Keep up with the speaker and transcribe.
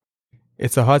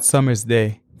It's a hot summer's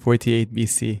day, 48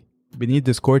 BC. Beneath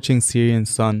the scorching Syrian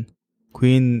sun,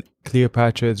 Queen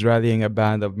Cleopatra is rallying a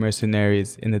band of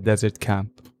mercenaries in a desert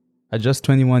camp. At just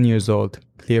 21 years old,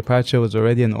 Cleopatra was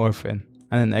already an orphan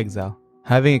and an exile,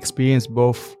 having experienced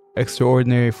both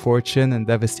extraordinary fortune and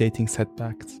devastating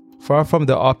setbacks. Far from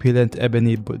the opulent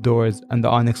ebony doors and the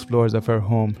onyx floors of her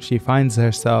home, she finds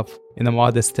herself in a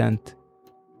modest tent.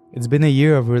 It's been a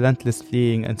year of relentless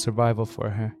fleeing and survival for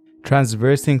her,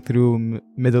 traversing through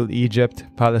Middle Egypt,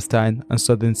 Palestine, and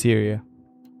southern Syria.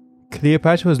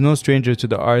 Cleopatra was no stranger to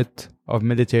the art of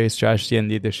military strategy and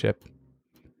leadership,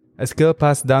 a skill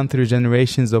passed down through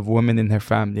generations of women in her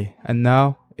family, and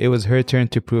now it was her turn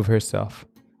to prove herself.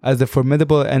 As the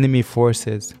formidable enemy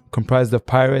forces, comprised of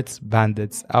pirates,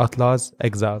 bandits, outlaws,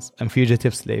 exiles, and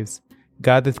fugitive slaves,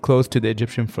 gathered close to the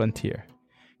Egyptian frontier,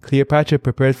 Cleopatra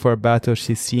prepared for a battle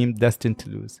she seemed destined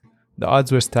to lose. The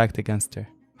odds were stacked against her.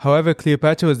 However,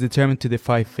 Cleopatra was determined to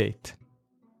defy fate.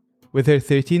 With her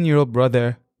 13-year-old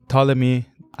brother, Ptolemy,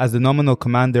 as the nominal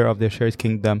commander of their shared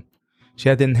kingdom, she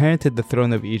had inherited the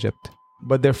throne of Egypt.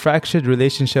 But their fractured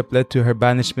relationship led to her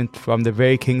banishment from the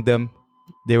very kingdom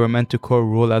they were meant to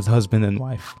co-rule as husband and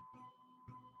wife.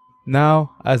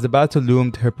 Now, as the battle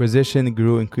loomed, her position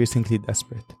grew increasingly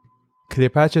desperate.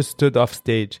 Cleopatra stood off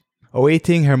stage,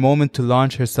 awaiting her moment to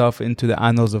launch herself into the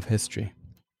annals of history.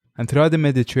 And throughout the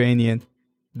Mediterranean,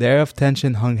 the air of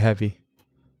tension hung heavy,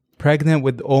 pregnant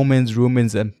with omens,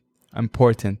 rumors, and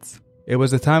portents. It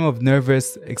was a time of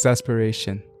nervous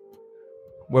exasperation,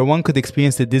 where one could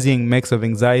experience the dizzying mix of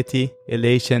anxiety,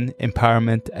 elation,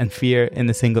 empowerment, and fear in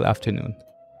a single afternoon.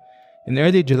 In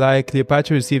early July,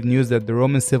 Cleopatra received news that the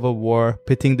Roman civil war,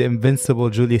 pitting the invincible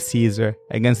Julius Caesar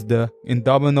against the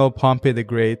indomitable Pompey the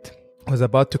Great, was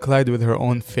about to collide with her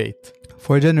own fate.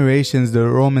 For generations, the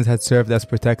Romans had served as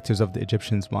protectors of the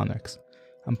Egyptian monarchs,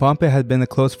 and Pompey had been a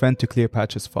close friend to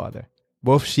Cleopatra's father.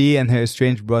 Both she and her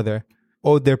estranged brother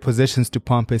owed their positions to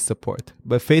Pompey's support,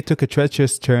 but fate took a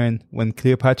treacherous turn when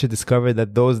Cleopatra discovered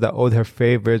that those that owed her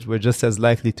favors were just as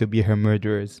likely to be her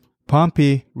murderers.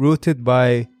 Pompey, rooted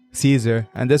by Caesar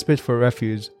and desperate for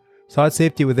refuge, sought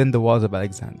safety within the walls of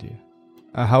Alexandria.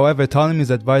 However, Ptolemy's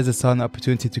advisor saw an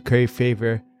opportunity to curry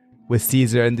favor with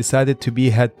Caesar and decided to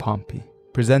behead Pompey,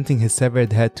 presenting his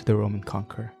severed head to the Roman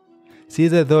conqueror.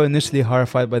 Caesar, though initially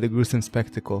horrified by the gruesome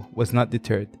spectacle, was not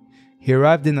deterred. He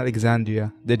arrived in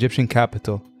Alexandria, the Egyptian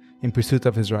capital, in pursuit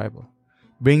of his rival,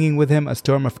 bringing with him a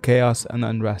storm of chaos and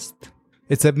unrest.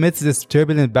 It's amidst this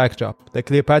turbulent backdrop that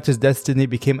Cleopatra's destiny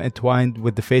became entwined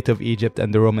with the fate of Egypt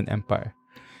and the Roman Empire.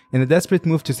 In a desperate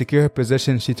move to secure her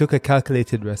position, she took a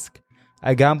calculated risk,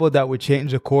 a gamble that would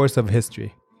change the course of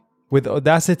history. With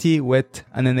audacity, wit,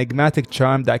 and an enigmatic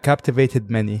charm that captivated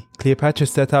many, Cleopatra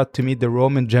set out to meet the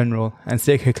Roman general and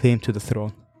stake her claim to the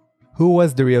throne. Who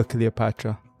was the real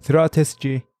Cleopatra? Throughout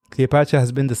history, Cleopatra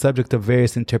has been the subject of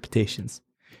various interpretations.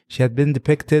 She had been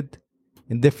depicted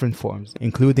in different forms,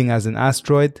 including as an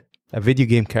asteroid, a video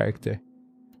game character,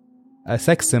 a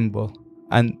sex symbol,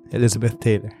 and Elizabeth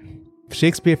Taylor.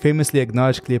 Shakespeare famously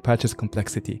acknowledged Cleopatra's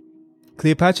complexity.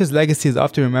 Cleopatra's legacy is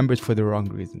often remembered for the wrong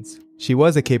reasons. She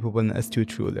was a capable and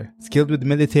astute ruler, skilled with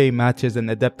military matters and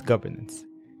adept governance.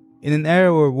 In an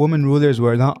era where women rulers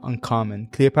were not uncommon,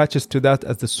 Cleopatra stood out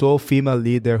as the sole female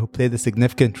leader who played a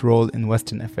significant role in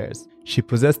Western affairs. She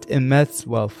possessed immense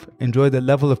wealth, enjoyed a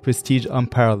level of prestige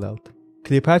unparalleled.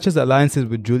 Cleopatra's alliances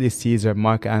with Julius Caesar and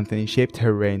Mark Antony shaped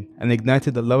her reign and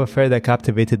ignited a love affair that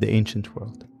captivated the ancient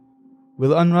world.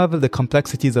 We'll unravel the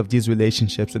complexities of these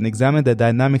relationships and examine the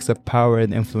dynamics of power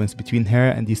and influence between her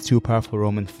and these two powerful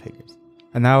Roman figures,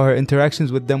 and how her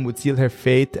interactions with them would seal her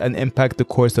fate and impact the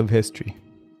course of history.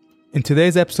 In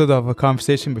today's episode of A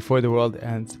Conversation Before the World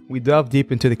Ends, we delve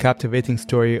deep into the captivating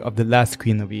story of the last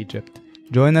queen of Egypt.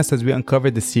 Join us as we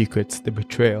uncover the secrets, the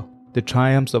betrayal, the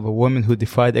triumphs of a woman who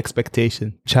defied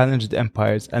expectation, challenged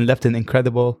empires, and left an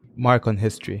incredible mark on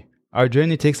history. Our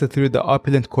journey takes us through the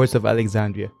opulent courts of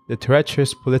Alexandria, the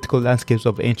treacherous political landscapes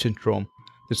of ancient Rome,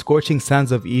 the scorching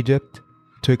sands of Egypt,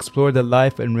 to explore the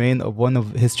life and reign of one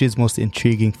of history's most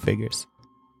intriguing figures.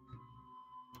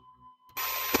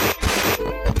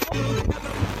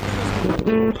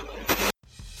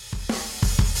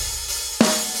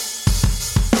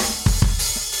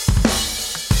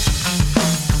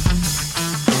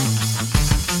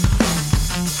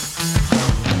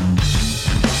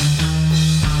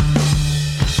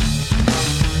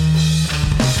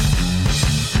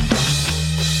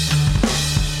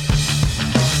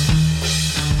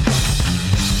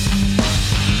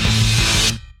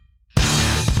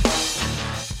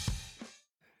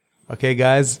 Okay,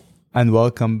 guys, and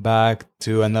welcome back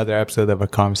to another episode of A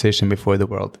Conversation Before the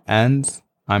World Ends.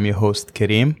 I'm your host,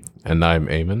 Kareem. And I'm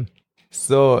Eamon.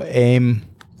 So, Aim,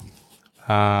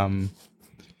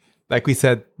 like we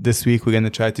said, this week we're going to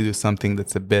try to do something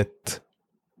that's a bit,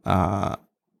 I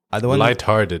don't want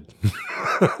lighthearted.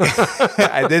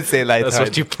 I did say lighthearted. That's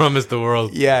what you promised the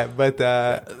world. Yeah, but...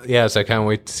 yes, I can't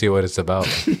wait to see what it's about.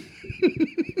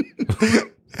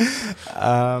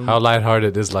 How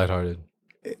lighthearted is lighthearted?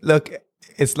 Look,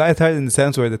 it's lighthearted in the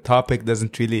sense where the topic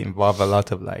doesn't really involve a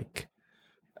lot of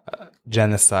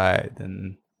genocide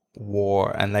and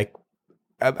war and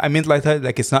I mean lighthearted,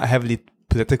 it's not heavily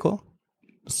political.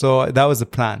 So that was the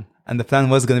plan, and the plan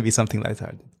was going to be something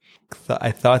lighthearted. So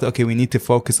I thought, okay, we need to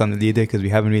focus on the leader because we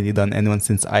haven't really done anyone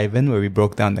since Ivan, where we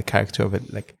broke down the character of it,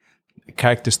 a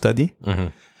character study. Mm-hmm.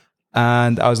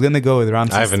 And I was going to go with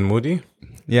Ramses. Ivan Moody?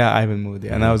 Yeah, Ivan Moody.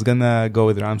 And I was going to go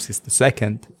with Ramses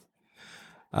II.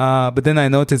 But then I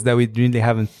noticed that we really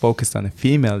haven't focused on a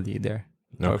female leader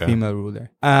or a female ruler.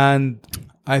 And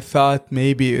I thought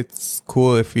maybe it's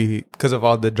cool if we, because of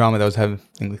all the drama that was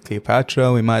happening with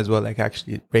Cleopatra, we might as well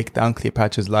actually break down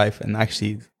Cleopatra's life and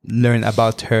actually learn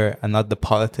about her and not the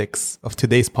politics of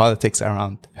today's politics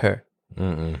around her.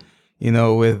 Mm-mm.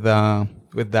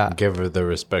 With that. Give her the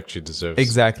respect she deserves.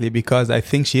 Exactly, because I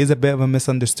think she is a bit of a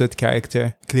misunderstood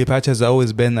character. Cleopatra has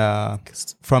always been,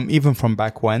 from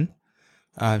back when,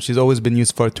 she's always been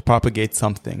used to propagate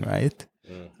something, right?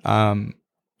 Mm.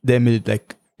 The image,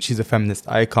 she's a feminist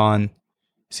icon.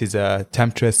 She's a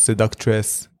temptress,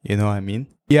 seductress. You know what I mean?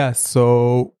 Yeah,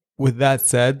 so with that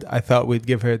said, I thought we'd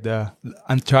give her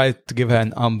try to give her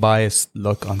an unbiased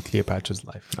look on Cleopatra's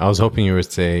life. I was hoping you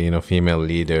would say, female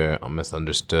leader,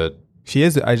 misunderstood. She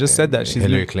is. I just said that. She's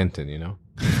Hillary Clinton,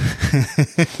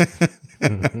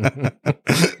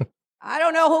 I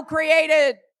don't know who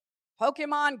created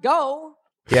Pokemon Go.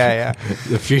 Yeah.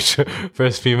 The future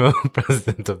first female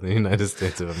president of the United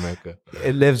States of America.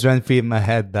 It lives rent free in my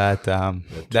head,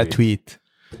 that tweet.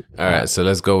 All right, so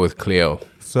let's go with Cleo.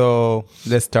 So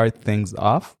let's start things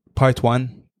off. Part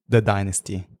 1, the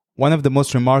dynasty. One of the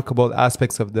most remarkable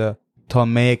aspects of the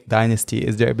Ptolemaic dynasty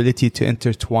is their ability to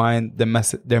intertwine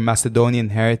their Macedonian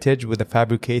heritage with a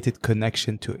fabricated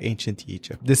connection to ancient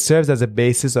Egypt. This serves as a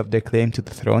basis of their claim to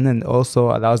the throne and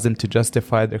also allows them to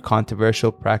justify their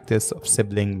controversial practice of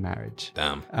sibling marriage.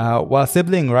 Damn. While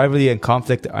sibling rivalry and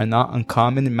conflict are not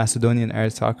uncommon in Macedonian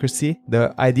aristocracy,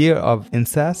 the idea of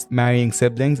incest, marrying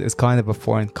siblings, is kind of a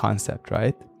foreign concept,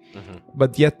 right? Mm-hmm.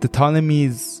 But yet the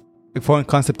Ptolemies... a foreign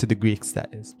concept to the Greeks, that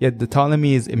is. Yet the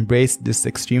Ptolemies embraced this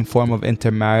extreme form of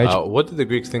intermarriage. What did the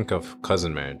Greeks think of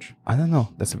cousin marriage? I don't know.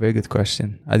 That's a very good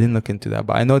question. I didn't look into that,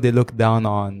 but I know they looked down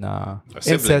on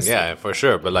incest. Yeah, for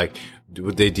sure. But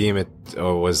would they deem it,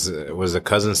 or was the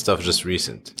cousin stuff just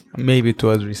recent? Maybe it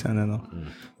was recent. I don't know.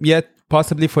 Yet,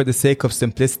 possibly for the sake of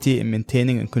simplicity in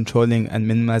maintaining and controlling and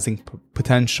minimizing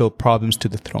potential problems to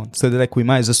the throne. So we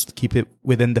might just keep it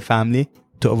within the family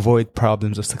to avoid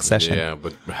problems of succession. Yeah,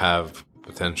 but have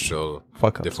potential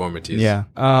deformities. Yeah.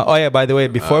 By the way,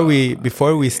 before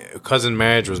we cousin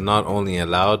marriage was not only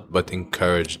allowed but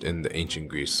encouraged in the ancient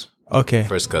Greece. Okay.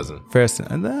 First cousin.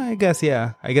 And I guess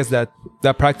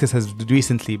that practice has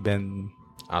recently been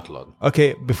outlawed.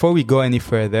 Okay, before we go any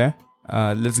further,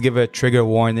 let's give a trigger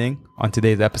warning on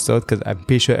today's episode, because I'm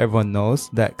pretty sure everyone knows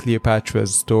that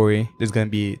Cleopatra's story, there's going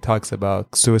to be talks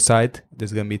about suicide,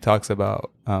 there's going to be talks about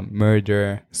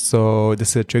murder. So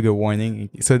this is a trigger warning.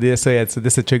 So this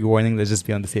is a trigger warning. Let's just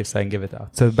be on the safe side and give it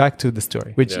out. So back to the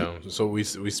story. So we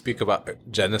speak about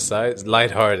genocide,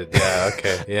 lighthearted. Yeah,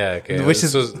 okay. Yeah, okay. Which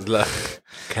is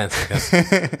cancel.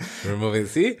 Removing.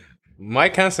 See, my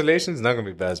cancellation is not going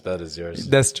to be as bad as yours.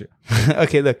 That's true.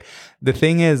 Okay, look, the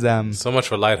thing is, so much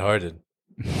for lighthearted.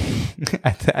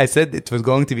 I said it was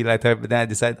going to be lighthearted, but then I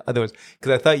decided otherwise,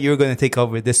 because I thought you were going to take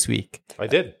over this week. I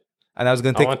did. And I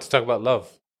want to talk about love.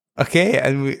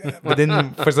 Okay, but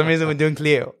then for some reason we're doing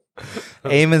Cleo.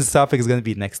 Eamon's topic is going to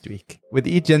be next week. With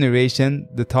each generation,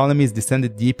 the Ptolemies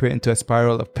descended deeper into a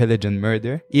spiral of pillage and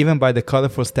murder. Even by the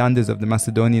colorful standards of the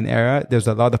Macedonian era, there's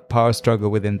a lot of power struggle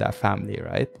within that family,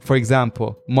 right? For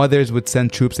example, mothers would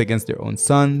send troops against their own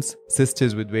sons,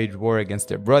 sisters would wage war against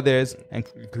their brothers, and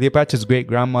Cleopatra's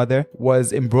great-grandmother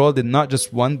was embroiled in not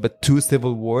just one, but 2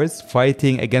 civil wars,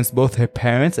 fighting against both her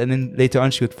parents, and then later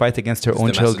on she would fight against her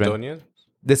own children. Macedonian?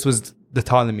 This was the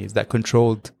Ptolemies that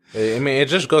controlled... I mean, it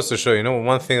just goes to show,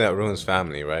 one thing that ruins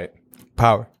family, right?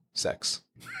 Power. Sex.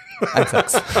 And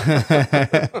sex.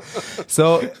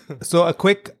 So a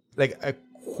quick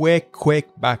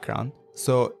background.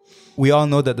 So we all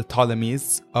know that the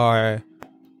Ptolemies are...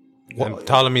 And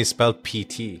Ptolemy spelled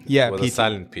PT. Yeah, with PT. a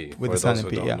silent P. With a silent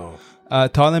P, yeah. Know.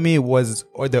 Ptolemy was,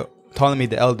 or the Ptolemy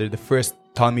the Elder, the first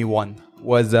Ptolemy I,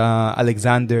 was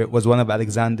one of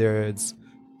Alexander's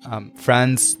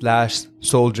friends /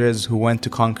 soldiers who went to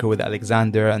conquer with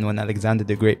Alexander. And when Alexander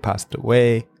the Great passed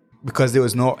away, because there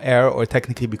was no heir, or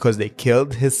technically because they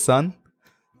killed his son,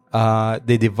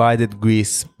 they divided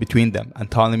Greece between them, and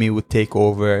Ptolemy would take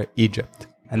over Egypt.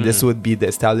 And this would be the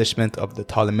establishment of the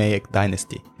Ptolemaic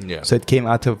dynasty. Yeah. So it came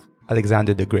out of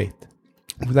Alexander the Great.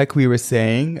 Like we were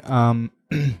saying, so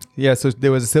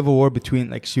there was a civil war between,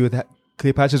 like,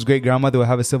 Cleopatra's great-grandmother would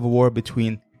have a civil war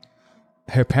between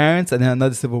her parents, and then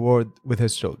another civil war with her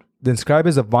children. The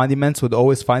inscribers of monuments would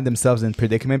always find themselves in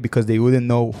predicament because they wouldn't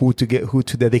know who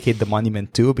to dedicate the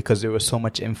monument to, because there was so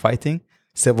much infighting,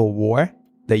 civil war,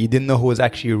 that you didn't know who was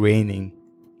actually reigning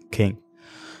king.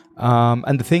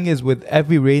 And the thing is, with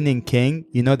every reigning king,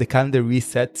 the calendar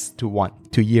resets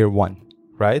to year one,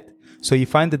 right? So you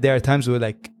find that there are times where,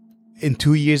 like, in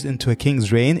 2 years into a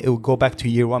king's reign, it will go back to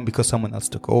year one because someone else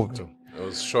took over. So it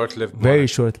was short-lived. Very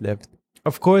short-lived.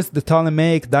 Of course, the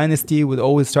Ptolemaic dynasty would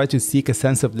always try to seek a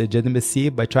sense of legitimacy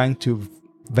by trying to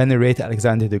venerate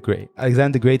Alexander the Great.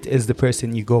 Alexander the Great is the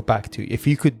person you go back to. If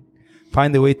you could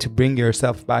find a way to bring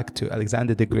yourself back to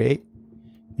Alexander the Great,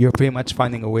 you're pretty much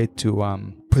finding a way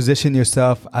to position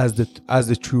yourself as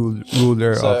the true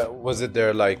ruler. So was it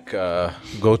their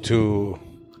go-to?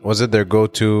 Was it their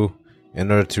go-to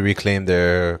in order to reclaim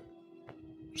their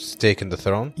stake in the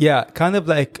throne? Yeah, kind of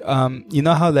like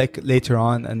how, like, later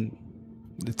on, and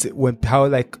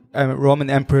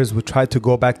Roman emperors would try to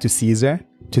go back to Caesar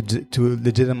to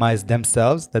legitimize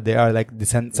themselves, that they are, like,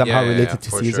 somehow related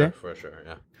to Caesar. For sure,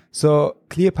 yeah. So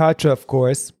Cleopatra, of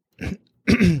course.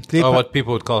 What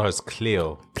people would call her is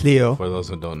Cleo. Cleo. For those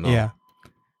who don't know. Yeah.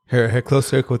 Her close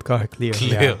circle would call her Cleo.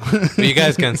 Cleo. Yeah. But you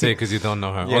guys can't say it because you don't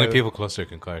know her. Yeah. Only people closer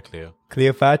can call her Cleo.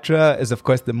 Cleopatra is, of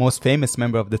course, the most famous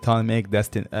member of the Ptolemaic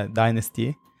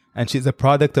dynasty, and she's a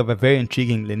product of a very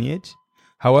intriguing lineage.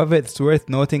 However, it's worth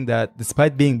noting that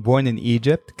despite being born in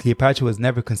Egypt, Cleopatra was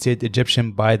never considered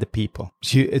Egyptian by the people.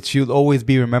 She'll always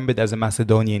be remembered as a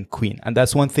Macedonian queen. And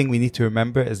that's one thing we need to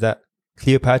remember, is that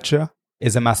Cleopatra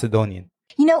is a Macedonian.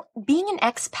 Being an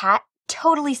expat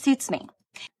totally suits me.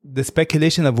 The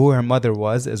speculation of who her mother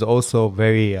was is also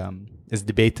very is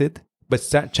debated, but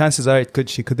chances are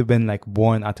she could have been, like,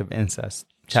 born out of incest.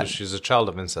 So she's a child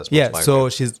of incest. Yeah, so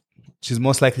she's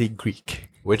most likely Greek.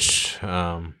 Which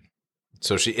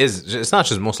so she is. It's not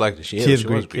just most likely. She was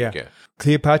Greek. Yeah.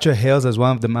 Cleopatra hails as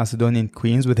one of the Macedonian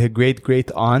queens, with her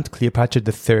great aunt Cleopatra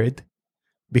III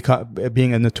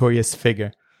being a notorious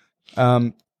figure.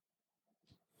 In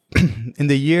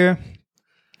the year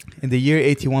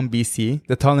 81 BC,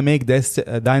 the Ptolemaic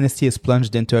dynasty is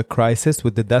plunged into a crisis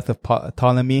with the death of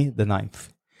Ptolemy IX.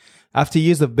 After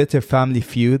years of bitter family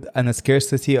feud and a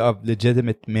scarcity of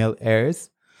legitimate male heirs,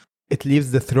 it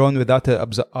leaves the throne without an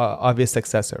obvious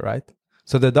successor, right?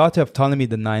 So the daughter of Ptolemy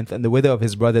IX and the widow of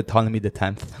his brother Ptolemy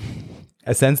X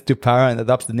ascends to power and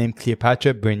adopts the name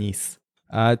Cleopatra Berenice.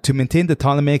 To maintain the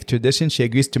Ptolemaic tradition, she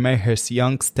agrees to marry her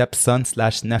young stepson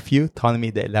 / nephew,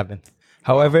 Ptolemy XI.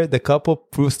 However, the couple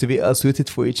proves to be ill-suited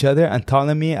for each other, and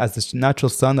Ptolemy, as the natural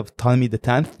son of Ptolemy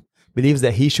X, believes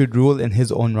that he should rule in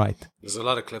his own right. There's a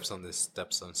lot of clips on this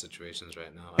stepson situations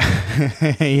right now.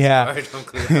 Yeah.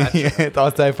 It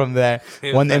all started from there.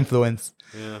 Yeah. One influence.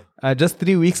 Yeah. Just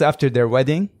 3 weeks after their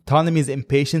wedding, Ptolemy's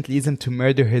impatient leads him to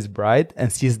murder his bride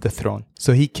and seize the throne.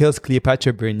 So he kills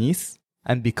Cleopatra Berenice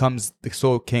and becomes the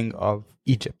sole king of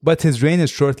Egypt. But his reign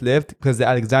is short-lived because the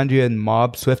Alexandrian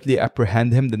mob swiftly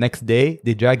apprehend him. The next day,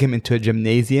 they drag him into a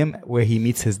gymnasium where he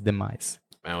meets his demise.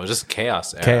 Man, it was just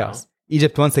chaos. Chaos.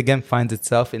 Egypt once again finds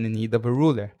itself in the need of a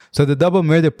ruler. So the double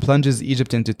murder plunges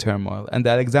Egypt into turmoil, and the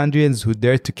Alexandrians who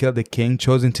dared to kill the king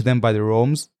chosen to them by the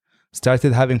Romans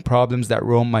started having problems that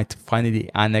Rome might finally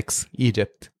annex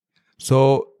Egypt.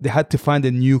 So they had to find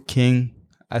a new king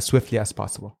as swiftly as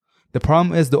possible. The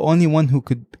problem is the only one who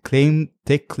could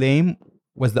take claim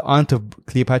was the aunt of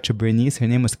Cleopatra Berenice. Her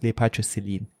name was Cleopatra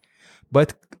Selene.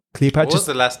 But Cleopatra... What was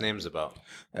the last names about?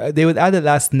 They would add a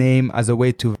last name as a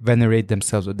way to venerate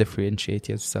themselves or differentiate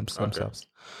themselves.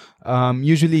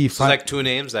 Usually you find... like two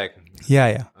names? Yeah.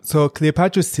 Okay. So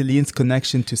Cleopatra Selene's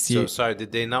connection to So sorry,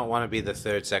 did they not want to be the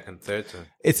third?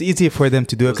 It's easier for them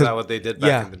to do it. Was that what they did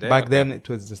back in the day? Back then it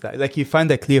was just that. Like you find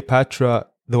that Cleopatra,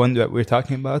 the one that we're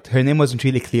talking about, her name wasn't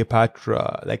really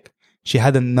Cleopatra. Like she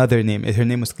had another name. Her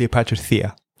name was Cleopatra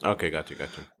Thea. Okay, got you.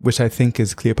 Which I think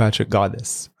is Cleopatra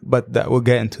goddess. But we'll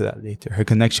get into that later. Her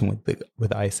connection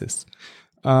with Isis.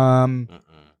 No,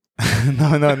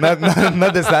 not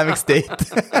the Islamic State.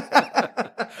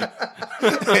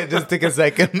 It just took a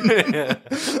second.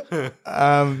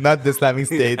 Not the Islamic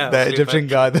State, the Egyptian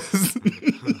goddess.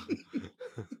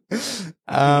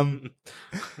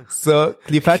 So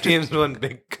Cleopatra... James, one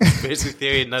big conspiracy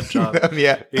theory nut job.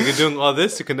 Yeah. You're doing all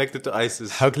this, you're connected to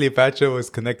ISIS. How Cleopatra was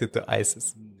connected to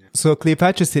ISIS. So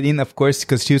Cleopatra Selene, of course,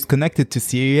 because she was connected to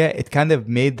Syria, it kind of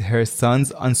made her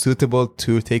sons unsuitable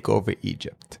to take over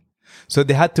Egypt. So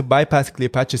they had to bypass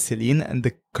Cleopatra Selene, and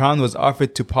the crown was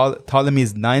offered to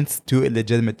Ptolemy's ninth two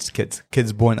illegitimate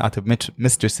kids born out of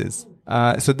mistresses.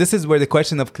 So this is where the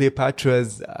question of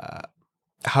Cleopatra's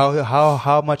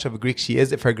how much of a Greek she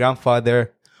is if her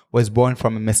grandfather was born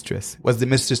from a mistress. Was the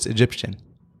mistress Egyptian?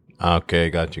 Okay,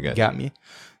 got you. Got me?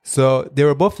 So they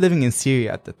were both living in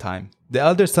Syria at the time. The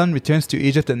elder son returns to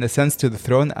Egypt and ascends to the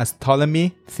throne as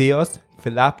Ptolemy Theos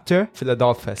Philapter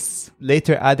Philadelphus,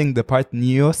 later adding the part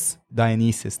Neos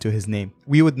Dionysus to his name.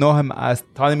 We would know him as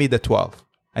Ptolemy XII,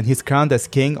 and he's crowned as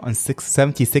king on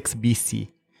 676 BC.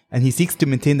 And he seeks to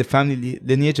maintain the family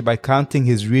lineage by counting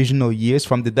his regional years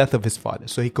from the death of his father.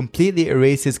 So he completely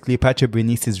erases Cleopatra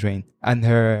Berenice's reign and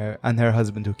her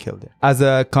husband who killed her. As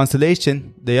a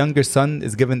consolation, the younger son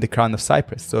is given the crown of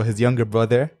Cyprus. So his younger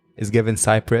brother is given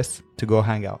Cyprus to go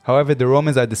hang out. However, the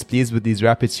Romans are displeased with these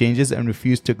rapid changes and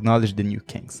refuse to acknowledge the new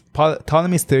kings.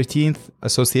 Ptolemy's 13th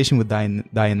association with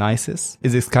Dionysus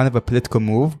is kind of a political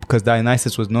move because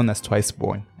Dionysus was known as twice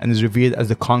born and is revered as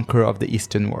the conqueror of the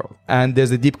Eastern world. And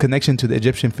there's a deep connection to the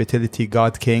Egyptian fertility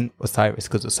god king Osiris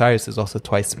because Osiris is also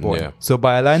twice born. Yeah. So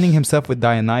by aligning himself with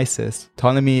Dionysus,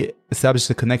 Ptolemy established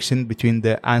a connection between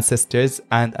the ancestors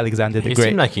and Alexander the Great. He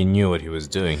seemed like he knew what he was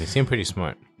doing. He seemed pretty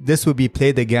smart. This would be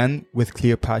played again with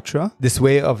Cleopatra. This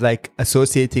way of like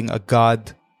associating a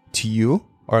god to you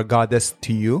or a goddess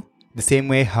to you. The same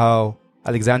way how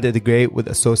Alexander the Great would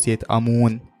associate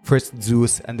Amun, first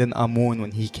Zeus and then Amun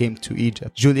when he came to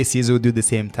Egypt. Julius Caesar would do the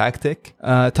same tactic.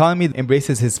 Ptolemy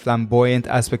embraces his flamboyant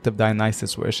aspect of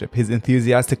Dionysus worship. His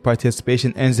enthusiastic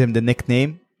participation earns him the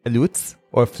nickname Elutes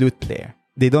or flute player.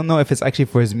 They don't know if it's actually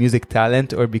for his music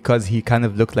talent or because he kind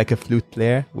of looked like a flute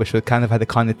player, which would kind of had a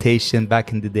connotation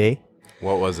back in the day.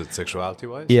 What was it,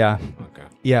 sexuality-wise? Yeah. Okay.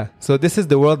 Yeah. So this is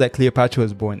the world that Cleopatra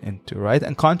was born into, right?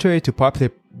 And contrary to popular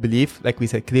belief, like we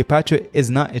said, Cleopatra is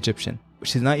not Egyptian.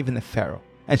 She's not even a pharaoh.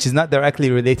 And she's not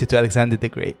directly related to Alexander the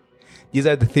Great. These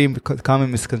are the three common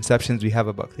misconceptions we have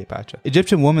about Cleopatra.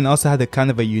 Egyptian women also had a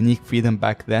kind of a unique freedom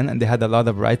back then, and they had a lot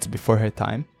of rights before her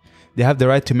time. They have the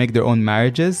right to make their own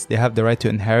marriages. They have the right to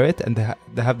inherit, and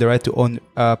they have the right to own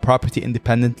property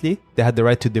independently. They had the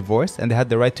right to divorce, and they had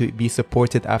the right to be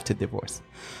supported after divorce.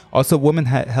 Also, women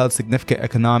held significant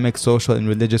economic, social, and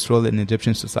religious role in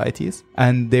Egyptian societies.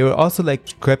 And they were also like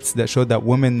scripts that showed that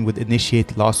women would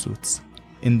initiate lawsuits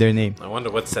in their name. I wonder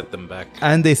what set them back.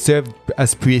 And they served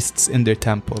as priests in their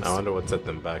temples. I wonder what set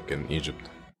them back in Egypt.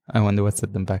 I wonder what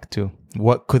set them back too.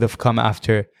 What could have come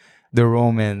after the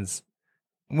Romans?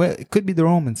 Well, it could be the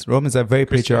Romans. Romans are very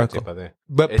patriarchal.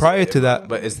 But prior to that...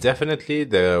 But it's definitely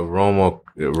the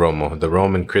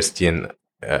Roman Christian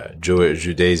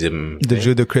Judaism. The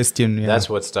Judo-Christian, yeah. That's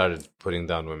what started putting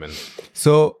down women.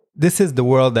 So this is the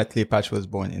world that Cleopatra was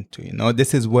born into, you know.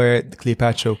 This is where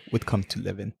Cleopatra would come to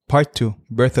live in. Part 2,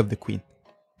 Birth of the Queen.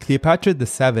 Cleopatra the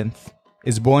 7th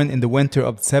is born in the winter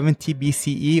of 70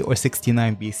 BCE or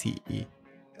 69 BCE.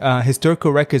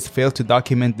 Historical records fail to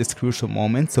document this crucial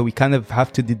moment, so we kind of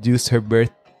have to deduce her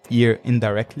birth year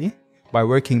indirectly by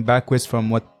working backwards from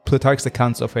what Plutarch's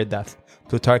accounts of her death.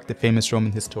 Plutarch, the famous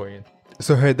Roman historian.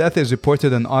 So her death is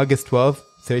reported on August 12,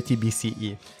 30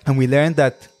 BCE. And we learned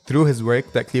that through his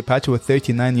work that Cleopatra was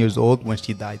 39 years old when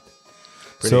she died.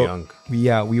 Pretty young.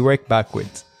 Yeah, we work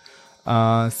backwards.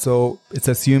 So it's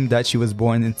assumed that she was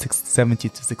born in 70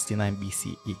 to 69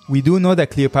 BCE. We do know that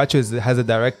Cleopatra has a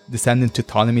direct descendant to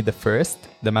Ptolemy the First,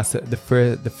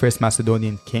 the first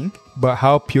Macedonian king. But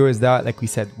how pure is that? Like we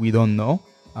said, we don't know.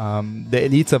 The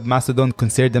elites of Macedon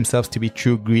considered themselves to be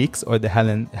true Greeks or the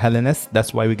Hellenists.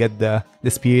 That's why we get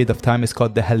this period of time is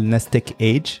called the Hellenistic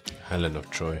Age. Helen of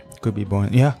Troy. Could be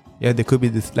born. Yeah, there could be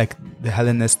this like the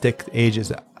Hellenistic age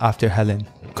is after Helen.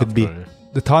 Could be.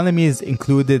 The Ptolemies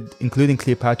including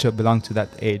Cleopatra belong to that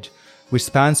age, which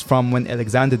spans from when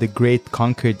Alexander the Great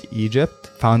conquered Egypt,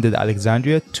 founded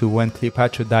Alexandria, to when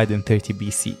Cleopatra died in 30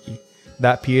 BCE.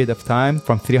 That period of time,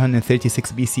 from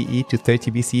 336 BCE to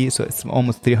 30 BCE, so it's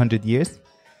almost 300 years,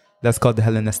 that's called the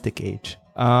Hellenistic Age.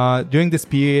 During this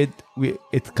period,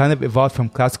 it kind of evolved from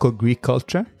classical Greek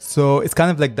culture. So it's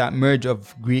kind of like that merge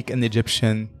of Greek and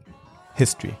Egyptian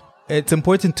history. It's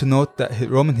important to note that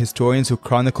Roman historians who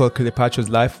chronicle Cleopatra's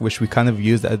life, which we kind of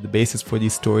used as the basis for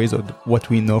these stories or what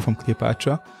we know from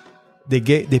Cleopatra,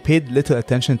 they paid little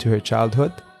attention to her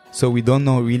childhood. So we don't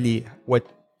know really what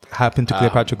happened to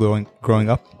Cleopatra growing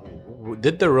up.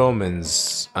 Did the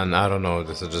Romans, and I don't know,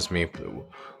 this is just me,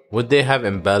 Would they have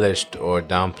embellished or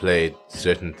downplayed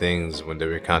certain things when they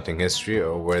were recounting history,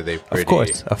 or were they pretty...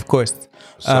 Of course.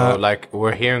 So,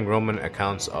 we're hearing Roman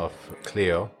accounts of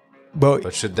Cleo,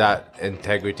 but should that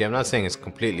integrity... I'm not saying it's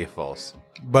completely false,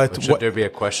 but should there be a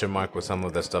question mark with some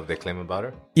of the stuff they claim about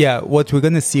her? Yeah, what we're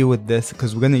going to see with this,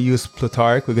 because we're going to use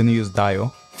Plutarch, we're going to use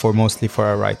Dio mostly for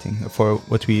our writing, for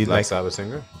what we like. Sabbath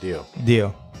singer? Dio.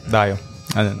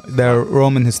 I don't know. They're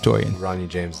Roman historian. Ronnie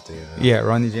James Dio. Yeah,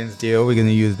 Ronnie James Dio. We're going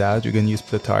to use that. We're going to use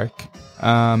Plutarch.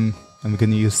 And we're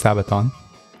going to use Sabaton.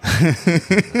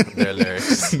 Their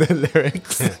lyrics.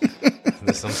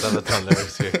 There's some Sabaton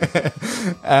lyrics here.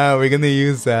 We're gonna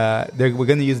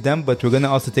use them, but we're gonna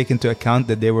also take into account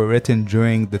that they were written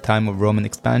during the time of Roman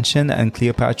expansion, and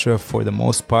Cleopatra, for the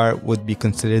most part, would be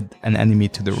considered an enemy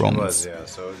to the Romans.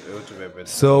 So it would be a bit...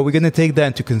 So we're gonna take that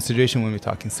into consideration when we're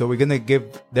talking. So we're gonna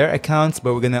give their accounts,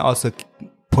 but we're gonna also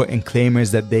put in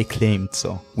claimers that they claimed.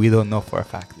 So we don't know for a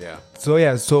fact. Yeah.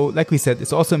 So like we said,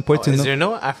 it's also important to know. Is there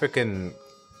no African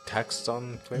text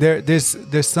on Twitter?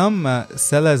 There's some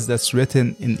stelas that's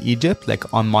written in Egypt,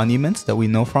 like on monuments that we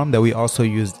know from, that we also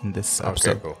used in this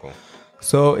episode. Okay, cool.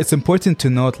 So it's important to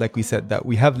note, like we said, that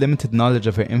we have limited knowledge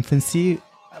of her infancy,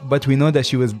 but we know that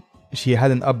she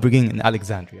had an upbringing in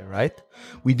Alexandria, right?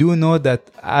 We do know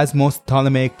that, as most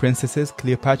Ptolemaic princesses,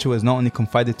 Cleopatra was not only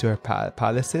confined to her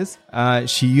palaces,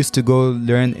 she used to go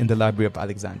learn in the Library of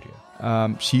Alexandria.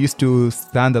 She used to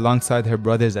stand alongside her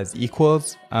brothers as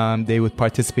equals. They would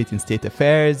participate in state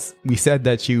affairs. We said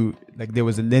that there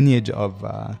was a lineage of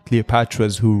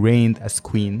Cleopatras who reigned as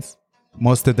queens.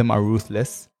 Most of them are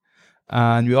ruthless.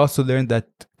 And we also learned that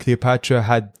Cleopatra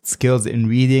had skills in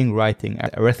reading, writing,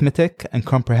 arithmetic, and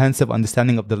comprehensive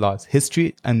understanding of the laws,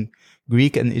 history, and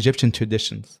Greek and Egyptian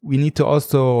traditions. We need to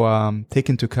also take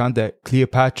into account that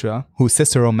Cleopatra, who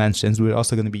Cicero mentions, we're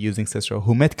also going to be using Cicero,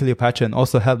 who met Cleopatra and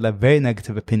also held a very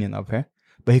negative opinion of her,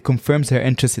 but he confirms her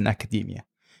interest in academia.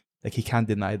 Like, he can't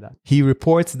deny that. He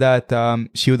reports that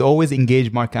she would always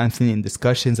engage Mark Antony in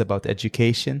discussions about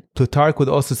education. Plutarch would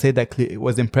also say that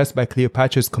was impressed by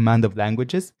Cleopatra's command of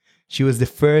languages. She was the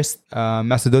first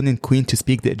Macedonian queen to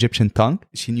speak the Egyptian tongue.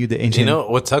 She knew the ancient... You know,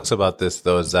 what sucks about this,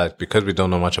 though, is that because we don't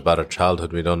know much about her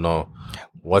childhood, we don't know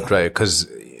what... Right, because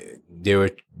they were...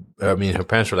 I mean, her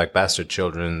parents were like bastard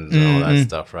children and all that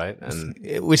stuff, right? And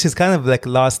which is kind of like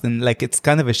lost, and like it's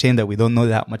kind of a shame that we don't know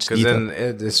that much detail. Because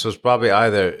then this was probably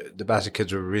either the bastard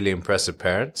kids were really impressive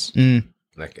parents,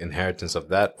 like inheritance of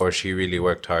that, or she really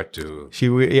worked hard to...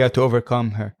 to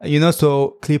overcome her. You know,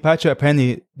 so Cleopatra,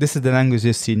 apparently, this is the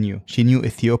languages she knew. She knew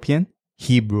Ethiopian,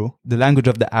 Hebrew, the language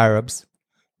of the Arabs,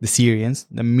 the Syrians,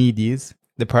 the Medes,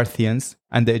 the Parthians,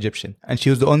 and the Egyptian. And she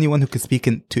was the only one who could speak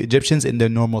to Egyptians in their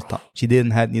normal tongue. She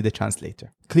didn't need a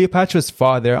translator. Cleopatra's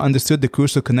father understood the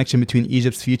crucial connection between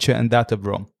Egypt's future and that of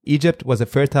Rome. Egypt was a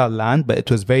fertile land, but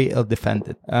it was very ill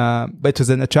defended. But it was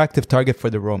an attractive target for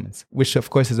the Romans, which of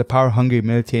course is a power-hungry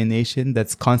military nation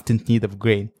that's constant need of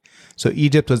grain. So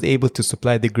Egypt was able to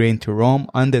supply the grain to Rome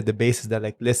under the basis that,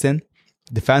 like, listen,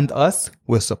 defend us,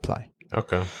 we'll supply.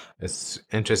 Okay. It's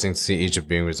interesting to see Egypt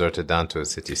being resorted down to a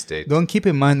city-state. Don't keep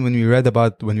in mind when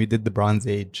we did the Bronze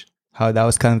Age, how that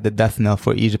was kind of the death knell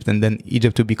for Egypt, and then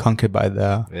Egypt would be conquered by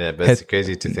the... Yeah, but it's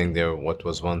crazy to think what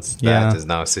was once that is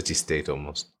now a city-state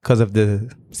almost. Because of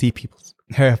the sea peoples.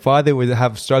 Her father would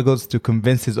have struggles to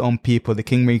convince his own people, the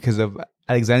kingmakers of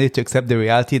Alexandria, to accept the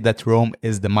reality that Rome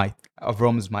is the might. Of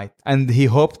Rome's might. And he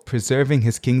hoped preserving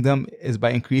his kingdom is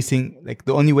by increasing, like,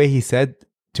 the only way he said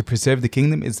to preserve the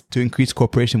kingdom is to increase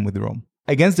cooperation with Rome.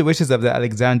 Against the wishes of the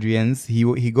Alexandrians,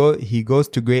 he goes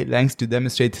to great lengths to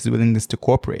demonstrate his willingness to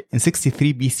cooperate. In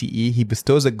 63 BCE, he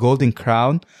bestows a golden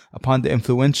crown upon the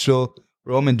influential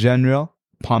Roman general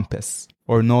Pompus,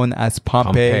 or known as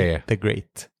Pompey the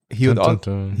Great. He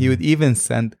would even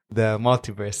send the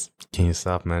multiverse. Can you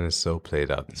stop, man? It's so played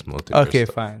out, this multiverse. Okay,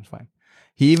 fine.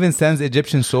 He even sends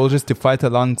Egyptian soldiers to fight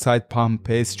alongside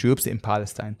Pompey's troops in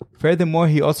Palestine. Furthermore,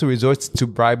 he also resorts to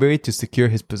bribery to secure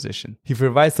his position. He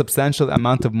provides substantial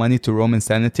amount of money to Roman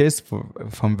senators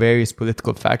from various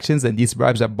political factions, and these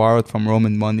bribes are borrowed from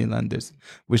Roman moneylenders,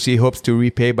 which he hopes to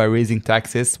repay by raising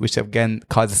taxes, which again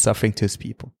causes suffering to his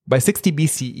people. By 60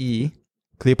 BCE,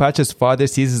 Cleopatra's father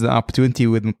seizes an opportunity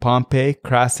with Pompey,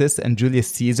 Crassus, and Julius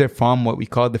Caesar form what we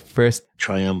call the first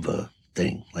triumvirate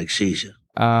thing, like Caesar.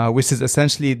 Which is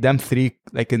essentially them three,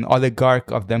 like an oligarch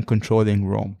of them controlling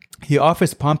Rome. He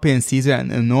offers Pompey and Caesar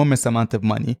an enormous amount of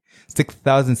money,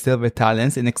 6,000 silver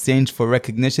talents, in exchange for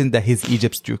recognition that he's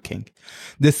Egypt's true king.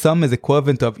 This sum is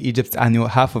equivalent of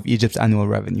half of Egypt's annual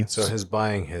revenue. So he's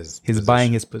buying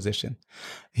his position.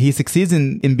 He succeeds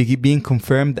in being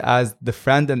confirmed as the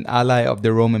friend and ally of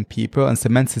the Roman people and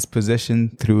cements his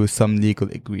position through some legal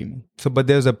agreement. But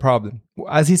there's a problem.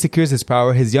 As he secures his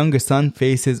power, his younger son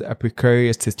faces a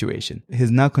precarious situation.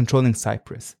 He's now controlling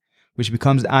Cyprus, which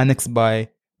becomes annexed by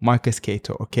Marcus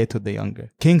Cato, or Cato the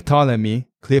Younger. King Ptolemy,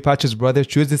 Cleopatra's brother,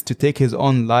 chooses to take his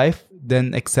own life,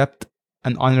 then accept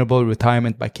an honorable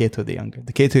retirement by Cato the Younger.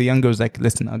 The Cato the Younger was like,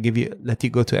 listen, let you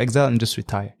go to exile and just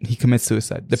retire. He commits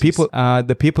suicide. The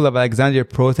people of Alexandria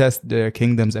protest their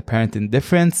kingdom's apparent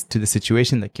indifference to the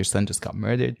situation, like your son just got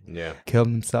murdered, killed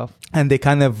himself, and they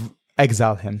kind of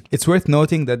exile him. It's worth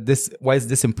noting that why is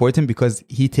this important? Because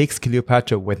he takes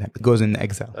Cleopatra with him, goes in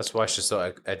exile. That's why she's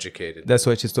so educated.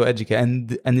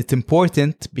 And it's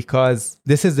important because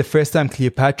this is the first time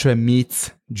Cleopatra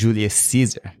meets Julius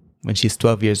Caesar when she's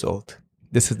 12 years old.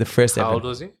 This is the first ever. How old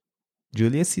was he?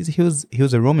 Julius Caesar, he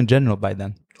was a Roman general by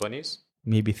then. 20s?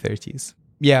 Maybe 30s.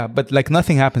 Yeah, but like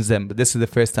nothing happens then, but this is the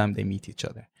first time they meet each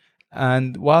other.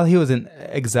 And while he was in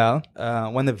exile,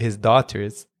 one of his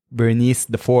daughters, Bernice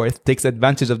IV, takes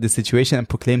advantage of the situation and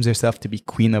proclaims herself to be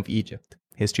Queen of Egypt.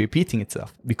 History repeating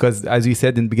itself. Because as we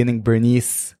said in the beginning,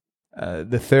 Bernice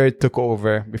the third took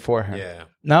over before her. Yeah.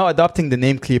 Now adopting the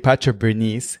name Cleopatra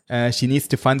Bernice, she needs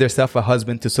to find herself a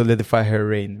husband to solidify her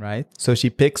reign, right? So she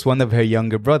picks one of her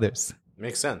younger brothers.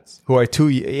 Makes sense. Who are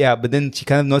but then she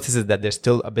kind of notices that they're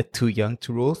still a bit too young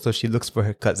to rule, so she looks for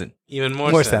her cousin. Even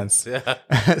more sense. Yeah.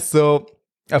 So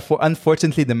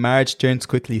unfortunately, the marriage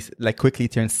quickly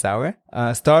turns sour.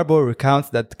 Strabo recounts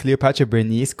that Cleopatra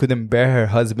Bernice couldn't bear her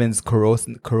husband's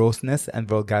coroseness and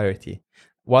vulgarity,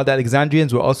 while the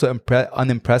Alexandrians were also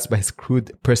unimpressed by his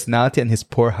crude personality and his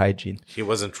poor hygiene. He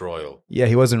wasn't royal. Yeah,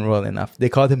 he wasn't royal enough. They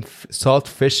called him salt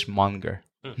fish monger.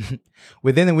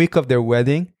 Within a week of their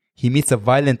wedding, he meets a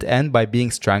violent end by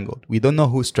being strangled. We don't know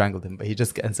who strangled him, but he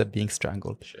just ends up being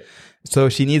strangled. Shit. So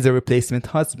she needs a replacement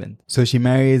husband. So she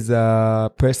marries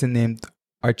a person named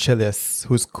Archelaus,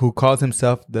 who calls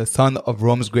himself the son of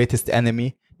Rome's greatest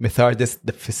enemy, Mithridates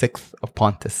VI of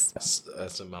Pontus.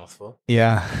 That's a mouthful.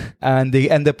 Yeah. And they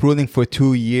end up ruling for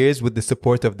 2 years with the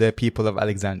support of the people of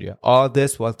Alexandria. All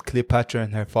this while Cleopatra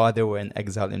and her father were in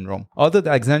exile in Rome. Although the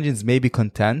Alexandrians may be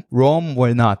content, Rome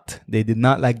were not. They did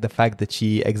not like the fact that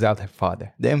she exiled her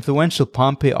father. The influential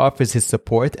Pompey offers his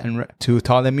support to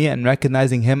Ptolemy and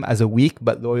recognizing him as a weak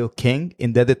but loyal king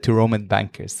indebted to Roman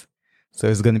bankers. So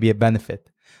it's going to be a benefit.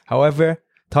 However,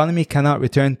 Ptolemy cannot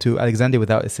return to Alexandria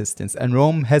without assistance, and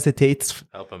Rome hesitates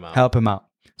help him out.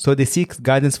 So they seek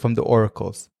guidance from the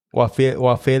oracles, while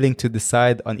failing to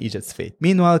decide on Egypt's fate.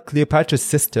 Meanwhile, Cleopatra's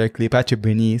sister, Cleopatra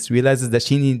Bernice, realizes that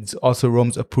she needs also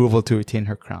Rome's approval to retain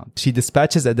her crown. She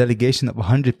dispatches a delegation of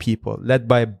 100 people, led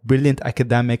by a brilliant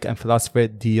academic and philosopher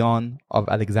Dion of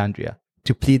Alexandria,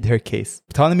 to plead her case.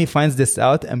 Ptolemy finds this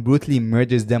out and brutally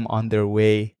murders them on their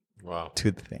way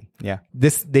to the thing. Yeah.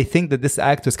 They think that this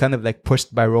act was kind of like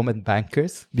pushed by Roman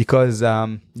bankers because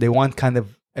they want kind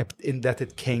of an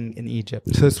indebted king in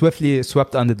Egypt. So swiftly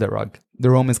swept under the rug. The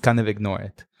Romans kind of ignore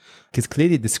it. He's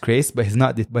clearly disgraced, but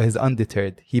he's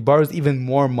undeterred. He borrows even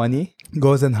more money,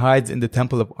 goes and hides in the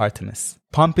temple of Artemis.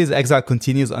 Pompey's exile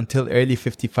continues until early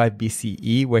 55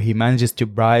 BCE, where he manages to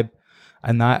bribe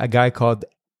a guy called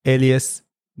Aelius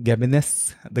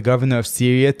Gabinus, the governor of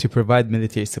Syria, to provide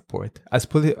military support. As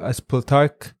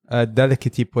Plutarch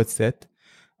delicately puts it,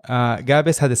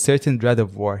 Gabus had a certain dread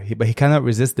of war, but he cannot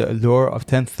resist the allure of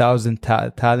 10,000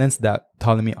 talents that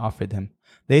Ptolemy offered him.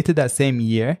 Later that same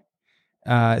year,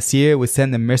 Syria would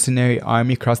send a mercenary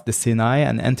army across the Sinai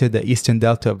and enter the eastern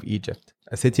delta of Egypt,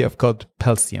 a city called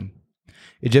Pelsium.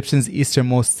 Egyptians'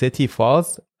 easternmost city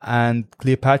falls, and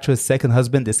Cleopatra's second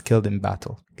husband is killed in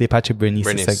battle. Cleopatra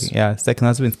Bernice's second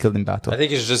husband is killed in battle. I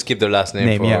think you should just keep their last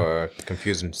name for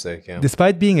confusion's sake. Yeah.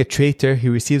 Despite being a traitor, he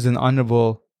receives an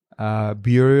honorable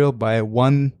burial by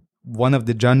one of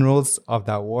the generals of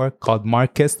that war called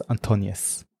Marcus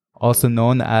Antonius, also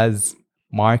known as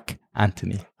Mark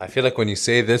Antony. I feel like when you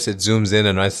say this, it zooms in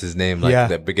and writes his name like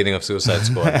the beginning of Suicide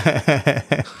Squad.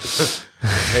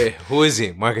 Hey, who is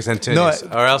he? Marcus Antonius.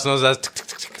 Or else knows as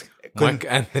Mark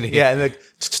Antony. Yeah,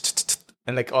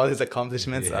 and all his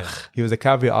accomplishments. He was a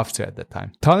cavalry officer at that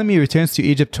time. Ptolemy returns to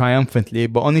Egypt triumphantly,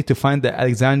 but only to find that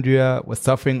Alexandria was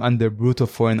suffering under brutal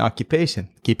foreign occupation.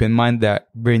 Keep in mind that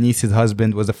Bernice's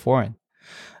husband was a foreign.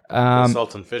 The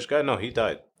Sultan Fish guy? No, he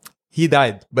died. He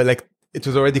died, but it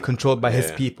was already controlled by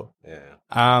his people.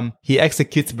 Yeah. He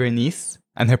executes Bernice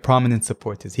and her prominent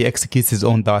supporters. He executes his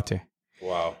own daughter.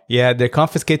 Wow. Yeah, their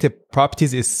confiscated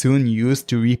properties is soon used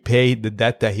to repay the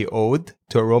debt that he owed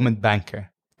to a Roman banker,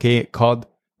 called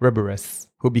Ribarus,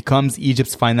 who becomes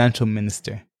Egypt's financial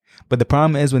minister. But the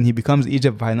problem is when he becomes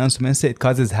Egypt's financial minister, it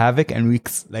causes havoc and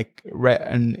wreaks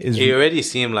He already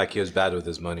seemed like he was bad with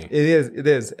his money. It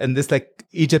is. And this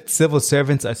Egypt's civil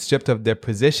servants are stripped of their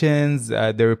positions.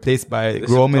 They're replaced by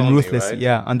Roman ruthless. Right?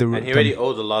 Yeah, and he already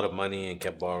owed a lot of money and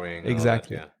kept borrowing.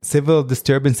 Exactly. That, yeah. Civil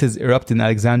disturbances erupt in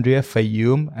Alexandria,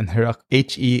 Fayoum, and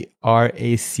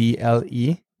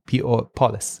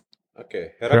Heraclepolis.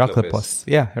 Okay. Heraclepos.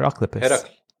 Yeah, Heraclepos.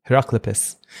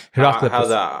 Heraclepos.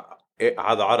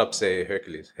 How the Arab say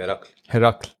Hercules?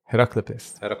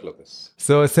 Heraclepos.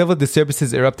 So civil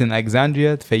disturbances erupt in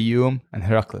Alexandria, Fayoum, and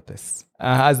Heraclepos.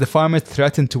 As the farmers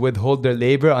threaten to withhold their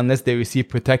labor unless they receive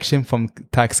protection from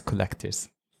tax collectors.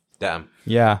 Damn.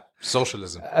 Yeah.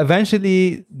 Socialism.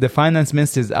 Eventually, the finance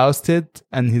minister is ousted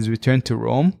and he's returned to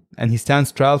Rome, and he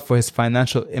stands trial for his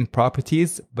financial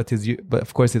improprieties, but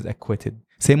of course is acquitted.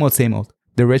 Same old.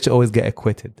 The rich always get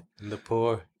acquitted. And the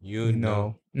poor, you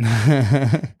know.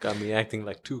 Got me acting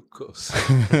like too close.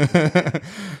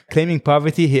 Claiming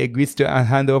poverty, he agrees to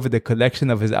hand over the collection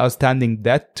of his outstanding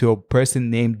debt to a person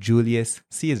named Julius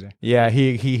Caesar. Yeah,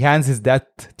 he hands his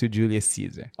debt to Julius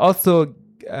Caesar. Also,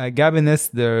 Gabinus,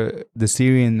 the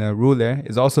Syrian ruler,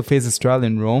 is also faces trial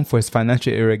in Rome for his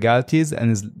financial irregularities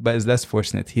but is less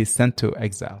fortunate. He is sent to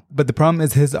exile. But the problem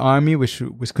is his army, which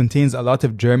contains a lot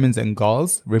of Germans and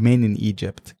Gauls, remain in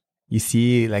Egypt. You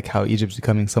see how Egypt's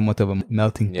becoming somewhat of a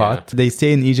melting pot. They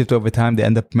stay in Egypt over time. They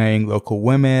end up marrying local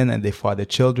women and they father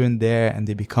children there, and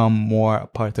they become more a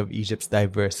part of Egypt's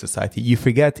diverse society. You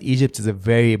forget Egypt is a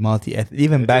very multi-ethnic.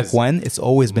 Even back when, it's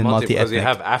always been multi-ethnic. Because you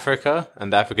have Africa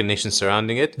and the African nations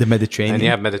surrounding it. The Mediterranean. And you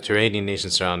have Mediterranean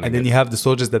nations surrounding it. And then you have the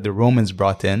soldiers that the Romans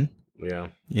brought in. Yeah.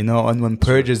 And when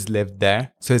Persians lived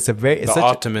there. So it's the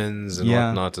Ottomans and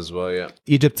whatnot as well, yeah.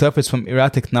 Egypt suffers from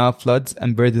erratic Nile floods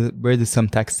and burdensome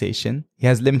taxation. He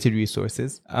has limited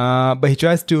resources. But he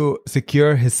tries to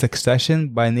secure his succession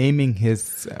by naming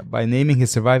his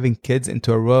surviving kids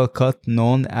into a royal cult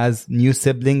known as New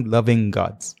Sibling Loving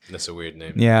Gods. That's a weird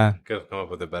name. Yeah. Could have come up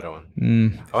with a better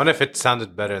one. I wonder if it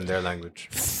sounded better in their language.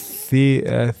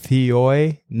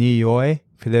 Theoi, Neoi,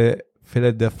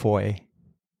 Philadelphoi.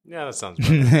 Yeah, that sounds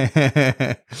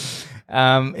better.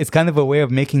 It's kind of a way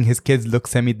of making his kids look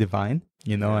semi-divine.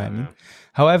 You know what I mean?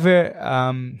 However,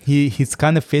 he's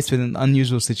kind of faced with an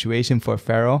unusual situation for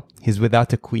Pharaoh. He's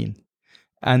without a queen.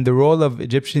 And the role of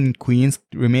Egyptian queens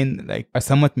are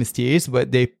somewhat mysterious,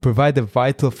 but they provide a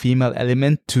vital female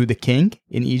element to the king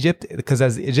in Egypt, because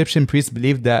as Egyptian priests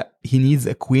believe that he needs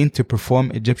a queen to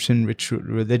perform Egyptian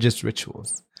religious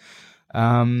rituals,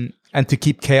 and to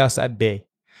keep chaos at bay.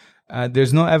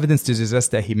 There's no evidence to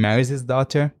suggest that he marries his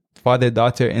daughter.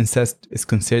 Father-daughter incest is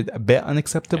considered a bit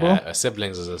unacceptable. Yeah,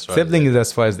 siblings is as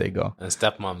far as they go. And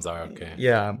stepmoms are okay.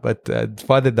 Yeah, but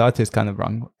father-daughter is kind of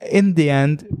wrong. In the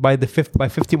end, by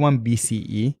 51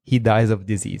 BCE, he dies of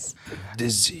disease.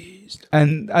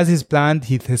 And as is planned,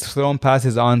 his throne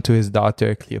passes on to his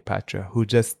daughter Cleopatra, who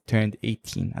just turned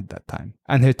 18 at that time,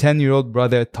 and her 10-year-old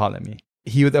brother Ptolemy.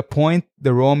 He would appoint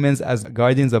the Romans as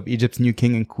guardians of Egypt's new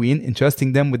king and queen,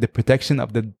 entrusting them with the protection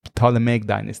of the Ptolemaic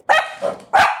dynasty.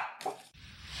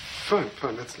 Fine.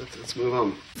 Let's move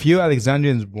on. Few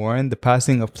Alexandrians mourn the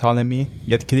passing of Ptolemy,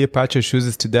 yet Cleopatra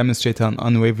chooses to demonstrate an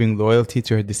unwavering loyalty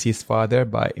to her deceased father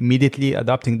by immediately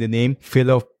adopting the name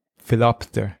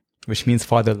Philopter, which means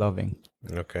father-loving.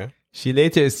 Okay. She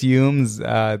later assumes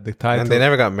the title... And they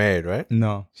never got married, right?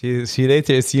 No. She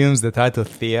later assumes the title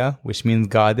Thea, which means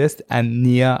goddess, and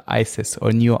Neo-Isis,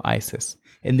 or Neo-Isis,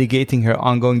 indicating her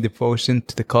ongoing devotion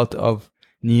to the cult of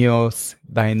Neos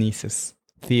Dionysus,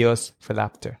 Theos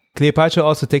Philopter. Cleopatra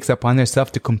also takes upon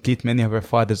herself to complete many of her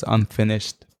father's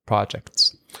unfinished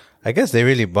projects. I guess they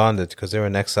really bonded because they were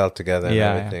in exile together and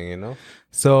everything, you know?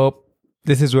 So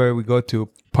this is where we go to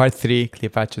part 3,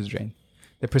 Cleopatra's reign.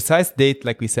 The precise date,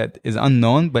 like we said, is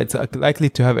unknown, but it's likely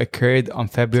to have occurred on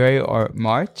February or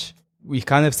March. We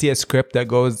kind of see a script that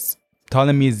goes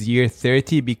Ptolemy's year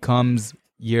 30 becomes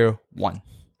year 1.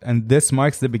 And this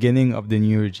marks the beginning of the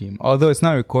new regime. Although it's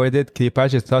not recorded,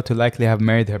 Cleopatra is thought to likely have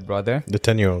married her brother. The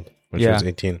 10-year-old, which was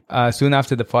 18. Soon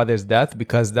after the father's death,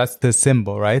 because that's the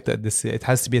symbol, right? It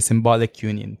has to be a symbolic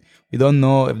union. We don't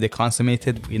know if they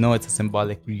consummated. We know it's a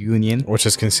symbolic union. Which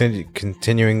is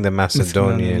continuing the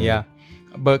Macedonian. Yeah.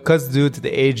 But because due to the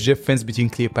age difference between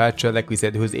Cleopatra, like we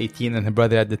said, who was 18, and her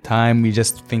brother at the time, we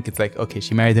just think it's like, okay,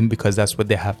 she married him because that's what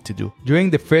they have to do. During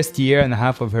the first year and a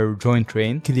half of her joint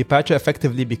reign, Cleopatra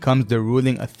effectively becomes the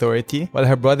ruling authority, while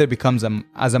her brother becomes,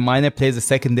 as a minor, plays a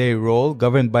secondary role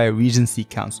governed by a regency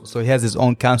council. So he has his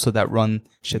own council that run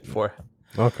shit for him.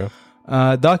 Okay.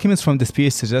 Documents from this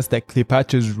period suggest that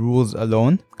Cleopatra's rules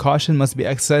alone. Caution must be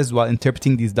exercised while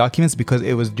interpreting these documents because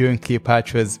it was during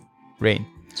Cleopatra's reign.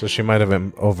 So she might have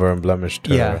over-emblemished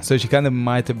her. Yeah, so she kind of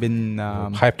might have been...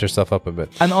 hyped herself up a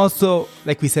bit. And also,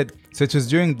 like we said, so it was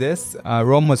during this,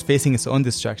 Rome was facing its own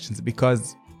distractions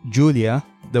because Julia,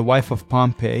 the wife of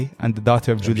Pompey and the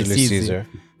daughter of Julius Caesar,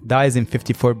 dies in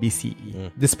 54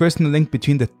 BCE. This personal link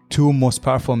between the two most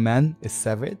powerful men is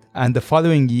severed. And the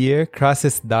following year,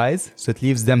 Crassus dies, so it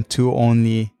leaves them two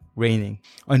only reigning.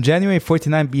 On January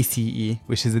 49 BCE,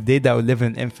 which is a day that will live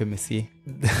in infamy,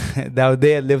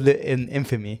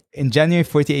 in January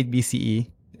 48 BCE,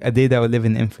 a day that will live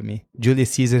in infamy,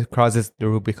 Julius Caesar crosses the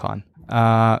Rubicon,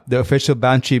 the official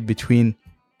boundary between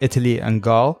Italy and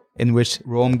Gaul, in which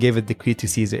Rome gave a decree to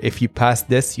Caesar. If you pass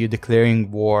this, you're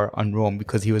declaring war on Rome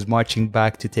because he was marching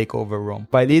back to take over Rome.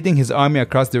 By leading his army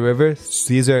across the river,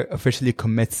 Caesar officially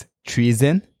commits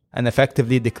treason and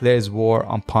effectively declares war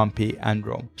on Pompey and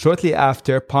Rome. Shortly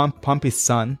after, Pompey's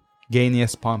son,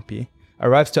 Gaius Pompey,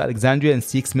 arrives to Alexandria and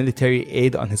seeks military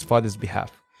aid on his father's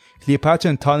behalf. Cleopatra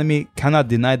and Ptolemy cannot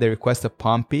deny the request of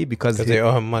Pompey because they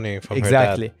owe him money from her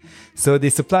dad. So they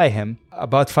supply him.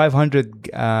 About 500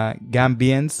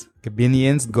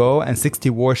 Gabinians go, and 60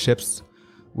 warships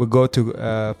will go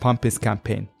to Pompey's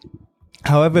campaign.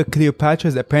 However,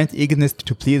 Cleopatra's apparent eagerness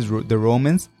to please the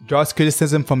Romans draws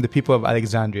criticism from the people of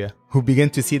Alexandria, who begin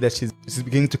to see that she's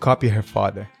beginning to copy her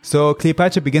father. So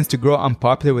Cleopatra begins to grow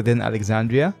unpopular within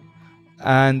Alexandria,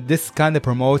 and this kind of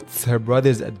promotes her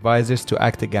brother's advisors to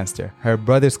act against her. Her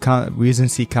brother's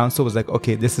regency council was like,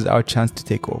 okay, this is our chance to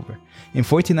take over. In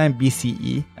 49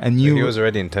 BCE, he was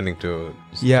already intending to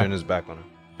turn his back on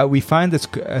her. We find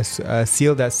a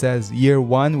seal that says year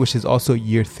 1, which is also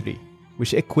year 3,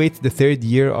 which equates the third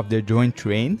year of their joint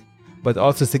reign, but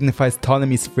also signifies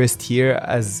Ptolemy's first year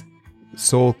as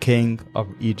sole king of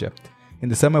Egypt. In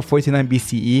the summer of 49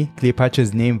 BCE,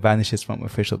 Cleopatra's name vanishes from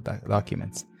official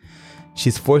documents.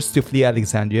 She's forced to flee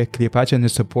Alexandria. Cleopatra and her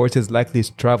supporters likely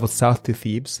travel south to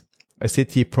Thebes, a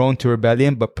city prone to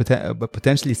rebellion but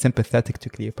potentially sympathetic to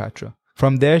Cleopatra.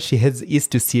 From there, she heads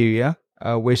east to Syria,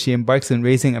 where she embarks on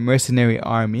raising a mercenary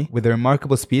army with a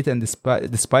remarkable speed. And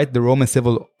despite the Roman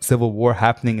civil war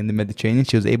happening in the Mediterranean,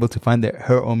 she was able to find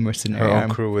her own mercenary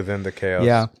army. Crew within the chaos.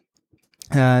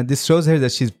 Yeah, this shows her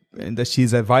that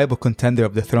she's a viable contender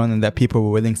of the throne and that people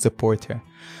were willing to support her,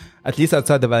 at least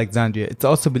outside of Alexandria. It's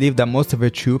also believed that most of her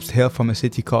troops hail from a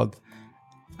city called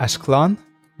Ashkelon,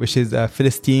 which is a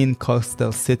Philistine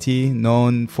coastal city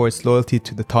known for its loyalty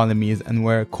to the Ptolemies and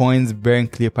where coins bearing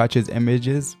Cleopatra's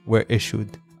images were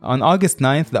issued. On August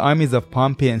 9th, the armies of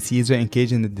Pompey and Caesar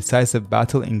engaged in a decisive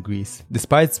battle in Greece.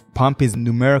 Despite Pompey's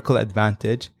numerical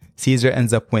advantage, Caesar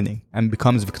ends up winning and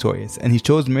becomes victorious, and he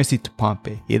shows mercy to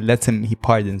Pompey. He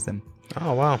pardons them.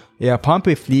 Oh, wow. Yeah,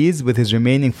 Pompey flees with his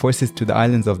remaining forces to the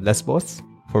islands of Lesbos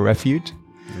for refuge.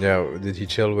 Yeah, did he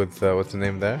chill with, what's the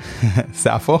name there?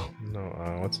 Sappho? No,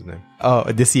 what's his name? Oh,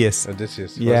 Odysseus.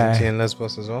 Yeah. Wasn't he in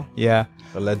Lesbos as well? Yeah.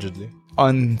 Allegedly.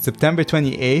 On September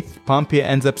 28th, Pompey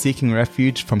ends up seeking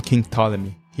refuge from King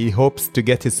Ptolemy. He hopes to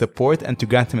get his support and to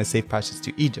grant him a safe passage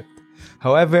to Egypt.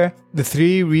 However, the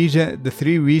three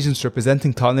regions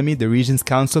representing Ptolemy, the Regents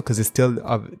Council, because it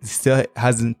still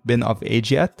hasn't been of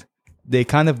age yet, they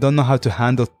kind of don't know how to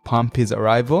handle Pompey's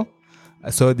arrival.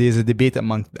 So there's a debate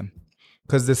among them.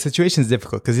 Because the situation is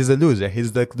difficult, because he's a loser.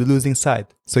 He's like the losing side.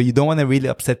 So you don't want to really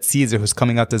upset Caesar, who's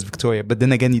coming out as victorious. But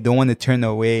then again, you don't want to turn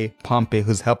away Pompey,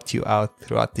 who's helped you out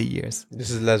throughout the years. This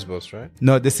is Lesbos, right?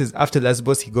 No, this is after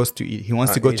Lesbos. He wants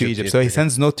to go to Egypt. So he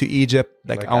sends note to Egypt,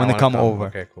 like I want to come over.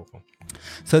 Okay, cool.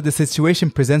 So the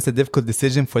situation presents a difficult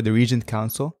decision for the Regent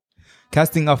Council.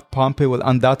 Casting off Pompey will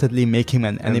undoubtedly make him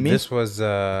an enemy. And this was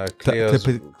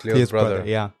Cleo's brother.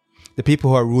 Yeah. The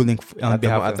people who are ruling on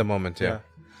behalf at the moment, yeah.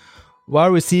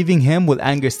 While receiving him will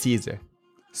anger Caesar,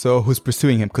 so who's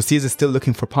pursuing him, because Caesar's still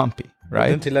looking for Pompey, right?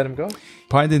 Didn't he let him go?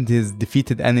 Pardoned his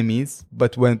defeated enemies,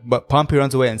 but Pompey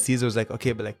runs away and Caesar's like,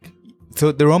 okay, but like,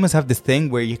 so the Romans have this thing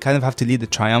where you kind of have to lead the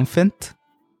triumphant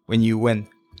when you win.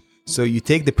 So you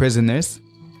take the prisoners,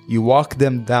 you walk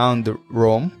them down the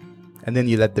Rome, and then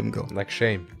you let them go. Like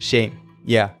shame,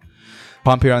 yeah.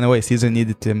 Pompey ran away. Caesar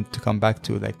needed him to come back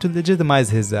to legitimize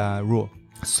his rule.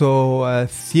 So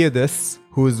Theodos,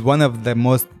 who is one of the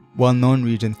most well-known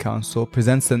regent council,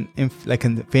 presents a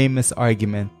famous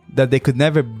argument that they could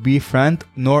never befriend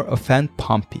nor offend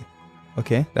Pompey.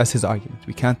 Okay, that's his argument.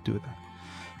 We can't do that.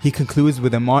 He concludes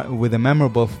with a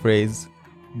memorable phrase,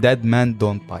 "Dead men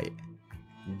don't bite,"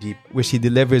 deep, which he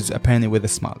delivers apparently with a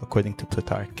smile, according to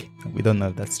Plutarch. We don't know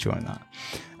if that's true or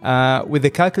not. With a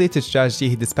calculated strategy,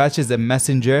 he dispatches a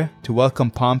messenger to welcome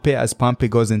Pompey as Pompey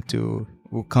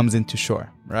comes into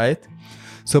shore, right?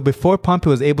 So before Pompey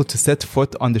was able to set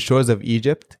foot on the shores of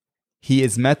Egypt, he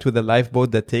is met with a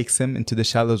lifeboat that takes him into the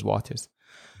shallow waters.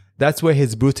 That's where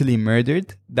he's brutally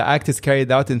murdered. The act is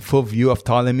carried out in full view of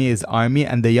Ptolemy, his army,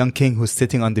 and the young king who's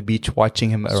sitting on the beach watching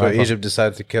him arrive. So Egypt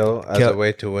decided to kill as a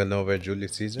way to win over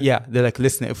Julius Caesar? Yeah, they're like,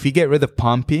 listen, if we get rid of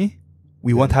Pompey,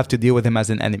 we won't have to deal with him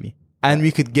as an enemy. And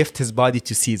we could gift his body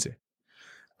to Caesar.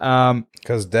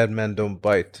 Because dead men don't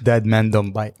bite. Dead men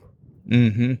don't bite.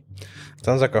 Mm-hmm.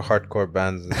 Sounds like a hardcore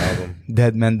band's album.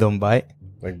 Dead men don't bite.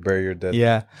 Like Bury Your Dead.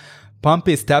 Yeah.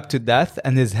 Pompey is stabbed to death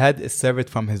and his head is severed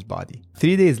from his body.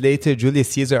 3 days later, Julius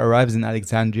Caesar arrives in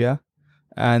Alexandria,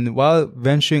 and while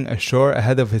venturing ashore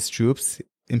ahead of his troops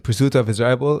in pursuit of his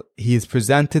rival, he is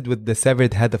presented with the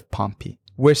severed head of Pompey,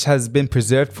 which has been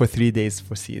preserved for 3 days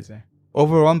for Caesar.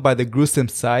 Overwhelmed by the gruesome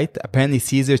sight, apparently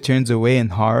Caesar turns away in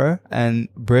horror and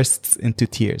bursts into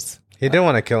tears. He didn't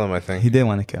want to kill him, I think. He didn't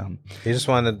want to kill him. He just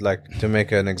wanted to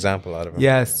make an example out of him.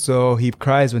 Yes, so he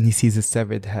cries when he sees his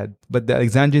severed head. But the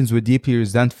Alexandrians were deeply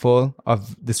resentful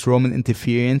of this Roman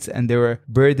interference, and they were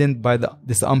burdened by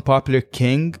this unpopular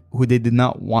king who they did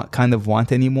not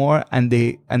want anymore. And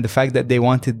the fact that they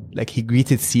wanted, he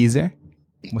greeted Caesar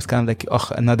was kind of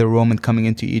like, another Roman coming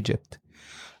into Egypt.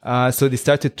 So they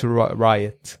started to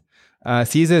riot.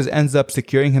 Caesar ends up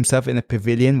securing himself in a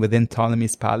pavilion within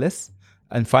Ptolemy's palace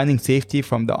and finding safety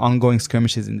from the ongoing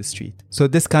skirmishes in the street. So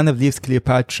this kind of leaves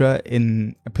Cleopatra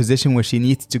in a position where she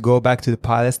needs to go back to the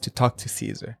palace to talk to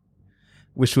Caesar,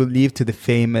 which will lead to the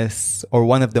famous, or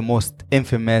one of the most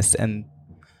infamous and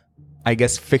I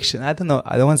guess I don't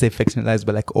want to say fictionalized,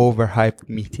 but overhyped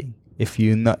meeting. If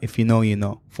you know, you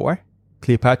know. For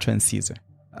Cleopatra and Caesar.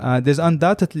 There's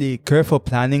undoubtedly careful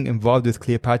planning involved with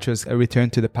Cleopatra's return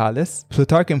to the palace.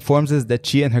 Plutarch informs us that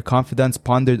she and her confidants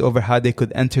pondered over how they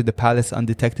could enter the palace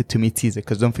undetected to meet Caesar,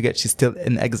 because don't forget, she's still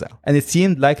in exile. And it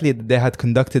seemed likely that they had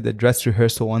conducted a dress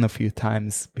rehearsal one or few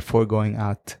times before going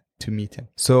out to meet him.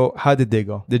 So how did they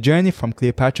go? The journey from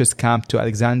Cleopatra's camp to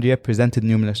Alexandria presented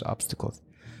numerous obstacles.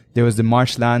 There was the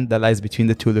marshland that lies between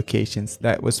the two locations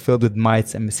that was filled with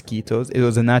mites and mosquitoes. It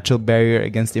was a natural barrier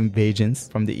against invasions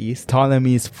from the east.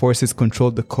 Ptolemy's forces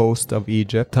controlled the coast of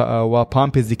Egypt, while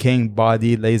Pompey's decaying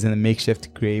body lays in a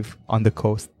makeshift grave on the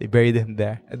coast. They buried him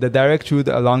there. The direct route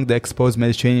along the exposed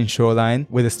Mediterranean shoreline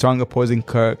with a strong opposing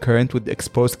current would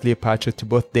expose Cleopatra to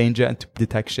both danger and to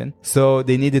detection. So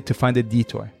they needed to find a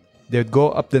detour. They would go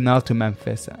up the Nile to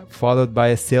Memphis, followed by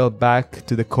a sail back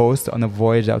to the coast on a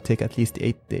voyage that would take at least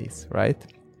 8 days, right?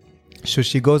 So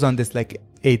she goes on this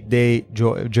 8-day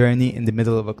journey in the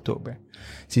middle of October.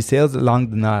 She sails along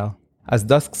the Nile. As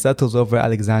dusk settles over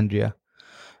Alexandria,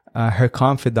 her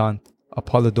confidant,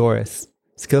 Apollodorus,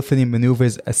 skillfully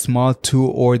maneuvers a small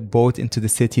 2-oared boat into the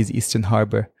city's eastern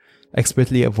harbor,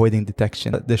 expertly avoiding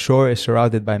detection. The shore is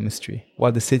shrouded by mystery,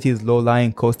 while the city's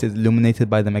low-lying coast is illuminated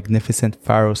by the magnificent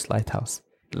Pharos lighthouse,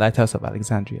 the lighthouse of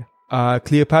Alexandria.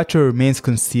 Cleopatra remains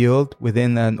concealed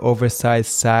within an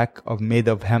oversized sack made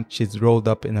of hemp. She's rolled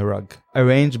up in a rug,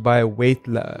 arranged by weight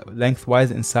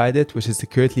lengthwise inside it, which is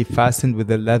securely fastened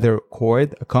with a leather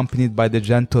cord, accompanied by the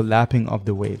gentle lapping of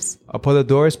the waves.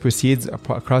 Apollodorus proceeds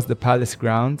across the palace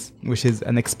grounds, which is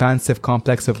an expansive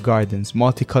complex of gardens,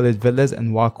 multicolored villas,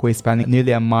 and walkways spanning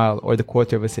nearly a mile or the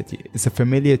quarter of a city. It's a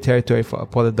familiar territory for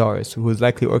Apollodorus, who has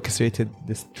likely orchestrated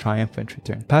this triumphant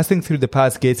return. Passing through the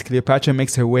palace gates, Cleopatra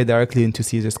makes her way directly into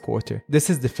Caesar's quarter. This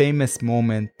is the famous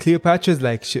moment. Cleopatra's,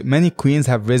 many queens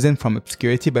have risen from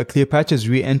obscurity, but Cleopatra's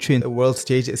re-entry in the world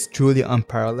stage is truly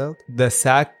unparalleled. The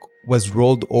sack was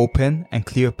rolled open and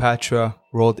Cleopatra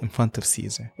rolled in front of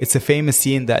Caesar. It's a famous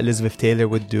scene that Elizabeth Taylor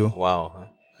would do. Wow.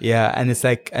 Yeah, and it's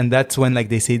and that's when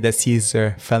they say that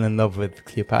Caesar fell in love with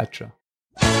Cleopatra.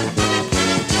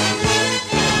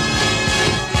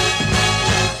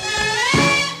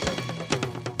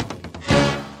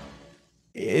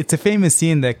 It's a famous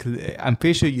scene that I'm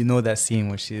pretty sure you know that scene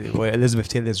where Elizabeth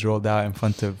Taylor is rolled out in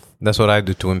front of. That's what I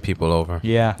do to win people over.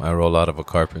 Yeah. I roll out of a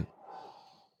carpet.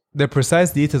 The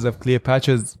precise details of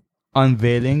Cleopatra's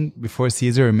unveiling before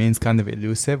Caesar remains kind of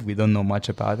elusive. We don't know much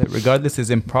about it. Regardless, it's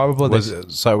improbable. Was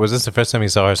this the first time you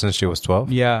saw her since she was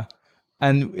 12? Yeah.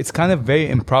 And it's kind of very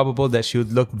improbable that she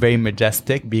would look very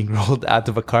majestic being rolled out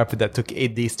of a carpet that took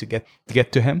 8 days to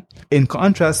get to him. In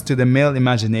contrast to the male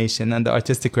imagination and the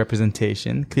artistic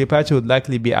representation, Cleopatra would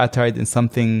likely be attired in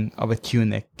something of a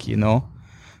tunic, you know?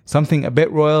 Something a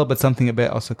bit royal, but something a bit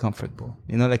also comfortable,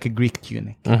 you know, like a Greek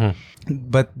tunic.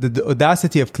 But the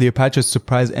audacity of Cleopatra's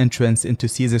surprise entrance into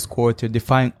Caesar's quarter,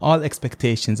 defying all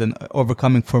expectations and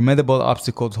overcoming formidable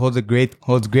obstacles, holds great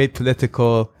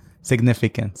political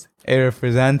significance. It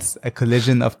represents a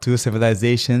collision of two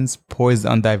civilizations poised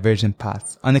on divergent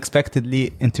paths,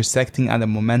 unexpectedly intersecting at a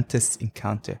momentous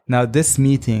encounter. Now, this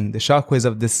meeting, the shockwaves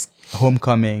of this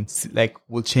homecoming,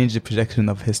 will change the projection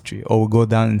of history, or will go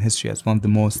down in history as one of the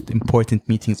most important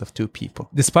meetings of two people.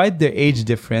 Despite their age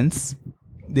difference,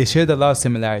 they shared a lot of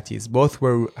similarities. Both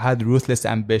had ruthless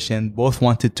ambition. Both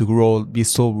wanted to be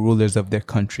sole rulers of their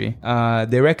country.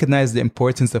 They recognized the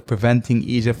importance of preventing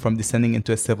Egypt from descending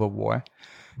into a civil war.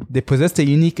 They possessed a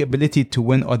unique ability to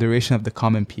win adoration of the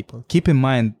common people. Keep in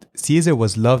mind, Caesar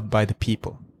was loved by the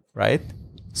people, right?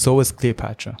 So was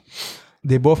Cleopatra.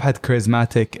 They both had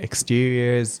charismatic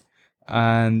exteriors,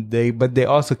 but they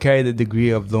also carried a degree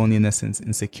of loneliness and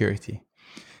insecurity.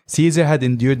 Caesar had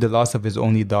endured the loss of his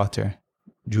only daughter,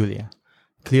 Julia.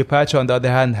 Cleopatra, on the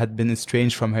other hand, had been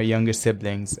estranged from her younger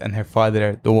siblings, and her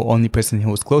father, the only person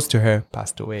who was close to her,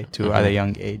 passed away at a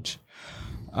young age.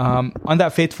 On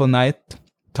that fateful night,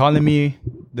 Ptolemy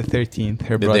the 13th,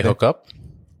 her brother. Did they hook up?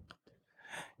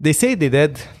 They say they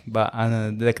did, but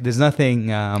there's nothing.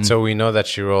 So we know that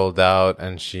she rolled out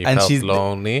and she felt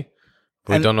lonely.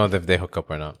 But we don't know if they hook up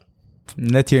or not.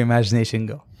 Let your imagination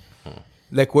go.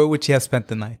 Where would she have spent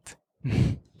the night?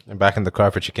 And back in the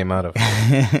carpet she came out of.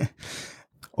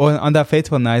 On that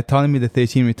fateful night, Ptolemy the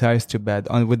 13th retires to bed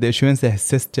with the assurance that his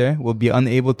sister will be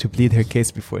unable to plead her case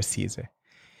before Caesar.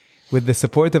 With the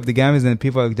support of the Gambians and the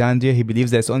people of Alexandria, he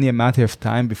believes that it's only a matter of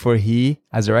time before he,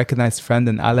 as a recognized friend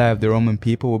and ally of the Roman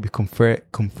people, will be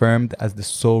confirmed as the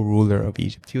sole ruler of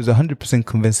Egypt. He was 100%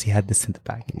 convinced he had this in the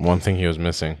bag. One thing he was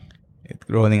missing.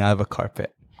 Rolling out of a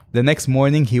carpet. The next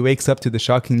morning, he wakes up to the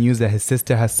shocking news that his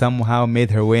sister has somehow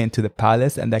made her way into the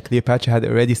palace and that Cleopatra had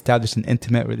already established an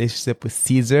intimate relationship with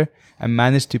Caesar and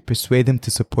managed to persuade him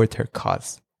to support her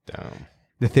cause. Damn.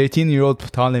 The 13-year-old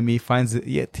Ptolemy finds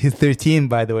he's 13,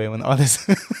 by the way, when all this...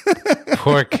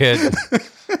 Poor kid.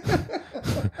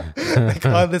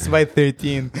 All this by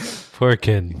 13. Poor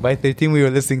kid. By 13, we were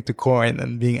listening to Korn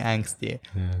and being angsty.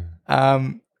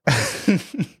 Yeah.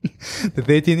 The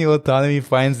 13-year-old Ptolemy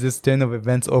finds this turn of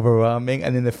events overwhelming,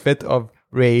 and in a fit of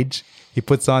rage, he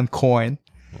puts on Korn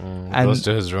and goes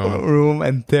to his room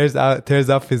and tears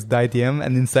off his diadem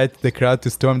and incites the crowd to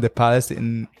storm the palace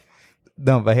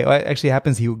what actually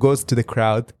happens, he goes to the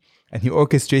crowd and he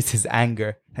orchestrates his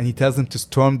anger and he tells them to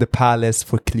storm the palace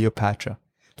for Cleopatra.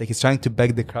 He's trying to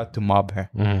beg the crowd to mob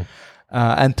her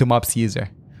and to mob Caesar.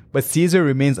 But Caesar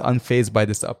remains unfazed by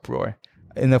this uproar.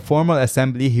 In a formal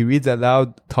assembly, he reads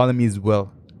aloud Ptolemy's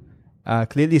will,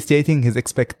 clearly stating his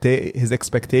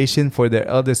expectation for their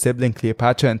elder sibling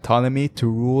Cleopatra and Ptolemy to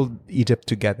rule Egypt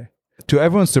together. To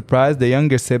everyone's surprise, his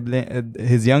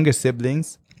younger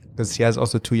siblings, because she has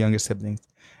also two younger siblings,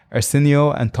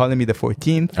 Arsenio and Ptolemy the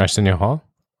 14th. Arsenio Hall?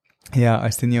 Yeah,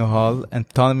 Arsenio Hall and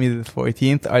Ptolemy the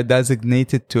 14th are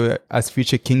designated as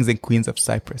future kings and queens of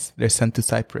Cyprus. They're sent to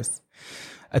Cyprus,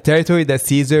 a territory that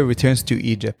Caesar returns to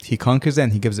Egypt. He conquers it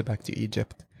and he gives it back to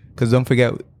Egypt. Because don't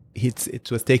forget, it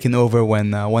was taken over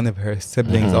when one of her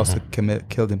siblings also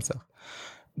killed himself.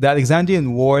 The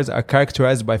Alexandrian wars are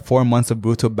characterized by 4 months of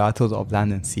brutal battles of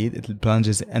land and sea. It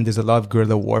plunges, and there's a lot of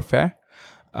guerrilla warfare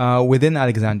within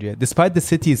Alexandria. Despite the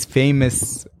city's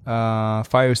famous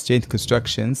fire-restrained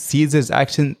constructions, Caesar's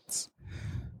actions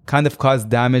kind of caused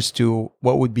damage to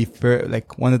what would be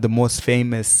one of the most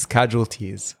famous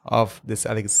casualties of this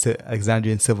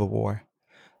Alexandrian civil war.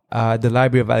 The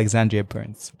Library of Alexandria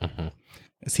burns.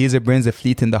 Caesar burns a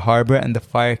fleet in the harbor and the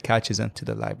fire catches onto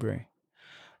the library.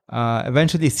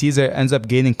 Eventually, Caesar ends up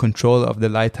gaining control of the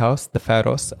lighthouse, the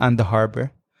Pharos, and the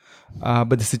harbor.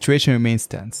 But the situation remains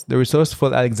tense. The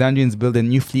resourceful Alexandrians build a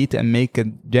new fleet and make a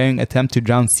daring attempt to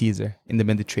drown Caesar in the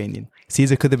Mediterranean.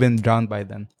 Caesar could have been drowned by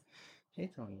then.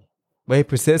 But he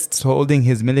persists, holding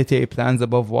his military plans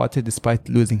above water despite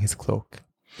losing his cloak.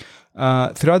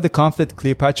 Throughout the conflict,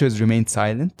 Cleopatra has remained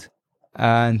silent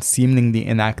and seemingly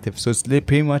inactive. So it's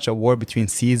pretty much a war between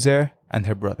Caesar and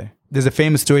her brother. There's a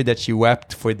famous story that she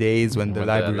wept for days when the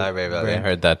library... I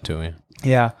heard that too,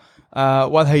 yeah.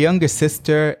 While her younger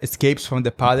sister escapes from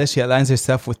the palace, she aligns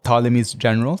herself with Ptolemy's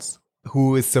generals,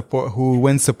 who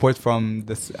wins support from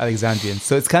the Alexandrians.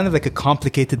 So it's kind of like a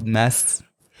complicated mess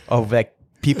of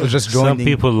people just joining. Some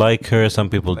people like her, some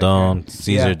people don't.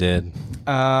 Caesar did.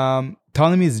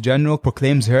 Ptolemy's general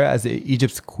proclaims her as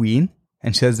Egypt's queen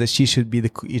and says that she should be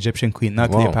the Egyptian queen,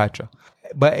 not Cleopatra.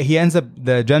 But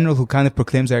the general who kind of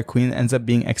proclaims her queen ends up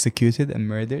being executed and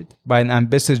murdered by an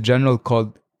ambitious general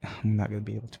called, I'm not going to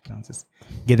be able to pronounce this,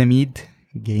 Ganymede,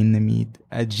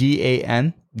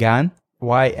 G-A-N, Gan,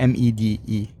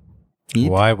 Y-M-E-D-E.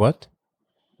 Why what?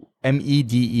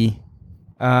 M-E-D-E.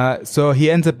 So he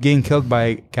ends up getting killed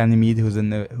by Ganymede, who's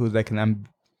like an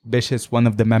ambitious one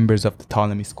of the members of the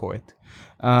Ptolemy's court.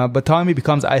 But Ptolemy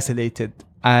becomes isolated,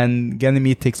 and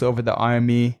Ganymede takes over the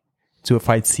army to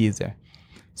fight Caesar.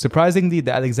 Surprisingly,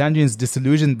 the Alexandrians,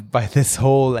 disillusioned by this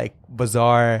whole like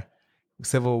bizarre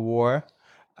civil war,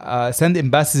 send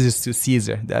ambassadors to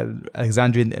Caesar, the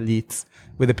Alexandrian elites,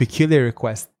 with a peculiar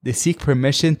request. They seek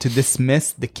permission to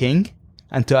dismiss the king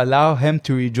and to allow him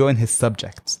to rejoin his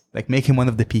subjects, like make him one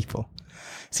of the people.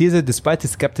 Caesar, despite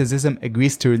his skepticism,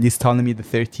 agrees to release Ptolemy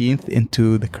XIII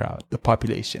into the crowd, the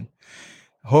population,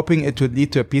 hoping it would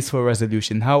lead to a peaceful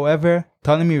resolution. However,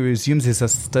 Ptolemy resumes his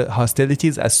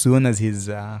hostilities as soon as he's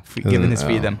given his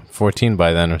freedom. 14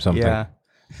 by then or something. Yeah.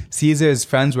 Caesar's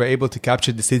friends were able to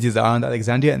capture the cities around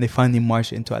Alexandria, and they finally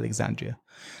march into Alexandria.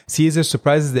 Caesar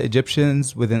surprises the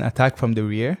Egyptians with an attack from the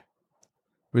rear,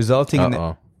 resulting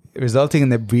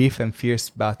in a brief and fierce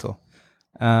battle.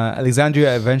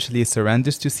 Alexandria eventually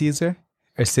surrenders to Caesar.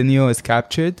 Arsenio is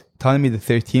captured. Ptolemy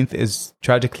XIII is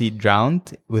tragically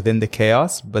drowned within the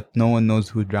chaos, but no one knows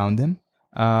who drowned him.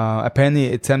 Apparently,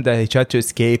 it seemed that he tried to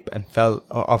escape and fell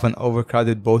off an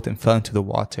overcrowded boat and fell into the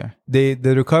water. The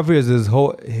recovery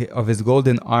of his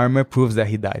golden armor proves that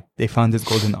he died. They found his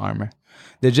golden armor.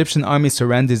 The Egyptian army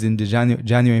surrenders in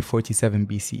January 47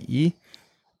 BCE.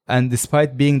 And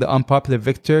despite being the unpopular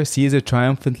victor, Caesar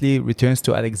triumphantly returns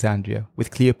to Alexandria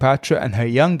with Cleopatra and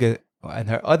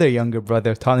her other younger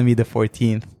brother, Ptolemy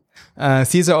XIV.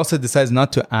 Caesar also decides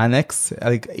not to annex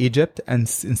Egypt and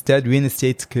instead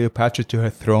reinstates Cleopatra to her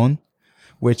throne,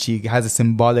 which he has a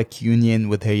symbolic union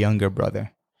with her younger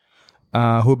brother,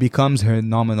 who becomes her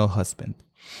nominal husband.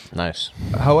 Nice.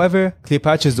 However,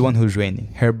 Cleopatra is the one who's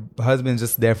reigning. Her husband's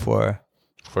just there for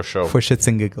show, for shits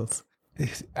and giggles.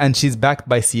 And she's backed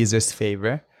by Caesar's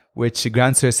favor, which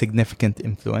grants her significant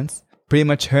influence. Pretty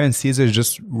much her and Caesar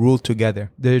just rule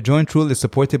together. Their joint rule is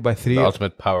supported by the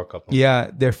ultimate power couple. Yeah,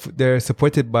 they're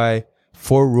supported by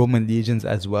 4 Roman legions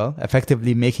as well,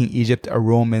 effectively making Egypt a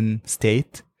Roman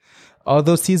state.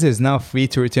 Although Caesar is now free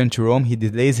to return to Rome, he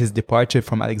delays his departure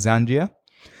from Alexandria,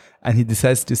 and he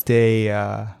decides to stay.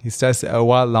 He stays a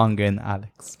while longer in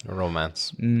Alex. A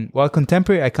romance. While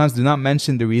contemporary accounts do not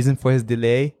mention the reason for his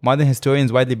delay, modern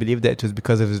historians widely believe that it was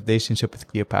because of his relationship with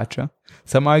Cleopatra.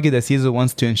 Some argue that Caesar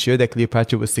wants to ensure that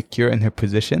Cleopatra was secure in her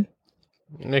position.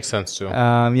 Makes sense too.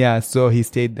 So he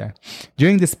stayed there.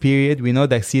 During this period, we know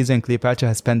that Caesar and Cleopatra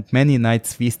have spent many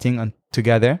nights feasting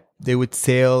together. They would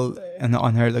sail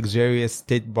on her luxurious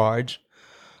state barge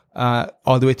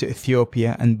all the way to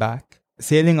Ethiopia and back.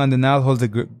 Sailing on the Nile holds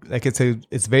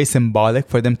it's very symbolic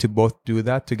for them to both do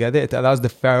that together. It allows the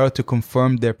pharaoh to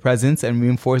confirm their presence and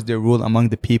reinforce their rule among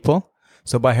the people.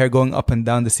 So by her going up and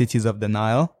down the cities of the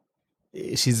Nile,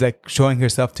 she's like showing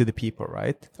herself to the people,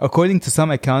 right? According to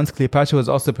some accounts, Cleopatra was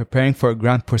also preparing for a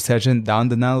grand procession down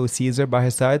the Nile with Caesar by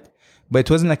her side. But it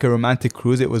wasn't like a romantic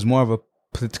cruise. It was more of a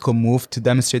political move to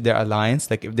demonstrate their alliance,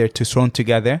 like if they're thrown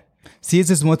together.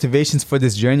 Caesar's motivations for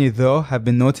this journey, though, have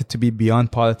been noted to be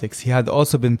beyond politics. He had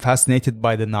also been fascinated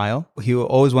by the Nile. He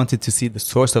always wanted to see the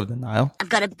source of the Nile. I've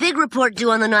got a big report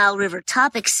due on the Nile River.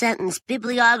 Topic, sentence,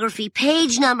 bibliography,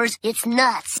 page numbers. It's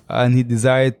nuts. And he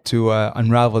desired to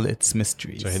unravel its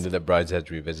mysteries. So he did the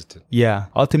Brideshead Revisited. Yeah.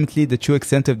 Ultimately, the true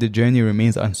extent of the journey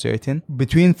remains uncertain.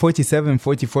 Between 47 and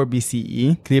 44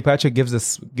 BCE, Cleopatra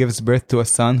gives birth to a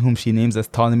son whom she names as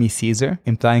Ptolemy Caesar,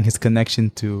 implying his connection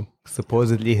to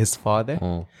supposedly his father.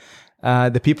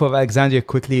 The people of Alexandria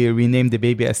quickly renamed the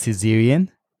baby as Caesarion,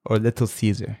 or Little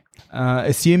Caesar,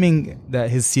 assuming that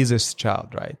he's Caesar's child,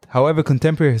 right? However,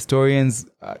 contemporary historians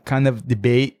kind of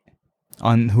debate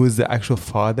on who's the actual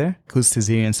father, who's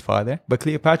Caesarion's father. But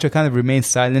Cleopatra kind of remains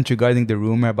silent regarding the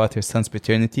rumor about her son's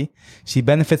paternity. She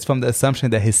benefits from the assumption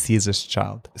that he's Caesar's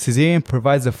child. Caesarion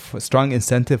provides a strong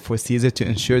incentive for Caesar to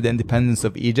ensure the independence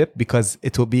of Egypt because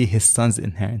it will be his son's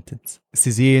inheritance.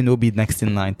 Caesarion will be next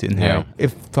in line to inherit. Yeah.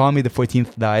 If Ptolemy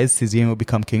XIV dies, Caesarion will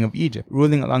become king of Egypt,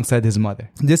 ruling alongside his mother.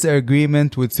 This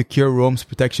agreement would secure Rome's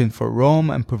protection for Rome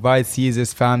and provide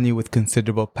Caesar's family with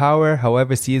considerable power.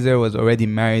 However, Caesar was already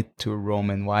married to a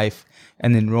Roman wife,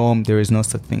 and in Rome, there is no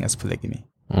such thing as polygamy.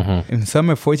 In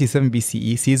summer 47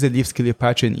 BCE, Caesar leaves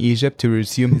Cleopatra in Egypt to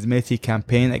resume his military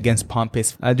campaign against Pompey.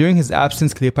 During his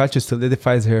absence, Cleopatra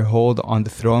solidifies her hold on the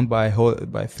throne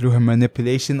through her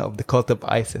manipulation of the cult of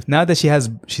Isis. Now that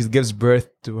she gives birth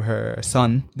to her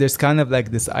son, there's kind of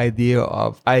like this idea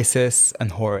of Isis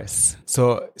and Horus.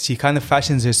 So she kind of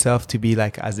fashions herself to be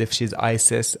like as if she's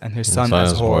Isis and her son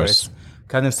as Horus.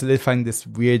 Kind of solidifying this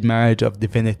weird marriage of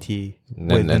divinity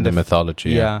in the mythology.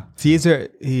 Yeah. Caesar,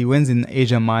 he wins in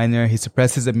Asia Minor. He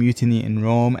suppresses a mutiny in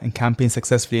Rome and campaigns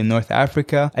successfully in North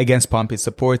Africa against Pompey's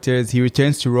supporters. He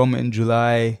returns to Rome in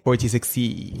July 46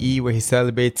 CE, where he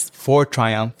celebrates 4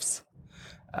 triumphs,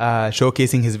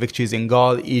 showcasing his victories in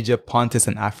Gaul, Egypt, Pontus,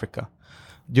 and Africa.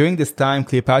 During this time,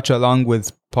 Cleopatra, along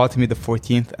with Ptolemy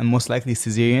XIV and most likely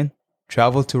Caesarion,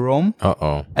 travel to Rome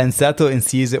and settle in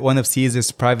one of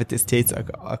Caesar's private estates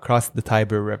across the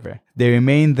Tiber River. They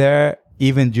remain there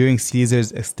even during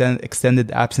Caesar's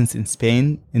extended absence in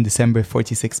Spain in December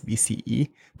 46 BCE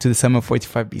to the summer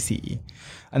 45 BCE.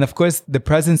 And of course, the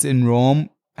presence in Rome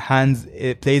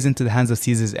it plays into the hands of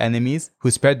Caesar's enemies,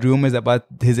 who spread rumors about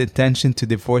his intention to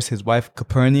divorce his wife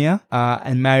Calpurnia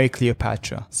and marry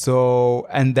Cleopatra.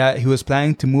 And that he was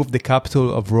planning to move the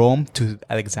capital of Rome to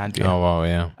Alexandria. Oh wow,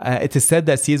 yeah. It is said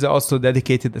that Caesar also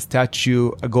dedicated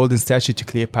a golden statue to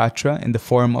Cleopatra in the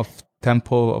form of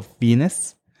Temple of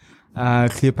Venus.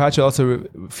 Cleopatra also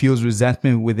fuels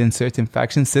resentment within certain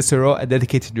factions. Cicero, a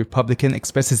dedicated Republican,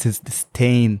 expresses his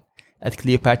disdain at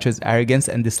Cleopatra's arrogance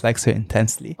and dislikes her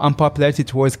intensely. Unpopularity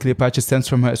towards Cleopatra stems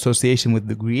from her association with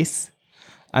the Greece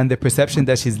and the perception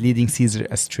that she's leading Caesar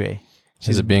astray.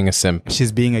 She's being a simp.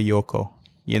 She's being a Yoko,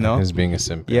 you know? She's being a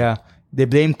simp. Yeah. They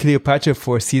blame Cleopatra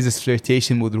for Caesar's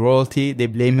flirtation with royalty. They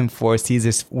blame him for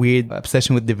Caesar's weird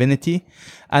obsession with divinity.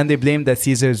 And they blame that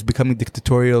Caesar is becoming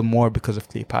dictatorial more because of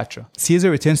Cleopatra. Caesar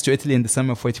returns to Italy in the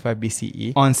summer of 45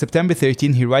 BCE. On September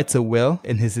 13, he writes a will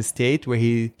in his estate where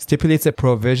he stipulates a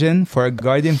provision for a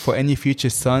guardian for any future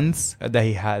sons that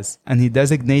he has. And he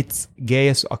designates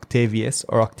Gaius Octavius,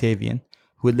 or Octavian,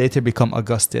 who would later become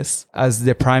Augustus, as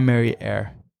the primary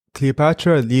heir.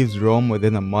 Cleopatra leaves Rome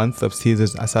within a month of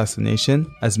Caesar's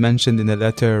assassination, as mentioned in a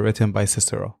letter written by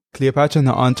Cicero. Cleopatra and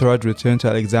her entourage return to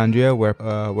Alexandria, where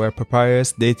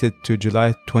papyrus dated to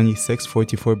July 26,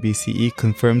 44 BCE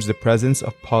confirms the presence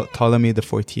of Ptolemy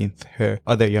XIV, her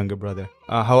other younger brother.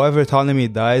 However, Ptolemy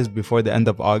dies before the end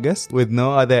of August. With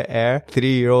no other heir,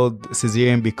 3-year-old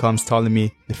Caesarion becomes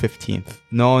Ptolemy XV,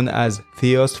 known as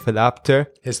Theos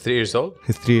Philapter. He's 3 years old?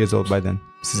 He's 3 years old by then.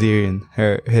 Caesarion,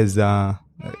 his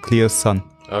Cleo's son.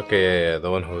 Okay, yeah.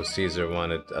 The one who Caesar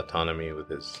wanted autonomy with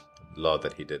his law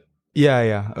that he did.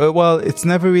 Yeah. Well, it's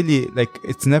never really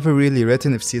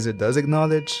written if Caesar does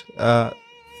acknowledge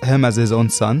him as his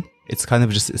own son. It's kind of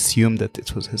just assumed that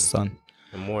it was his son.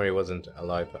 And Maury wasn't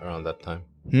alive around that time.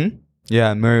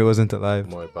 Yeah, Mary wasn't alive.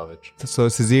 Maury Pavich. So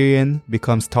Caesarion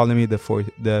becomes Ptolemy the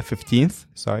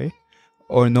 15th,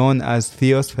 or known as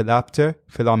Theos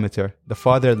Philometer, the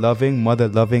father-loving,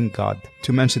 mother-loving god.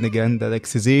 To mention again that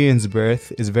Caesarion's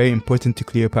birth is very important to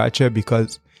Cleopatra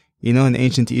because, you know, in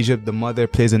ancient Egypt, the mother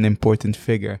plays an important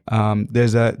figure.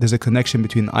 There's a connection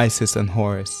between Isis and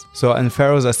Horus. And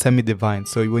pharaohs are semi-divine.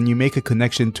 So when you make a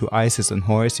connection to Isis and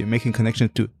Horus, you're making a connection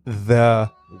to the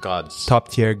gods,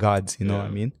 top-tier gods, you know what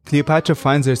I mean? Cleopatra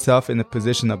finds herself in a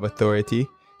position of authority.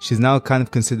 She's now kind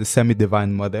of considered a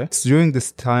semi-divine mother. So during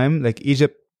this time,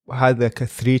 Egypt had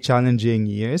 3 challenging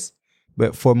years,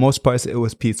 but for most parts it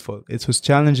was peaceful. It was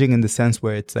challenging in the sense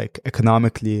where it's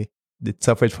economically, it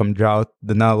suffered from drought,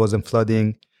 the Nile wasn't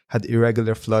flooding, had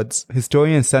irregular floods.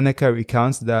 Historian Seneca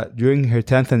recounts that during her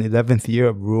 10th and 11th year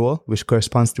of rule, which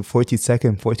corresponds to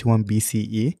 42nd, 41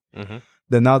 BCE,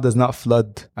 the Nile does not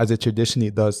flood as it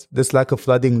traditionally does. This lack of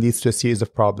flooding leads to a series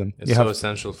of problems. It's so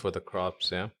essential for the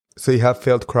crops, yeah? So you have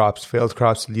failed crops. Failed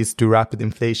crops leads to rapid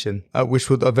inflation, which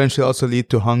would eventually also lead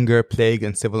to hunger, plague,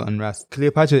 and civil unrest.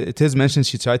 Cleopatra, it is mentioned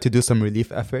she tried to do some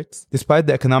relief efforts. Despite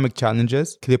the economic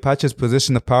challenges, Cleopatra's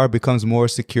position of power becomes more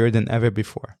secure than ever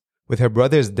before. With her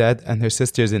brothers dead and her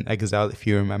sisters in exile, if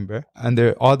you remember, and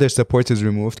all their supporters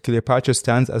removed, Cleopatra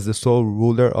stands as the sole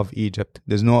ruler of Egypt.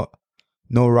 There's no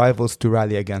rivals to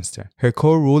rally against her. Her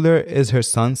co-ruler is her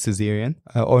son, Caesarion,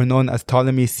 or known as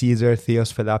Ptolemy Caesar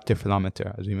Theos Philapter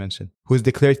Philometer, as we mentioned, who is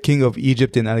declared king of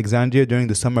Egypt in Alexandria during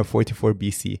the summer of 44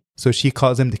 BC. So she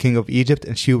calls him the king of Egypt,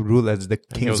 and she would rule as the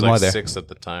king's mother. He was 6 at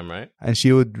the time, right? And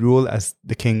she would rule as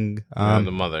the king...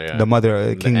 the mother, yeah. The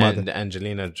mother, king mother. The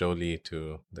Angelina Jolie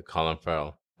to the Colin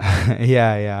Farrell.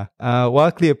 Yeah.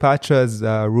 While Cleopatra's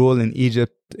rule in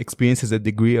Egypt experiences a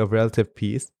degree of relative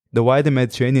peace, the wider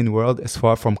Mediterranean world is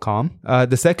far from calm.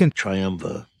 The second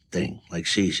triumvirate thing, like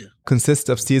Caesar. Consists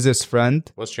of Caesar's friend.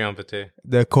 What's triumvirate?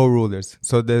 The co-rulers.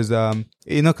 So there's,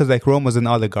 because like Rome was an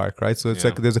oligarch, right? So it's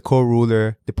like there's a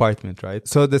co-ruler department, right?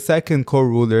 So the second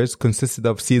co-rulers consisted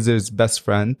of Caesar's best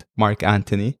friend, Mark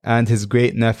Antony, and his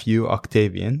great nephew,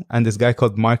 Octavian, and this guy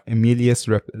called Mark Aemilius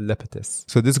Lepidus.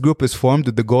 So this group is formed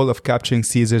with the goal of capturing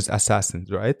Caesar's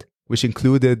assassins, right? Which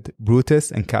included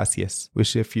Brutus and Cassius,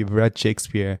 which if you've read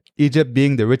Shakespeare. Egypt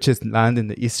being the richest land in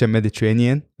the Eastern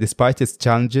Mediterranean, despite its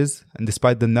challenges and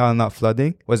despite the Nile not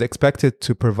flooding, was expected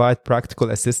to provide practical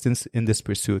assistance in this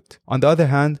pursuit. On the other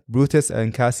hand, Brutus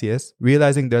and Cassius,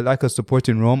 realizing their lack of support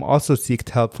in Rome, also sought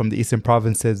help from the eastern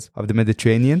provinces of the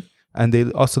Mediterranean, and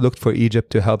they also looked for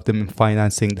Egypt to help them in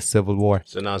financing the civil war.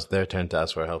 So now it's their turn to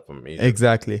ask for help from Egypt.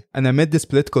 Exactly. And amid this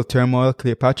political turmoil,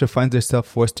 Cleopatra finds herself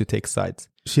forced to take sides.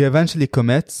 She eventually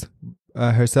commits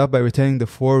herself by returning the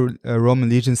 4 Roman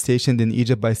legions stationed in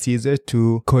Egypt by Caesar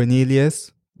to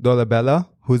Cornelius Dolabella,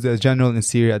 who's a general in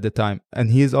Syria at the time.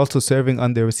 And he is also serving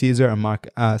under Caesar and Mark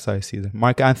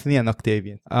Antony and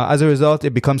Octavian. As a result,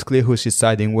 it becomes clear who she's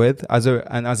siding with. As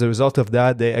a result of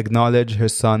that, they acknowledge her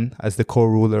son as the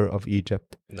co-ruler of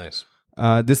Egypt. Nice.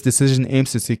 This decision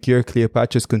aims to secure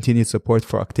Cleopatra's continued support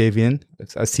for Octavian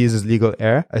as Caesar's legal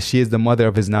heir, as she is the mother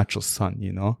of his natural son,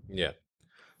 Yeah.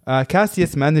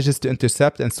 Cassius manages to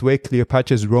intercept and sway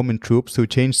Cleopatra's Roman troops, who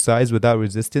change sides without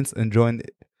resistance and join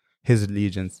his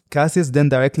legions. Cassius then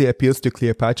directly appeals to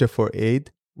Cleopatra for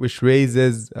aid, which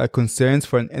raises concerns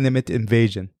for an enemy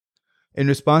invasion. In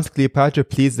response, Cleopatra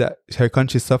pleads that her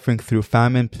country is suffering through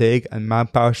famine, plague, and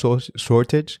manpower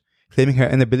shortage, claiming her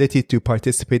inability to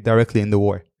participate directly in the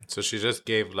war. So she just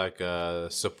gave like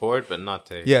support, but not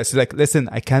take. Yeah, she's like, listen,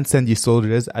 I can't send you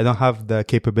soldiers. I don't have the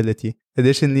capability.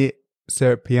 Additionally,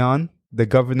 Serpion, the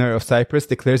governor of Cyprus,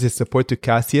 declares his support to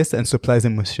Cassius and supplies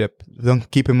him with ship. Don't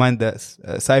keep in mind that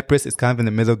Cyprus is kind of in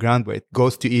the middle ground where it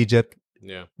goes to Egypt,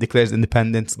 declares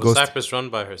independence. Was Cyprus run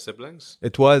by her siblings?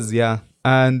 It was, yeah.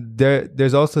 And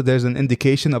there's an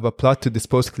indication of a plot to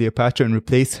dispose Cleopatra and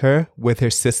replace her with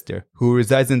her sister, who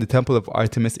resides in the temple of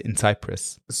Artemis in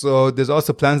Cyprus. So there's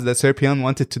also plans that Serpion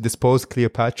wanted to dispose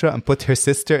Cleopatra and put her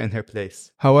sister in her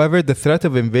place. However, the threat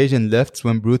of invasion lifts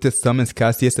when Brutus summons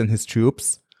Cassius and his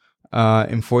troops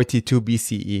in 42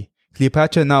 BCE.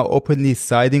 Cleopatra, now openly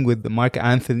siding with Mark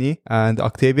Antony and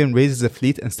Octavian, raises a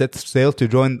fleet and sets sail to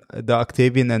join the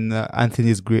Octavian and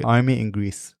Antony's army in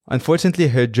Greece. Unfortunately,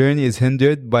 her journey is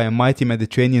hindered by a mighty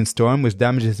Mediterranean storm which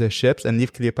damages her ships and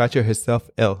leaves Cleopatra herself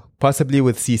ill, possibly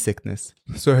with seasickness.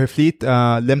 So her fleet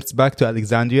limps back to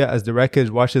Alexandria as the wreckage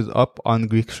washes up on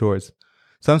Greek shores.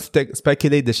 Some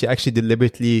speculate that she actually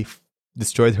deliberately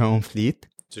destroyed her own fleet.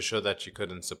 To show that she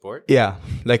couldn't support? Yeah.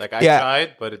 I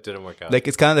tried, but it didn't work out. Like,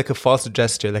 it's kind of like a false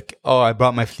gesture. Like, oh, I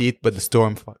brought my fleet, but the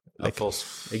storm... a false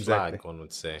flag, one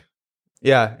would say.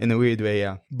 Yeah, in a weird way,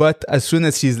 yeah. But as soon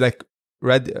as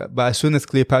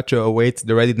Cleopatra awaits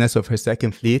the readiness of her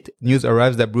second fleet, news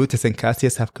arrives that Brutus and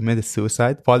Cassius have committed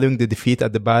suicide following the defeat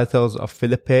at the battles of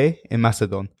Philippi in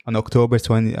Macedon on October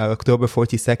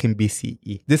 42nd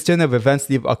BCE. This turn of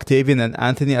events leave Octavian and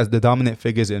Antony as the dominant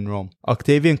figures in Rome.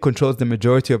 Octavian controls the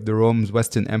majority of the Rome's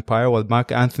Western Empire, while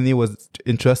Mark Antony was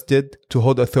entrusted to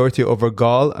hold authority over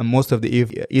Gaul and most of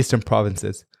the eastern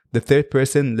provinces. The third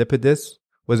person, Lepidus,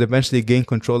 was eventually gained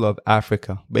control of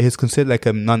Africa, but he's considered like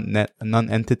a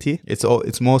non-entity.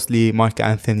 It's mostly Mark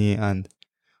Antony and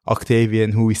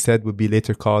Octavian, who we said would be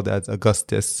later called as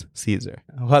Augustus Caesar.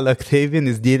 While Octavian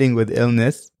is dealing with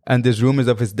illness and there's rumors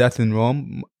of his death in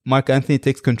Rome, Mark Antony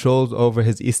takes control over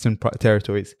his eastern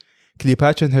territories.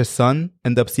 Cleopatra and her son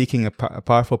end up seeking a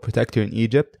powerful protector in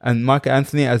Egypt, and Mark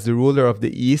Antony, as the ruler of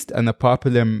the East and a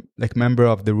popular member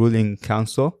of the ruling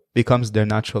council, becomes their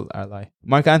natural ally.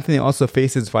 Mark Antony also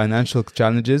faces financial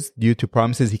challenges due to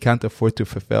promises he can't afford to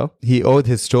fulfill. He owed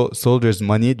his soldiers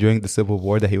money during the civil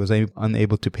war that he was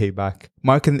unable to pay back.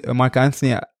 Mark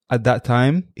Antony, at that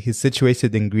time, he's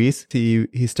situated in Greece.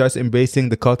 He starts embracing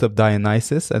the cult of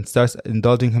Dionysus and starts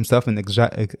indulging himself in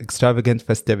extravagant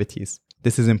festivities.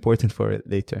 This is important for it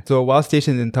later. So while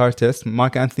stationed in Tartus,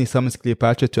 Mark Antony summons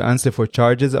Cleopatra to answer for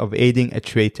charges of aiding a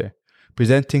traitor,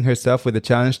 presenting herself with a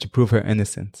challenge to prove her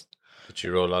innocence. Did she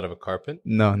roll out of a carpet?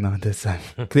 No, this time.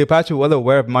 Cleopatra, well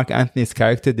aware of Mark Antony's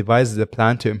character, devises a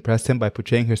plan to impress him by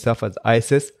portraying herself as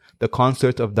Isis, the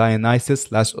consort of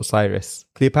Dionysus/Osiris.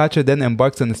 Cleopatra then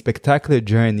embarks on a spectacular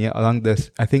journey along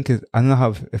this, I don't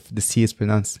know if the sea is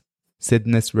pronounced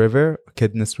Cydnus River,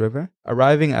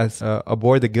 arriving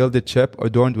aboard a gilded ship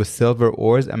adorned with silver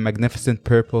oars and magnificent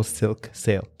purple silk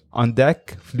sail. On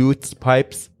deck, flutes,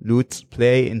 pipes, lutes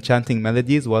play enchanting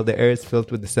melodies while the air is filled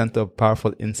with the scent of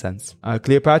powerful incense.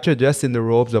 Cleopatra, dressed in the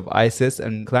robes of Isis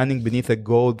and reclining beneath a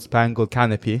gold-spangled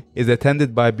canopy, is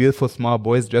attended by beautiful small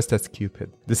boys dressed as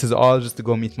Cupid. This is all just to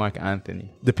go meet Mark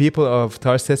Antony. The people of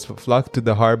Tarsus flock to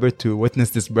the harbor to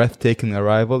witness this breathtaking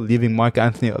arrival, leaving Mark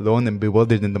Antony alone and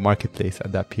bewildered in the marketplace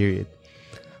at that period.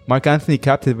 Mark Antony,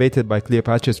 captivated by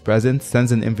Cleopatra's presence,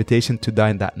 sends an invitation to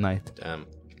dine that night. Damn.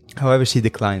 However, she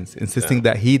declines, insisting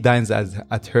that he dines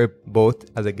at her boat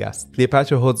as a guest.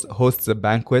 Cleopatra hosts a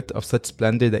banquet of such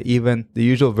splendor that even the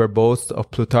usual verbose of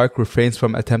Plutarch refrains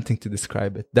from attempting to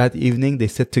describe it. That evening, they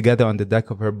sit together on the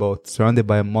deck of her boat, surrounded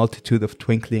by a multitude of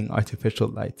twinkling artificial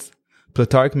lights.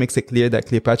 Plutarch makes it clear that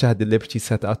Cleopatra had deliberately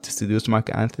set out to seduce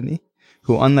Mark Antony,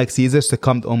 who, unlike Caesar,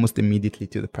 succumbed almost immediately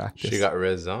to the practice. She got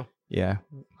riz, huh? Yeah.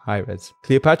 High res.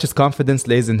 Cleopatra's confidence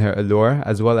lays in her allure,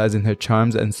 as well as in her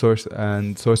charms and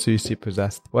sorcery she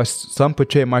possessed. While some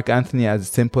portray Mark Antony as a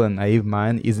simple and naive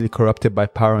man, easily corrupted by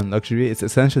power and luxury, it's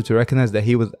essential to recognize that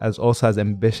he was also as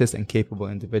ambitious and capable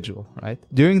individual, right?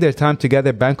 During their time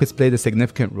together, banquets played a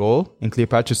significant role in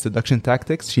Cleopatra's seduction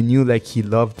tactics. She knew he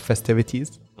loved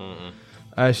festivities.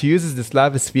 She uses this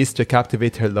lavish feast to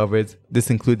captivate her lovers.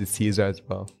 This included Caesar as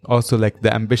well. Also,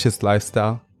 the ambitious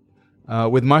lifestyle.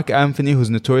 With Mark Antony, who's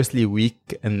notoriously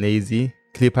weak and lazy,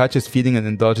 Cleopatra's feeding and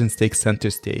indulgence takes center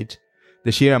stage.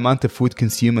 The sheer amount of food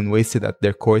consumed and wasted at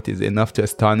their court is enough to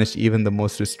astonish even the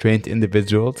most restrained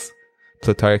individuals.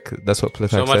 Plutarch, that's what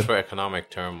Plutarch said. So much for economic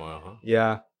turmoil, huh?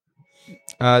 Yeah.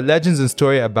 Legends and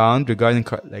story abound regarding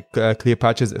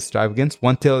Cleopatra's extravagance.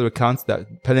 One tale recounts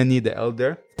that Ptolemy the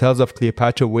Elder tells of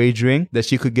Cleopatra wagering that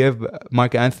she could give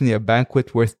Mark Antony a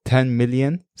banquet worth 10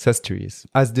 million sesterces.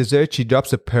 As dessert, she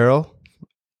drops a pearl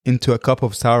into a cup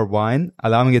of sour wine,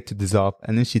 allowing it to dissolve,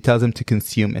 and then she tells him to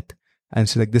consume it. And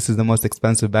she's like, this is the most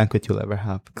expensive banquet you'll ever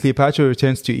have. Cleopatra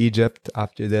returns to Egypt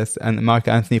after this, and Mark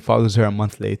Antony follows her a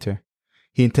month later.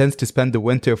 He intends to spend the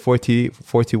winter of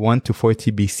 41 to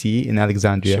 40 BC in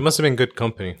Alexandria. She must have been good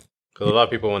company, because a lot of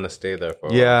people want to stay there for a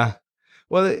while. Yeah.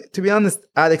 Well, to be honest,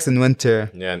 Alex in winter.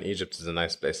 Yeah, and Egypt is a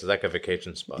nice place. It's like a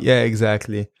vacation spot. Yeah,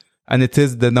 exactly. And it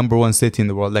is the number one city in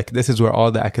the world. This is where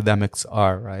all the academics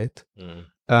are, right?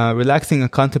 Relaxing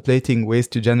and contemplating ways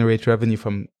to generate revenue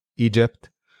from Egypt,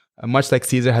 much like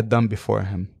Caesar had done before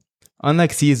him.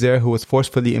 Unlike Caesar, who was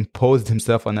forcefully imposed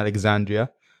himself on Alexandria,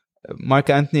 Mark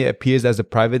Antony appears as a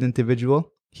private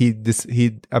individual. He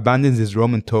abandons his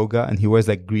Roman toga and he wears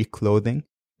Greek clothing.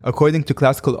 According to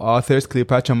classical authors,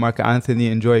 Cleopatra and Mark Antony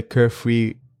enjoy a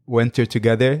carefree winter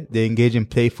together. They engage in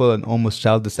playful and almost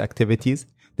childish activities.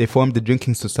 They formed a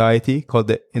drinking society called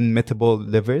the Inimitable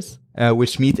Livers,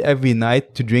 which meet every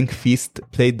night to drink, feast,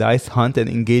 play dice, hunt, and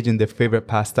engage in their favorite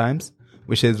pastimes,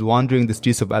 which is wandering the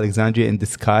streets of Alexandria in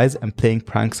disguise and playing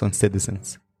pranks on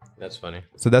citizens. That's funny.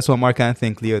 So that's what Mark Antony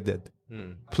and Cleo did.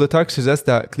 Plutarch suggests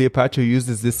that Cleopatra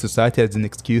uses this society as an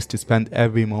excuse to spend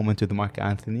every moment with Mark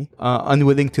Antony,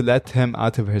 unwilling to let him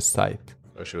out of her sight.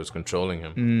 Or she was controlling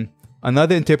him.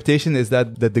 Another interpretation is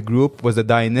that the group was a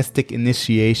Dionysic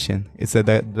initiation. It's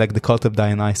like the cult of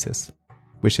Dionysus,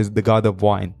 which is the god of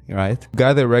wine, right?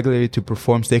 Gather regularly to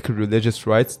perform sacred religious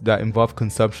rites that involve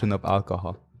consumption of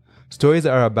alcohol. Stories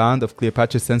are abound of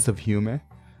Cleopatra's sense of humor,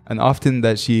 and often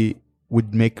that she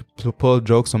would pull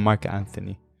jokes on Mark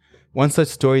Antony. One such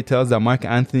story tells that Mark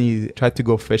Antony tried to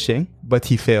go fishing, but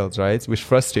he fails, right? Which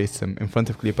frustrates him in front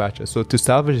of Cleopatra. So to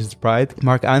salvage his pride,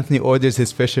 Mark Antony orders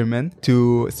his fishermen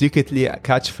to secretly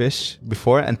catch fish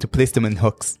before and to place them in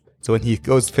hooks. So when he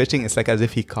goes fishing, it's as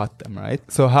if he caught them, right?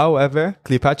 So however,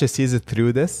 Cleopatra sees it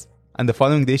through this, and the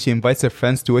following day she invites her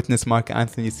friends to witness Mark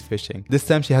Antony's fishing. This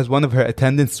time she has one of her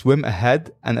attendants swim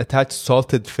ahead and attach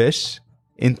salted fish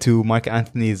into Mark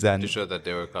Antony's end. To show that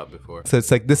they were caught before. So it's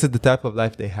this is the type of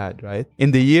life they had, right? In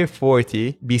the year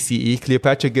 40 BCE,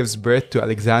 Cleopatra gives birth to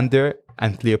Alexander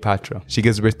and Cleopatra. She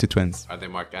gives birth to twins. Are they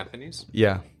Mark Antony's?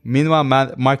 Yeah. Meanwhile,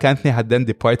 Mark Antony had then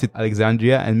departed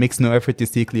Alexandria and makes no effort to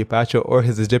see Cleopatra or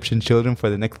his Egyptian children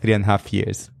for the next 3.5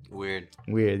 years.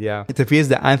 Weird, yeah. It appears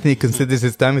that Antony considers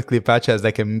his time with Cleopatra as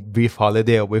a brief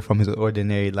holiday away from his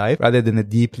ordinary life, rather than a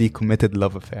deeply committed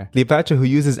love affair. Cleopatra, who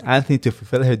uses Antony to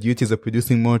fulfill her duties of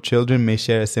producing more children, may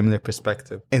share a similar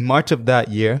perspective. In March of that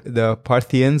year, the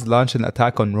Parthians launched an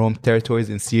attack on Rome territories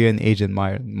in Syria and Asia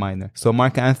Minor. So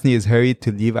Mark Antony is hurried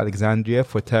to leave Alexandria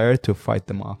for terror to fight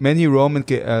them off. Many Roman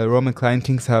client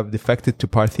kings have defected to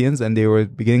Parthians, and they were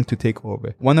beginning to take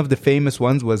over. One of the famous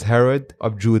ones was Herod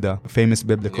of Judah, a famous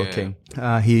biblical king.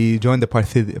 He joined the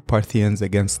Parthians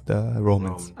against the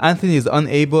Romans. Antony is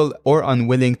unable or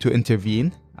unwilling to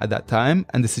intervene at that time,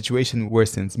 and the situation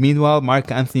worsens. Meanwhile,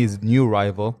 Mark Antony's new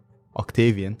rival,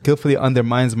 Octavian, skillfully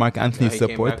undermines Mark Antony's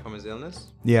support. He came back from his illness?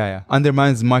 Yeah.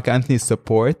 Undermines Mark Antony's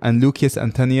support, and Lucius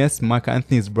Antonius, Mark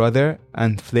Antony's brother,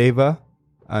 and Flava.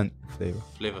 Flava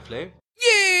Flav?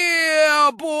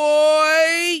 Yeah,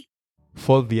 boy!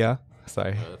 Fulvia.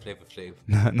 Sorry. Flava Flav.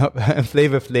 Not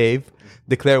Flava Flav.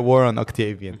 Declare war on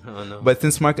Octavian. Oh, no. But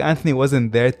since Mark Antony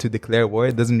wasn't there to declare war,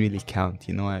 it doesn't really count,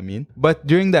 you know what I mean? But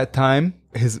during that time,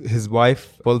 his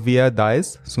wife Fulvia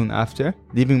dies soon after,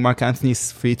 leaving Mark Antony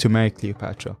free to marry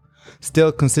Cleopatra.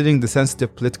 Still, considering the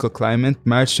sensitive political climate,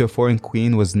 marriage to a foreign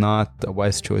queen was not a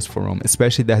wise choice for Rome,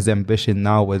 especially that his ambition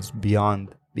now was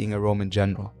beyond being a Roman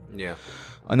general. Yeah.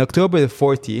 On October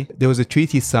 40, there was a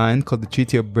treaty signed called the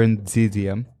Treaty of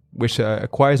Brundisium, which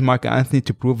requires Mark Antony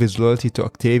to prove his loyalty to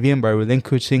Octavian by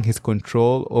relinquishing his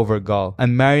control over Gaul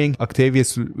and marrying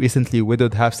Octavian's recently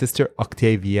widowed half-sister,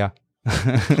 Octavia.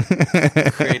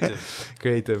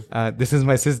 Creative. This is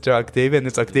my sister Octavian.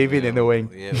 It's Octavian in a wing.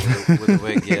 Yeah, with a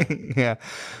wing, yeah. Yeah.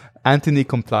 Antony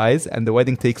complies, and the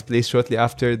wedding takes place shortly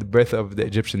after the birth of the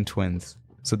Egyptian twins.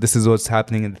 So this is what's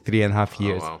happening in the 3.5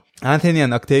 years. Oh, wow. Antony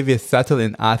and Octavia settle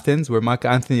in Athens, where Mark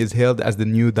Antony is hailed as the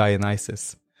new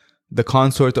Dionysus, the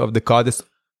consort of the goddess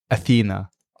Athena.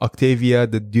 Octavia,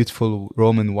 the dutiful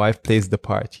Roman wife, plays the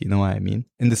part, you know what I mean?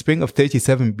 In the spring of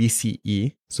 37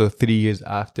 BCE, so 3 years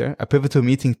after, a pivotal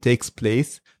meeting takes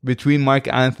place between Mark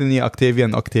Antony, Octavia,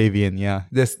 and Octavian, yeah.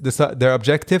 Their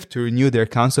objective to renew their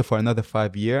council for another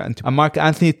 5 years, and Mark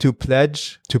Antony to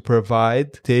pledge to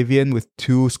provide Octavian with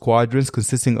 2 squadrons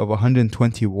consisting of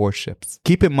 120 warships.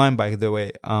 Keep in mind, by the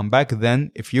way, back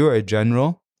then, if you were a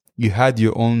general, you had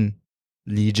your own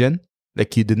legion.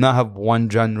 Like, you did not have one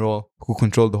general who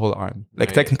controlled the whole army. Like,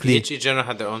 right. Technically, each general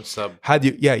had their own sub.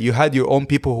 You had your own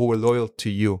people who were loyal to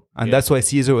you, and that's why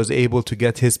Caesar was able to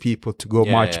get his people to go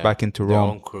march back into Rome. Their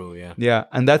own crew, yeah,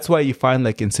 and that's why you find,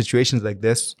 like, in situations like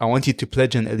this, I want you to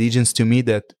pledge an allegiance to me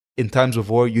that in times of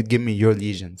war you'd give me your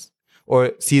legions.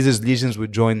 Or Caesar's legions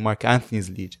would join Mark Antony's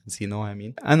legions, you know what I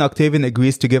mean? And Octavian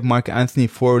agrees to give Mark Antony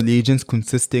 4 legions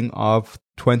consisting of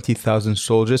 20,000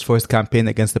 soldiers for his campaign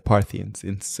against the Parthians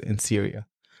in Syria.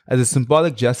 As a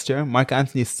symbolic gesture, Mark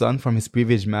Antony's son from his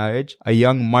previous marriage, a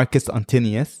young Marcus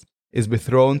Antonius, is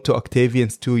betrothed to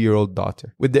Octavian's 2-year-old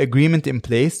daughter. With the agreement in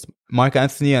place, Mark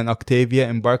Antony and Octavia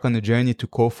embark on a journey to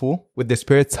Corfu with their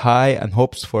spirits high and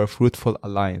hopes for a fruitful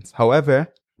alliance.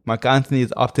 However, Mark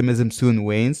Antony's optimism soon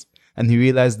wanes, and he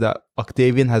realized that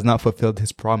Octavian has not fulfilled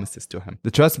his promises to him.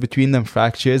 The trust between them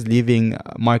fractures, leaving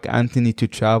Mark Antony to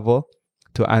travel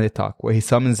to Antioch, where he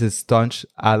summons his staunch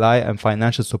ally and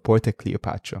financial supporter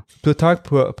Cleopatra. Plutarch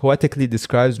poetically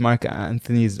describes Mark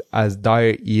Antony as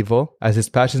dire evil, as his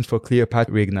passion for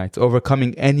Cleopatra reignites,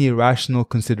 overcoming any rational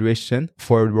consideration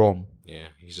for Rome. Yeah,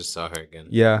 he just saw her again.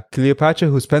 Yeah, Cleopatra,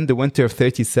 who spent the winter of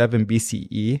 37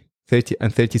 BCE, 30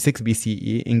 and 36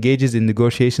 BCE, engages in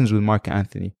negotiations with Mark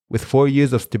Antony. With 4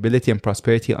 years of stability and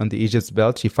prosperity under Egypt's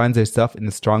belt, she finds herself in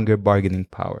a stronger bargaining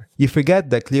power. You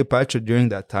forget that Cleopatra during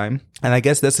that time, and I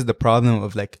guess this is the problem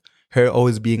of like her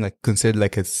always being like considered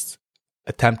like a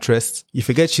temptress. You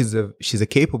forget she's a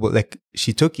capable, like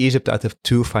she took Egypt out of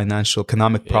 2 financial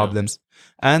economic problems.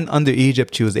 And under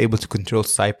Egypt, she was able to control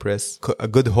Cyprus, a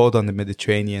good hold on the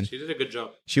Mediterranean. She did a good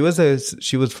job. She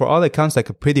was for all accounts like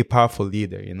a pretty powerful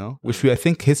leader, you know, which I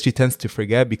think history tends to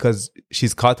forget because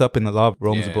she's caught up in a lot of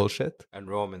Rome's bullshit. And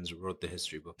Romans wrote the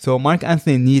history book. So Mark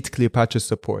Antony needs Cleopatra's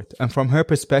support. And from her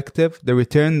perspective, the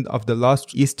return of the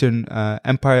lost Eastern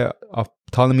Empire of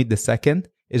Ptolemy II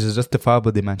is a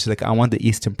justifiable demand. She's like, I want the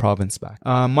Eastern province back.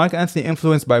 Mark Antony,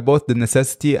 influenced by both the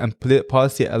necessity and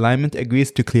policy alignment,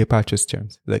 agrees to Cleopatra's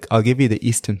terms. Like, I'll give you the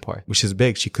Eastern part, which is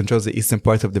big. She controls the Eastern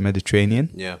part of the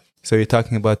Mediterranean. Yeah. So you're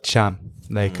talking about Sham,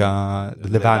 like the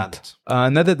Levant.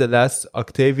 Nevertheless,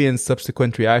 Octavian's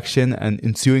subsequent reaction and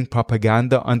ensuing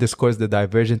propaganda underscores the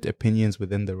divergent opinions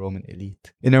within the Roman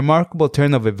elite. In a remarkable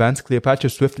turn of events, Cleopatra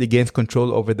swiftly gains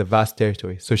control over the vast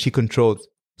territory. So she controls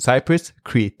Cyprus,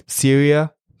 Crete,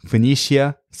 Syria,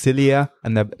 Phoenicia, Cilicia,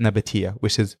 and Nabatea,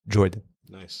 which is Jordan.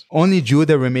 Nice. Only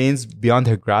Judah remains beyond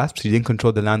her grasp. She didn't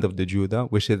control the land of the Judah,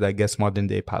 which is, I guess,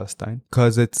 modern-day Palestine,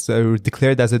 because it's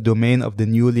declared as a domain of the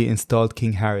newly installed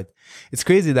King Herod. It's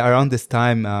crazy that around this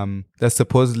time, that's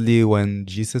supposedly when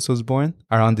Jesus was born,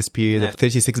 around this period of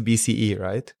 36 BCE,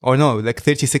 right? Or no, like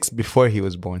 36 before he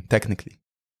was born, technically.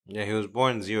 Yeah, he was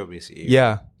born 0 BCE.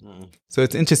 Yeah. So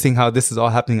it's interesting how this is all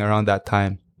happening around that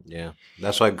time. Yeah,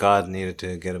 that's why God needed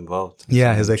to get involved.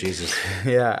 Yeah, he's like Jesus.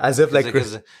 Yeah, as if like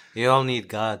you all need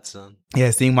God, son.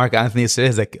 Yeah, seeing Mark Antony is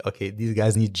like, okay, these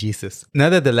guys need Jesus.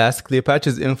 Nevertheless,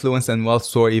 Cleopatra's influence and wealth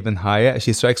soar even higher as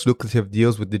she strikes lucrative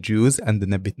deals with the Jews and the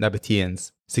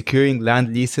Nabateans, securing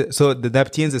land leases. So the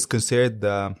Nabateans is considered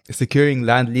securing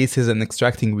land leases and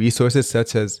extracting resources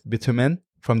such as bitumen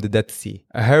from the Dead Sea.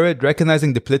 Herod,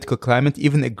 recognizing the political climate,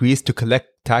 even agrees to collect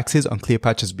taxes on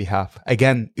Cleopatra's behalf.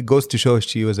 Again, it goes to show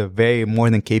she was a very more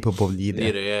than capable leader.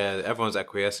 Yeah, everyone's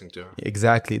acquiescing to her.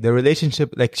 Exactly. The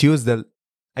relationship, like she was the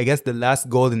last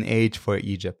golden age for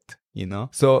Egypt, you know?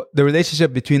 So the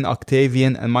relationship between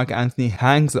Octavian and Mark Antony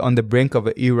hangs on the brink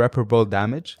of irreparable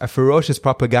damage. A ferocious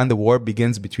propaganda war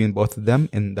begins between both of them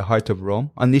in the heart of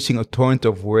Rome, unleashing a torrent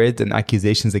of words and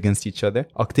accusations against each other.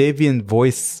 Octavian's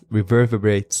voice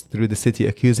reverberates through the city,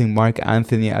 accusing Mark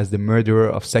Antony as the murderer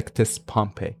of Sextus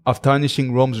Pompey, of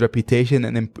tarnishing Rome's reputation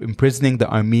and imprisoning the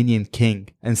Armenian king,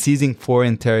 and seizing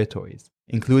foreign territories,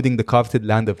 including the coveted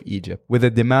land of Egypt. With a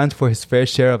demand for his fair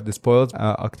share of the spoils,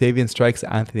 Octavian strikes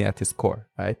Antony at his core,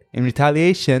 right? In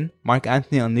retaliation, Mark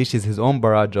Antony unleashes his own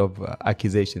barrage of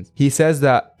accusations. He says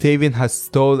that Octavian has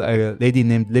stole a lady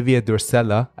named Livia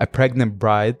Drusilla, a pregnant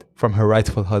bride, from her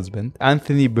rightful husband.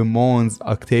 Antony bemoans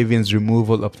Octavian's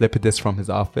removal of Lepidus from his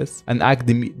office, an act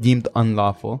deemed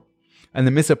unlawful, and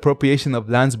the misappropriation of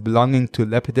lands belonging to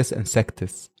Lepidus and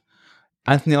Sextus.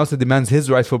 Antony also demands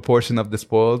his rightful portion of the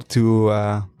spoil to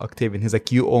Octavian. He's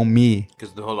like, you owe me.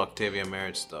 Because the whole Octavian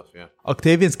marriage stuff, yeah.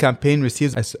 Octavian's campaign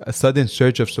receives a sudden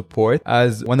surge of support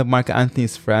as one of Mark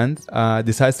Antony's friends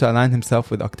decides to align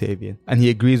himself with Octavian. And he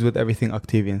agrees with everything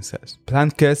Octavian says.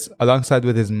 Plancus, alongside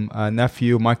with his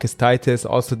nephew Marcus Titus,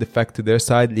 also defect to their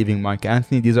side, leaving Mark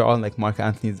Antony. These are all like Mark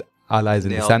Antony's allies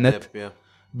in the Senate. Yeah.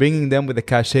 Bringing them with a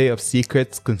cachet of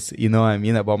secrets, you know what I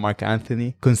mean, about Mark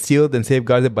Antony, concealed and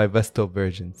safeguarded by Vestal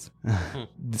virgins.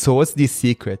 So what's these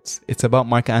secrets? It's about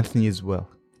Mark Antony's will.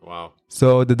 Wow.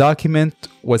 So the document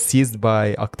was seized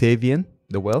by Octavian,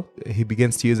 the will. He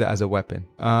begins to use it as a weapon.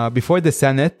 Before the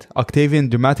Senate, Octavian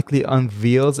dramatically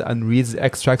unveils and reads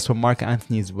extracts from Mark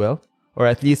Antony's will, or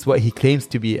at least what he claims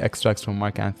to be extracts from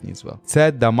Mark Antony's will. It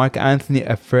said that Mark Antony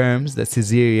affirms that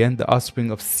Caesarion, the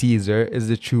offspring of Caesar, is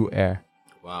the true heir.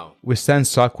 Wow. Which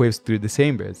sends shockwaves through the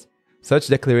chambers. Such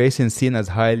declarations seen as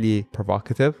highly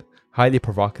provocative,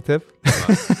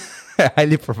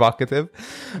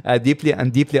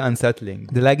 deeply unsettling.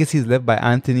 The legacies left by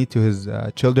Antony to his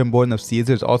children born of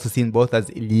Caesar is also seen both as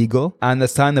illegal and a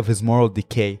sign of his moral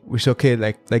decay. Which, okay,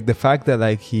 like the fact that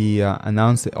like he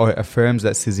announced or affirms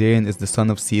that Caesarion is the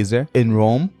son of Caesar in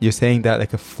Rome, you're saying that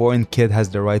like a foreign kid has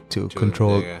the right to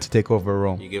control, to take over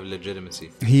Rome. You give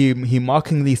legitimacy. He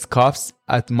mockingly scoffs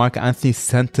at Mark Antony's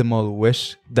sentimental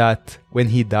wish that when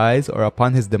he dies or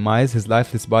upon his demise, his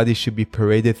lifeless body should be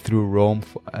paraded through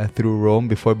Rome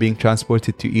before being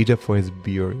transported to Egypt for his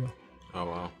burial. Oh,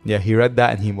 wow. Yeah, he read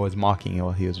that and he was mocking it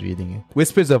while he was reading it.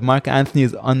 Whispers of Mark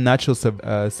Antony's unnatural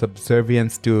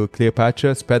subservience to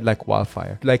Cleopatra spread like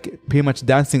wildfire, like pretty much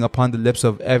dancing upon the lips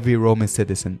of every Roman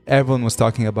citizen. Everyone was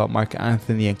talking about Mark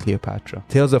Antony and Cleopatra.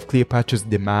 Tales of Cleopatra's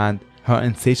demand, her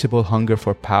insatiable hunger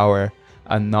for power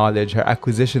and knowledge, her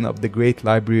acquisition of the great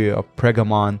library of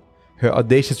Pergamon, her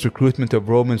audacious recruitment of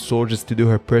Roman soldiers to do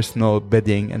her personal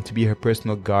bidding and to be her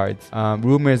personal guards.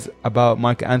 Rumors about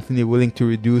Mark Antony willing to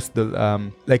reduce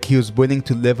he was willing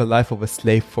to live a life of a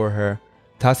slave for her,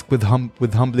 tasked with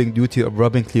humbling duty of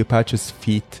rubbing Cleopatra's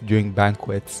feet during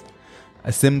banquets,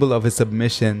 a symbol of his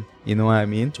submission. You know what I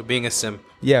mean? So being a simp.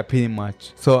 Yeah, pretty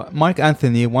much. So Mark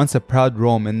Antony, once a proud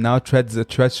Roman, now treads a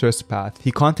treacherous path.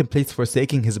 He contemplates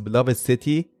forsaking his beloved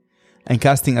city and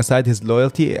casting aside his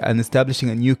loyalty and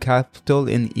establishing a new capital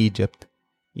in Egypt.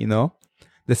 You know?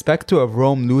 The specter of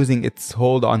Rome losing its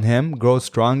hold on him grows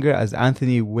stronger as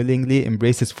Antony willingly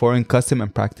embraces foreign custom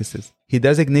and practices. He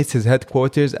designates his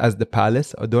headquarters as the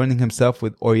palace, adorning himself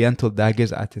with oriental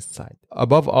daggers at his side.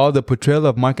 Above all, the portrayal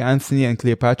of Mark Antony and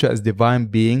Cleopatra as divine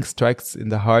beings strikes in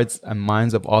the hearts and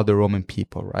minds of all the Roman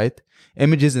people, right?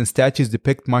 Images and statues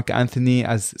depict Mark Antony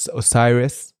as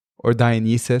Osiris or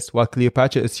Dionysus, while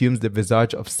Cleopatra assumes the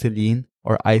visage of Selene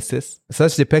or Isis.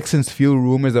 Such depictions fuel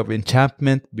rumors of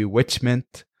enchantment,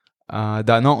 bewitchment, that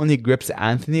not only grips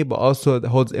Antony, but also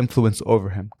holds influence over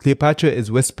him. Cleopatra is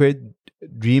whispered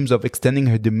dreams of extending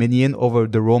her dominion over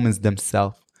the Romans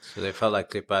themselves. So they felt like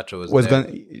Cleopatra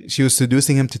she was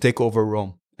seducing him to take over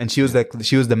Rome. And she was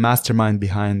the mastermind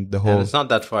behind the whole... And it's not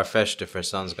that far-fetched if her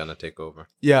son's going to take over.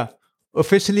 Yeah.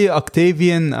 Officially,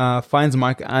 Octavian finds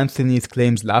Mark Antony's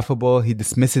claims laughable. He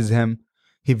dismisses him.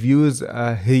 He views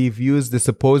the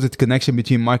supposed connection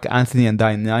between Mark Antony and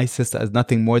Dionysus as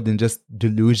nothing more than just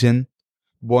delusion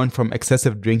born from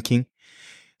excessive drinking.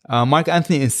 Mark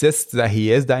Antony insists that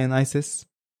he is Dionysus.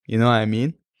 You know what I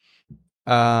mean?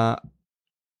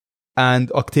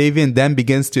 And Octavian then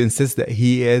begins to insist that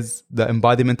he is the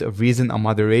embodiment of reason and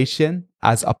moderation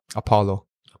as Apollo.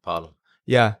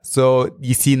 Yeah, so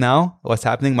you see now what's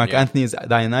happening. Mark Antony is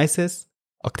Dionysus,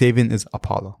 Octavian is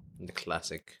Apollo. The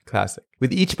classic.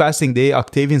 With each passing day,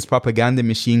 Octavian's propaganda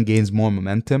machine gains more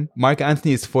momentum. Mark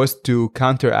Antony is forced to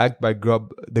counteract by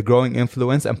the growing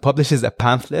influence and publishes a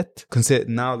pamphlet, considered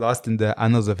now lost in the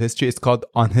annals of history. It's called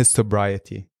On His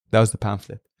Sobriety. That was the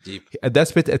pamphlet. Deep. A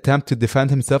desperate attempt to defend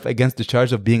himself against the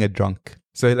charge of being a drunk.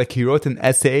 So he wrote an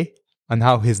essay on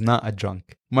how he's not a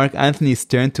drunk. Mark Antony is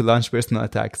turned to launch personal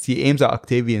attacks. He aims at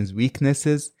Octavian's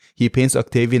weaknesses. He paints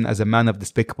Octavian as a man of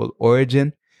despicable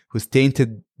origin, who's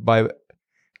tainted by,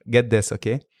 get this,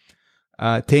 okay?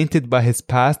 Tainted by his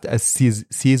past as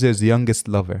Caesar's youngest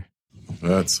lover.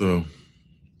 That's a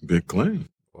big claim.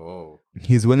 Oh.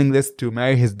 His willingness to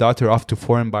marry his daughter off to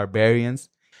foreign barbarians.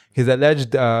 His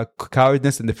alleged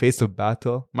cowardness in the face of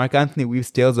battle. Mark Antony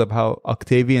weaves tales of how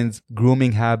Octavian's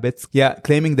grooming habits. Yeah,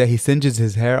 claiming that he singes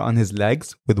his hair on his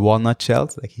legs with walnut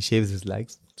shells, like he shaves his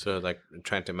legs. So like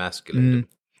trying to emasculate him.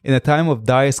 In a time of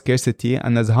dire scarcity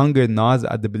and as hunger gnaws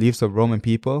at the beliefs of Roman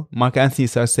people, Mark Antony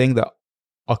starts saying that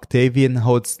Octavian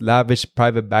holds lavish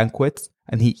private banquets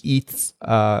and he eats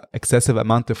excessive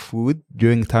amount of food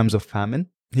during times of famine.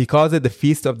 He calls it the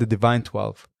Feast of the Divine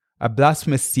 12. A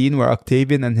blasphemous scene where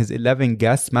Octavian and his 11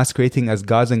 guests, masquerading as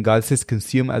gods and goddesses,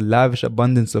 consume a lavish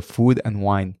abundance of food and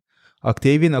wine.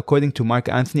 Octavian, according to Mark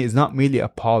Antony, is not merely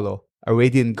Apollo, a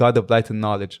radiant god of light and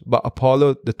knowledge, but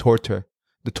Apollo the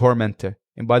tormentor,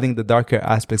 embodying the darker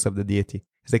aspects of the deity.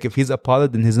 It's like if he's Apollo,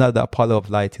 then he's not the Apollo of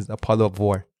light, he's the Apollo of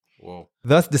war. Whoa.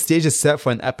 Thus, the stage is set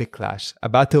for an epic clash, a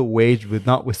battle waged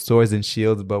not with swords and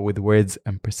shields, but with words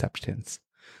and perceptions.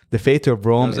 The fate of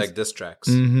Rome. It was like diss tracks,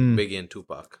 Biggie and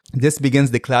Tupac. This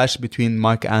begins the clash between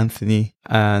Mark Antony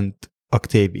and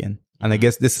Octavian. And I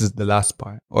guess this is the last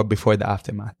part, or before the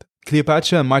aftermath.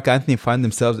 Cleopatra and Mark Antony find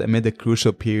themselves amid a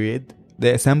crucial period.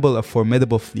 They assemble a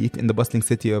formidable fleet in the bustling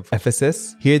city of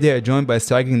Ephesus. Here they are joined by a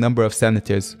striking number of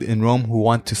senators in Rome who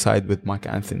want to side with Mark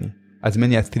Antony. As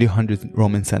many as 300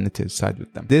 Roman senators side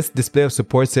with them. This display of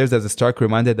support serves as a stark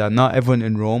reminder that not everyone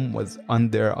in Rome was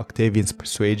under Octavian's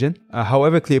persuasion.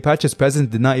 However, Cleopatra's presence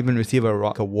did not even receive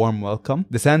a warm welcome.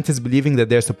 The senators believing that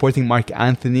they're supporting Mark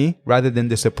Antony rather than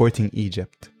they're supporting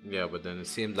Egypt. Yeah, but then it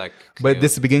seemed like... But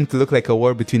this is beginning to look like a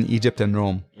war between Egypt and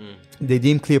Rome. They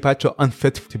deemed Cleopatra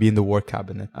unfit to be in the war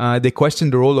cabinet. They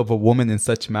questioned the role of a woman in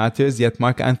such matters, yet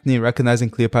Mark Antony, recognizing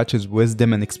Cleopatra's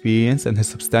wisdom and experience and her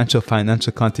substantial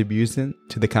financial contribution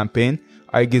to the campaign,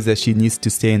 argues that she needs to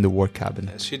stay in the war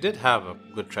cabinet. She did have a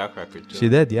good track record too. She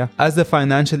did, yeah. As the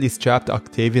financially strapped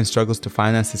Octavian struggles to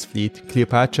finance his fleet,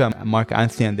 Cleopatra and Mark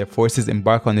Antony and their forces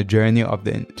embark on a journey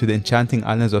to the enchanting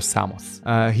islands of Samos.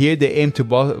 Here they aim to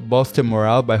bolster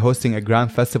morale by hosting a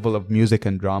grand festival of music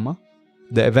and drama.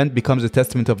 The event becomes a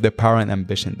testament of their power and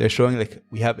ambition. They're showing like,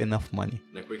 we have enough money.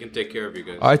 Like, we can take care of you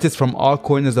guys. Artists from all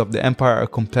corners of the empire are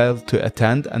compelled to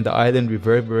attend, and the island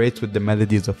reverberates with the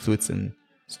melodies of flutes and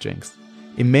strings.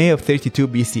 In May of 32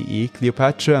 BCE,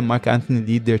 Cleopatra and Mark Antony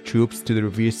lead their troops to the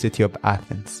revered city of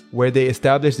Athens, where they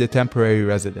establish their temporary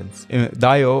residence.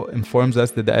 Dio informs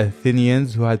us that the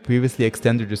Athenians, who had previously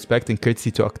extended respect and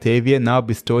courtesy to Octavian, now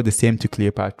bestow the same to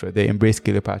Cleopatra. They embrace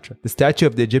Cleopatra. The statue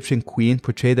of the Egyptian queen,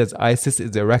 portrayed as Isis,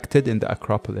 is erected in the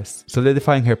Acropolis,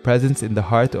 solidifying her presence in the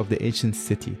heart of the ancient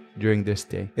city during their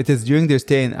stay. It is during their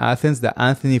stay in Athens that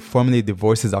Antony formally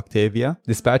divorces Octavia,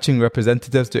 dispatching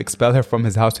representatives to expel her from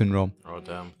his house in Rome. Oh,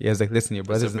 damn. He was like, listen, your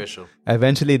brothers... official.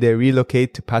 Eventually, they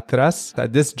relocate to Patras.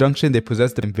 At this junction, they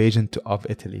possess the invasion of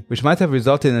Italy, which might have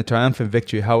resulted in a triumphant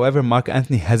victory. However, Mark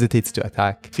Antony hesitates to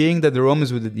attack, fearing that the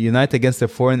Romans would unite against a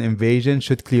foreign invasion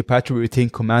should Cleopatra retain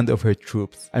command of her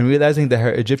troops, and realizing that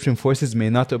her Egyptian forces may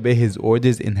not obey his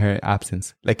orders in her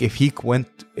absence. Like, if he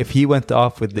went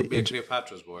off with the...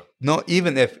 Cleopatra's war. No,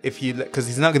 even if he... Because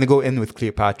he's not going to go in with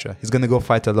Cleopatra. He's going to go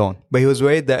fight alone. But he was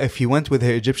worried that if he went with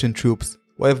her Egyptian troops,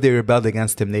 what if they rebelled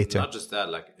against him later? Not just that,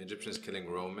 like Egyptians killing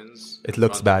Romans. It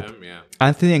looks bad. Him, yeah.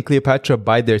 Antony and Cleopatra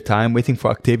bide their time, waiting for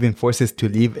Octavian forces to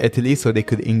leave Italy so they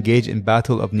could engage in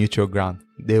battle of neutral ground.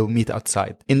 They will meet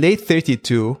outside. In late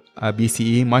 32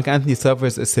 BCE, Mark Antony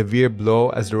suffers a severe blow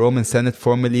as the Roman Senate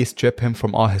formally strip him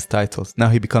from all his titles. Now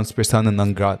he becomes persona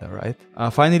non grata, right?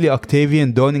 Finally,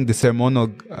 Octavian, donning the ceremonial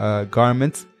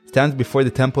garments, stands before the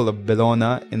temple of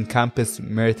Bellona in Campus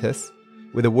Meritus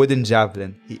with a wooden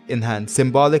javelin in hand,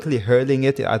 symbolically hurling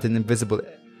it at an invisible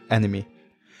enemy.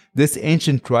 This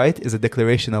ancient rite is a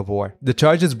declaration of war. The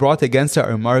charges brought against her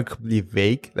are remarkably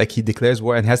vague, like he declares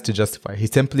war and has to justify. He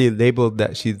simply labeled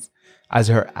that she's as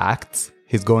her acts.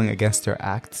 He's going against her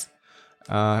acts.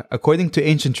 According to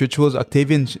ancient rituals,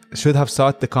 Octavian should have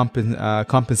sought the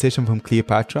compensation from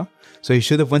Cleopatra. So he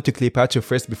should have went to Cleopatra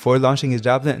first before launching his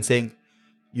javelin and saying,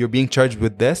 "You're being charged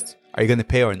with this. Are you going to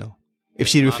pay or no?" If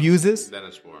she refuses,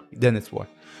 then it's war.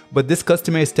 But this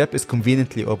customary step is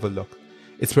conveniently overlooked.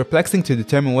 It's perplexing to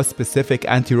determine what specific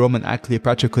anti-Roman act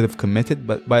Cleopatra could have committed,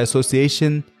 but by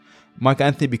association, Mark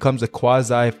Antony becomes a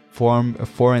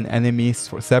quasi-foreign enemy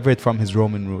severed from his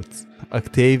Roman roots.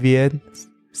 Octavian's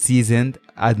seasoned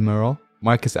admiral,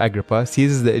 Marcus Agrippa,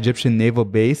 seizes the Egyptian naval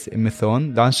base in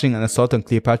Methone, launching an assault on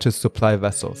Cleopatra's supply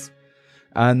vessels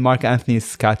and Mark Antony's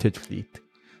scattered fleet.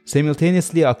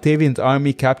 Simultaneously, Octavian's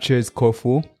army captures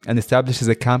Corfu and establishes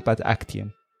a camp at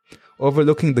Actium,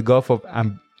 overlooking the Gulf of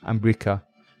Ambrica.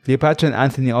 Cleopatra and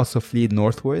Antony also flee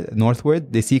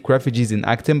northward. They seek refugees in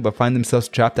Actium but find themselves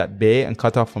trapped at bay and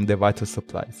cut off from their vital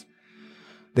supplies.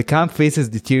 The camp faces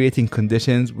deteriorating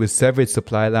conditions with severed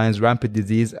supply lines, rampant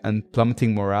disease, and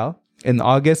plummeting morale. In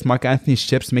August, Mark Antony's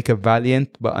ships make a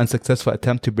valiant but unsuccessful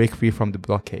attempt to break free from the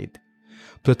blockade.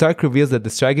 Plutarch reveals that the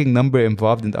striking number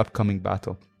involved in the upcoming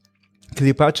battle.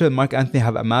 Cleopatra and Mark Antony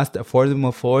have amassed a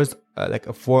formidable force,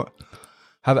 of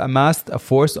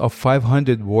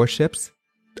 500 warships,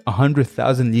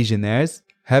 100,000 legionnaires,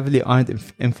 heavily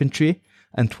armed infantry,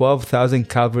 and 12,000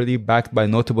 cavalry backed by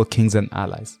notable kings and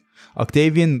allies.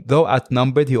 Octavian, though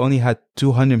outnumbered, he only had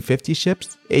 250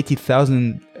 ships,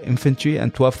 80,000 infantry,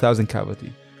 and 12,000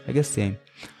 cavalry. I guess same.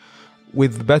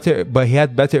 But he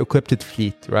had better equipped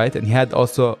fleet, right? And he had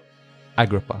also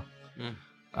Agrippa.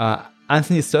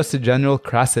 Antony's trusted general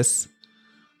Crassus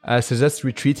suggests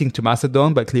retreating to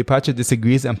Macedon, but Cleopatra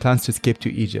disagrees and plans to escape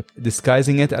to Egypt,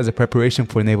 disguising it as a preparation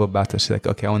for naval battle. She's like,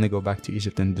 okay, I want to go back to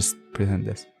Egypt and just pretend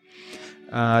this.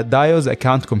 Dio's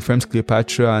account confirms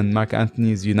Cleopatra and Mark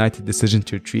Antony's united decision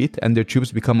to retreat, and their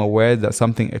troops become aware that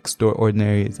something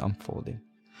extraordinary is unfolding.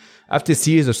 After a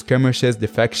series of skirmishes,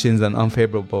 defections, and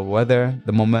unfavorable weather,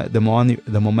 the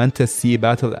momentous sea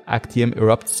battle at Actium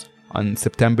erupts on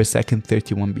September 2nd,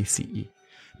 31 BCE.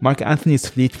 Mark Antony's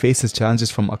fleet faces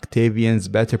challenges from Octavian's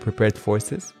better prepared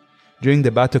forces. During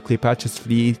the battle, Cleopatra's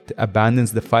fleet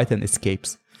abandons the fight and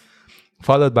escapes,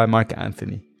 followed by Mark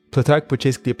Antony. Plutarch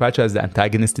portrays Cleopatra as the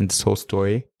antagonist in this whole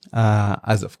story,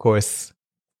 as of course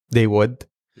they would.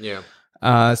 Yeah.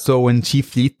 So when she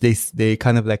fleet, they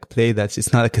kind of like play that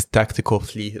it's not like a tactical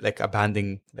fleet, like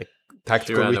abandoning, like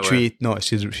tactical retreat. Away. No,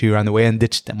 she ran away and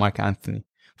ditched Mark Antony.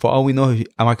 For all we know,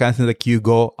 Mark Antony like, you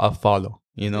go, I'll follow.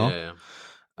 You know.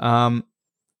 Like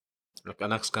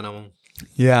Anax Kanamon.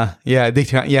 Yeah. They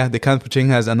kind of portraying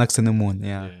her as Anax in the moon.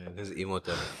 Yeah. This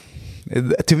emote.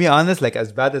 To be honest, like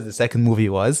as bad as the second movie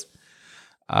was,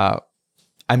 I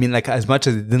mean, like as much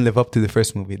as it didn't live up to the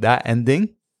first movie, that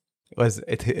ending was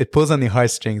it pulls on the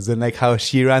heartstrings. And like how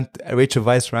Rachel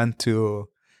Weisz ran to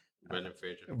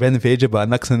Brendan Fraser, but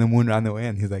Anax in the moon ran away,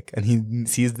 and he's like, and he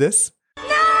sees this.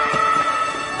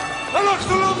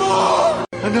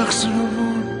 Anax in the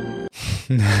moon.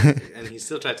 And he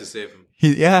still tried to save him.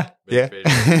 Yeah.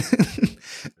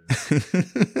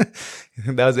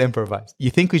 That was improvised.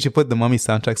 You think we should put the Mummy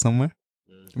soundtrack somewhere?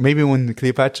 Maybe when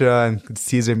Cleopatra and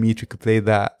Caesar meet, we could play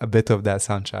a bit of that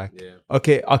soundtrack. Yeah.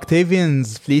 Okay,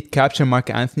 Octavian's fleet captured Mark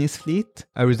Antony's fleet,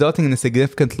 resulting in a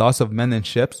significant loss of men and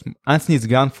ships. Antony's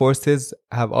ground forces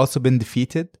have also been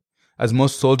defeated, as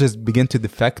most soldiers begin to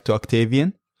defect to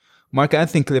Octavian. Mark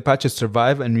Antony and Cleopatra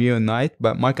survive and reunite,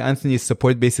 but Mark Antony's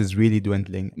support base is really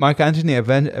dwindling. Mark Antony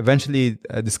eventually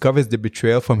discovers the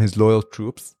betrayal from his loyal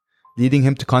troops, leading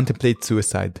him to contemplate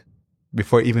suicide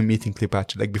before even meeting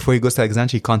Cleopatra. Like before he goes to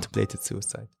Alexandria, he contemplated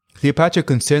suicide. Cleopatra,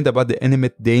 concerned about the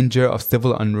imminent danger of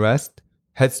civil unrest,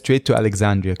 heads straight to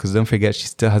Alexandria, because don't forget, she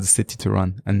still has a city to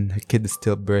run, and her kid is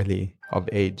still barely of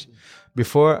age.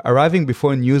 Before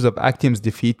news of Actium's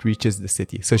defeat reaches the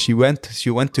city. So she went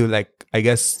to, like, I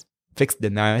guess, fix the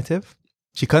narrative.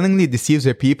 She cunningly deceives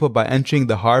her people by entering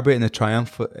the harbor in a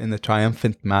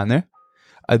triumphant manner,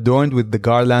 adorned with the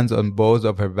garlands on bows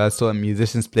of her vessel and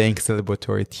musicians playing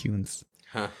celebratory tunes.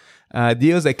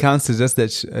 Dio's account suggests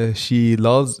that she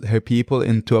lulls her people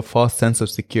into a false sense of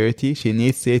security. She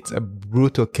initiates a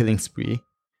brutal killing spree,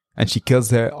 and she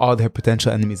kills all her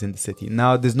potential enemies in the city.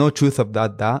 Now, there's no truth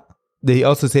about that. They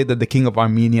also say that the king of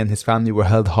Armenia and his family were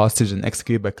held hostage and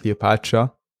executed by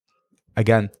Cleopatra.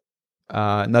 Again,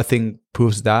 Nothing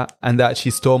proves that. And that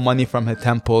she stole money from her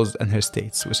temples and her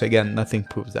states, which again, nothing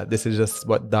proves that. This is just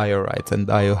what Dio writes, and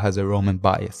Dio has a Roman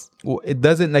bias. It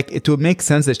doesn't, like, it would make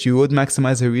sense that she would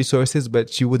maximize her resources, but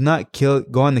she would not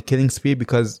go on a killing spree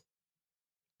because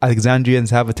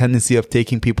Alexandrians have a tendency of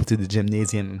taking people to the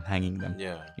gymnasium and hanging them.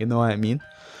 Yeah. You know what I mean?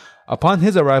 Upon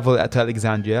his arrival at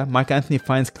Alexandria, Mark Antony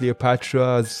finds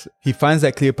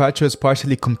that Cleopatra's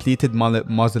partially completed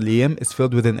mausoleum is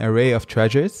filled with an array of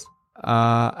treasures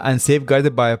and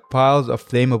safeguarded by piles of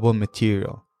flammable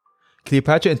material.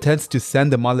 Cleopatra intends to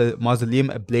send the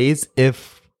mausoleum ablaze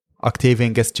if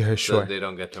Octavian gets to her shore. So they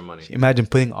don't get their money. Imagine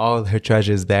putting all her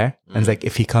treasures there, and it's like,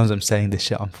 if he comes, I'm setting this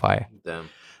shit on fire.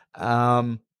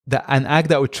 Damn. An act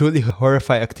that would truly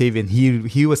horrify Octavian.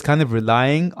 He was kind of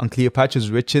relying on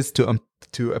Cleopatra's riches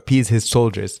to appease his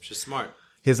soldiers. Which is smart.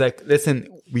 He's like, listen,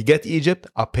 we get Egypt,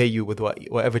 I'll pay you with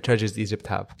whatever treasures Egypt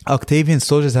have. Octavian's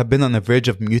soldiers have been on the verge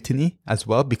of mutiny as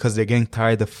well because they're getting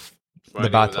tired of the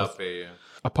battles.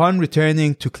 Upon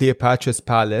returning to Cleopatra's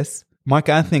palace, Mark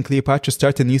Antony and Cleopatra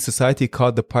start a new society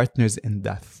called the Partners in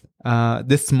Death.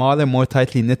 This smaller, more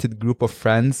tightly knitted group of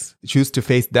friends choose to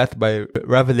face death by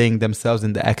reveling themselves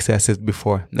in the excesses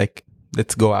before. Like,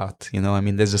 let's go out, you know? I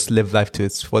mean, let's just live life to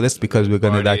its fullest because we're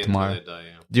going to die tomorrow.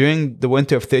 During the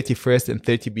winter of 31st and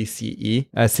 30 BCE,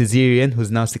 Caesarion,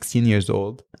 who's now 16 years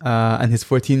old, and his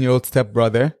 14-year-old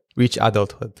stepbrother reach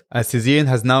adulthood. Caesarion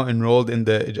has now enrolled in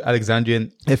the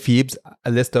Alexandrian Ephebes,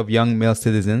 a list of young male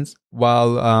citizens,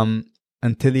 while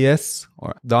Antelius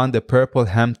donned a purple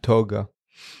hemmed toga,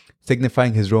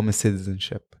 signifying his Roman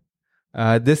citizenship.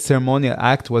 This ceremonial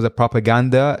act was a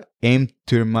propaganda aimed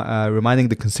to reminding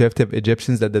the conservative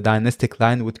Egyptians that the dynastic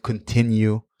line would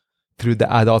continue through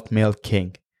the adult male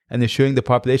king, and assuring the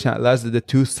population at large that the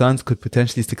two sons could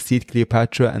potentially succeed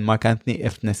Cleopatra and Mark Antony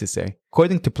if necessary.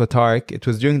 According to Plutarch, it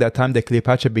was during that time that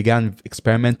Cleopatra began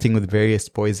experimenting with various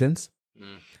poisons.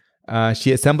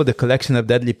 She assembled a collection of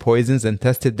deadly poisons and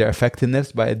tested their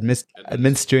effectiveness by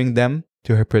administering them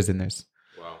to her prisoners.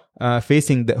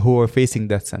 Who were facing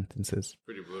death sentences.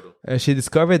 Pretty brutal. She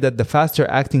discovered that the faster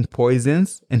acting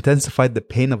poisons intensified the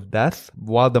pain of death,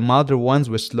 while the milder ones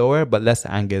were slower but less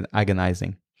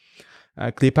agonizing.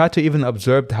 Cleopatra even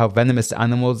observed how venomous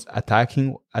animals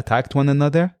attacked one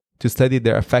another to study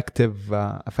their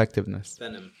effectiveness.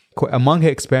 Venom. Among her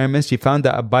experiments, she found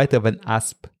that a bite of an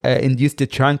asp induced a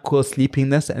tranquil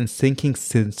sleepiness and sinking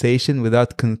sensation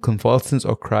without convulsions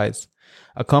or cries,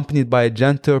 accompanied by a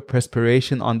gentle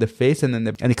perspiration on the face and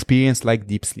an experience like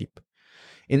deep sleep.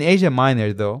 In Asia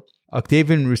Minor, though,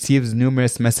 Octavian receives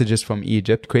numerous messages from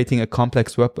Egypt, creating a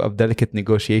complex web of delicate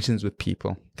negotiations with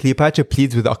people. Cleopatra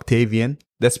pleads with Octavian,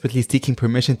 desperately seeking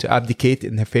permission to abdicate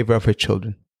in favor of her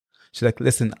children. She's like,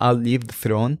 listen, I'll leave the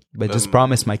throne, but just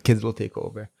promise my kids will take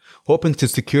over, hoping to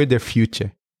secure their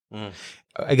future.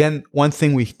 Again, one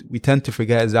thing we tend to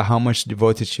forget is how much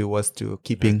devoted she was to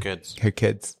keeping her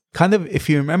kids. Kind of, if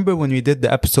you remember when we did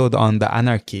the episode on the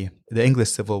anarchy, the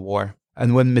English Civil War,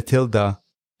 and when Matilda,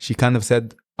 she kind of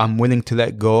said, I'm willing to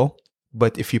let go,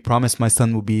 but if you promise my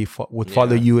son would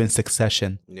follow you in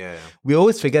succession. Yeah. We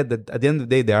always forget that at the end of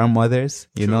the day, they are mothers,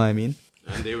 you know what I mean?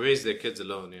 And they raise their kids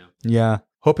alone, Yeah.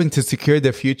 Hoping to secure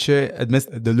their future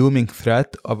amidst the looming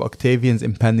threat of Octavian's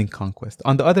impending conquest.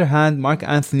 On the other hand, Mark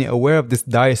Antony, aware of this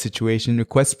dire situation,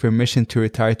 requests permission to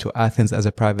retire to Athens as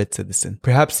a private citizen,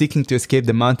 perhaps seeking to escape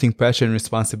the mounting pressure and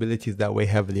responsibilities that weigh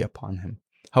heavily upon him.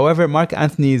 However, Mark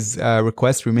Antony's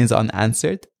request remains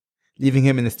unanswered, leaving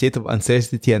him in a state of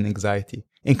uncertainty and anxiety.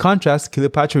 In contrast,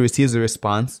 Cleopatra receives a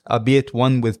response, albeit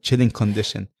one with chilling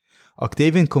condition.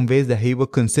 Octavian conveys that he will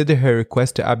consider her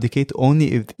request to abdicate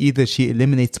only if either she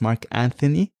eliminates Mark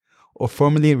Antony or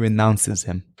formally renounces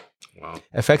him. Wow.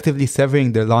 Effectively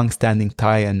severing their long-standing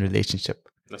tie and relationship.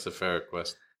 That's a fair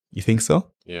request. You think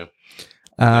so? Yeah.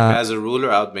 As a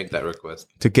ruler, I would make that request.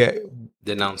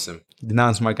 Denounce him.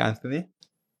 Denounce Mark Antony?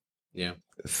 Yeah.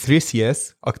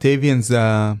 Theseus, Octavian's,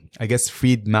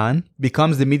 freed man,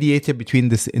 becomes the mediator between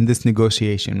this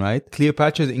negotiation, right?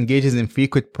 Cleopatra engages in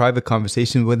frequent private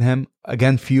conversations with him,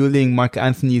 again fueling Mark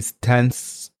Antony's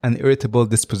tense and irritable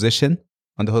disposition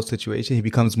on the whole situation. He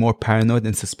becomes more paranoid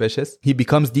and suspicious. He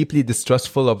becomes deeply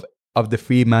distrustful of the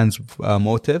free man's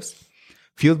motives.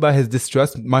 Fueled by his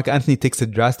distrust, Mark Antony takes a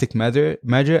drastic measure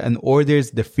and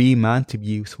orders the free man to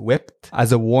be whipped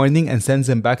as a warning and sends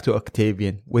him back to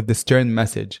Octavian with the stern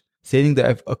message, stating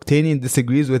that if Octavian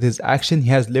disagrees with his action, he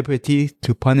has liberty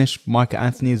to punish Mark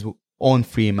Antony's own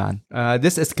free man.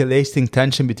 This escalating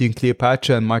tension between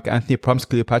Cleopatra and Mark Antony prompts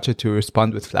Cleopatra to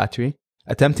respond with flattery.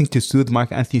 Attempting to soothe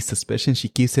Mark Antony's suspicion, she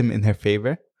keeps him in her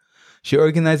favor. She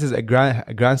organizes a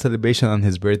grand celebration on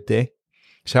his birthday,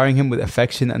 showering him with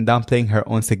affection and downplaying her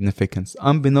own significance.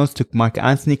 Unbeknownst to Mark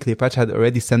Antony, Cleopatra had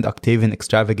already sent Octavian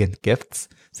extravagant gifts,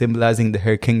 symbolizing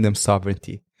her kingdom's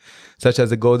sovereignty, such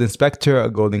as a golden scepter, a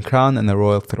golden crown, and a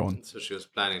royal throne. So she was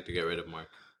planning to get rid of Mark.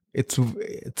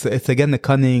 It's again a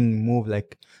cunning move.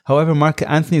 However, Mark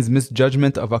Antony's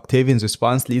misjudgment of Octavian's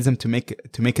response leads him to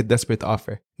make a desperate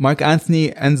offer. Mark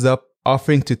Antony ends up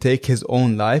offering to take his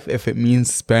own life if it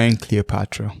means sparing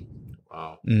Cleopatra.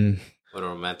 Wow. What a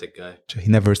romantic guy.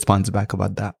 He never responds back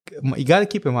about that. You gotta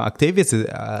keep him on. Octavius is...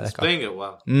 he's playing it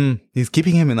well. He's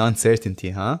keeping him in uncertainty,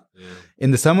 huh? Yeah.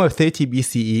 In the summer of 30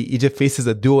 BCE, Egypt faces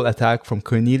a dual attack from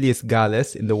Cornelius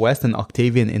Gallus in the west and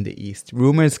Octavian in the east.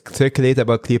 Rumors circulate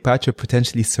about Cleopatra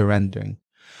potentially surrendering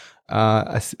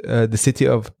the city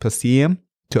of Paseum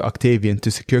to Octavian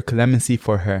to secure clemency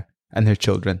for her and her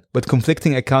children. But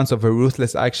conflicting accounts of her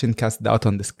ruthless action cast doubt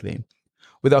on this claim.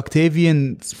 With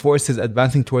Octavian's forces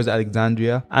advancing towards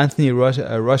Alexandria, Antony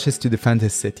rushes to defend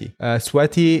his city.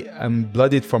 Sweaty and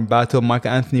bloodied from battle, Mark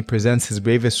Antony presents his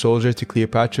bravest soldier to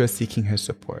Cleopatra, seeking her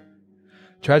support.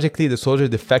 Tragically, the soldier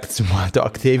defects to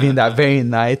Octavian that very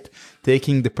night,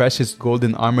 taking the precious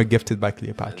golden armor gifted by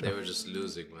Cleopatra. And they were just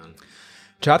losing, man.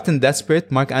 Trapped and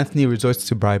desperate, Mark Antony resorts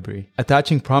to bribery,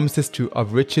 attaching promises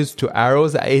of riches to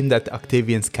arrows aimed at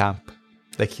Octavian's camp.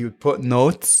 He would put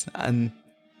notes and...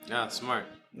 Yeah, smart.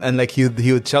 And he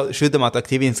would shoot them at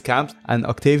Octavian's camp, and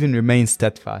Octavian remains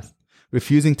steadfast,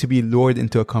 refusing to be lured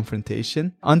into a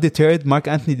confrontation. Undeterred, Mark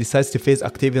Antony decides to face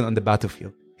Octavian on the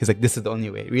battlefield. He's like, this is the only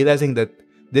way, realizing that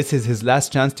this is his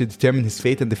last chance to determine his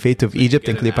fate and the fate of Egypt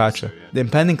and Cleopatra. Answer, yeah. The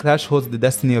impending clash holds the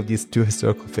destiny of these two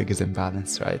historical figures in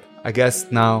balance, right? I guess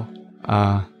now,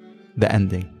 the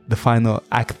ending. The final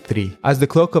Act 3. As the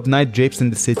cloak of night drapes in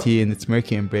the city in its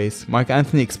murky embrace, Mark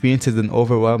Antony experiences an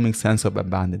overwhelming sense of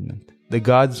abandonment. The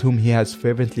gods whom he has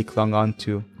fervently clung on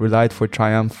to, relied for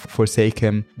triumph, forsake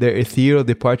him. Their ethereal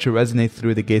departure resonates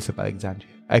through the gates of Alexandria,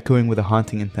 echoing with a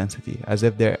haunting intensity, as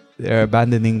if they're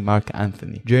abandoning Mark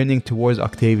Antony, journeying towards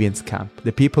Octavian's camp.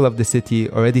 The people of the city,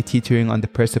 already teetering on the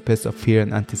precipice of fear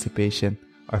and anticipation,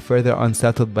 are further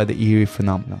unsettled by the eerie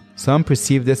phenomenon. Some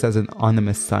perceive this as an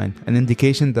ominous sign, an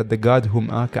indication that the god whom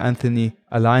Mark Antony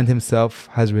aligned himself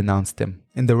has renounced him.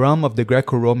 In the realm of the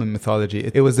Greco-Roman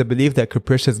mythology, it was the belief that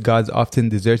capricious gods often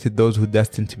deserted those who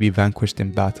destined to be vanquished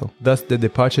in battle. Thus, the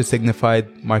departure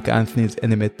signified Mark Antony's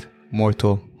intimate,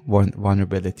 mortal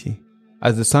vulnerability.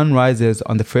 As the sun rises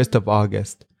on the 1st of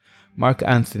August, Mark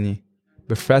Antony,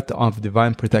 bereft of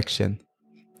divine protection,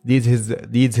 leads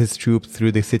his troops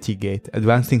through the city gate,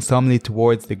 advancing solemnly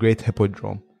towards the great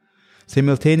hippodrome.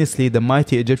 Simultaneously, the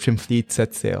mighty Egyptian fleet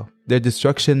set sail, their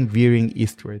destruction veering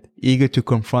eastward, eager to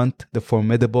confront the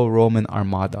formidable Roman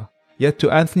armada. Yet to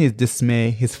Antony's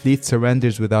dismay, his fleet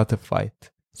surrenders without a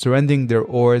fight, surrendering their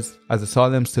oars as a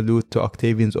solemn salute to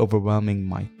Octavian's overwhelming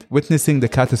might. Witnessing the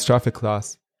catastrophic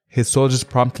loss, his soldiers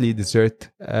promptly desert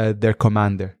their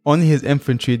commander. Only his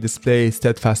infantry display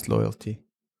steadfast loyalty,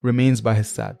 remains by his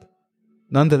side.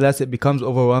 Nonetheless, it becomes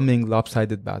overwhelming,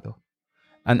 lopsided battle,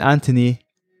 and Antony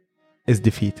is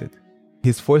defeated. He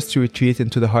is forced to retreat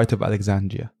into the heart of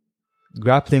Alexandria,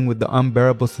 grappling with the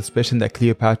unbearable suspicion that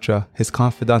Cleopatra, his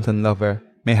confidant and lover,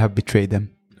 may have betrayed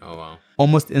him. Oh wow.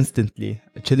 Almost instantly,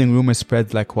 a chilling rumor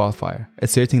spreads like wildfire,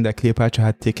 asserting that Cleopatra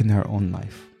had taken her own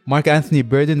life. Mark Antony,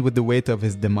 burdened with the weight of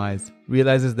his demise,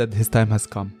 realizes that his time has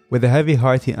come. With a heavy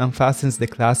heart, he unfastens the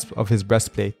clasp of his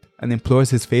breastplate and implores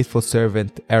his faithful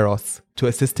servant, Eros, to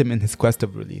assist him in his quest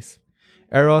of release.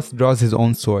 Eros draws his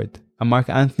own sword, and Mark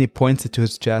Antony points it to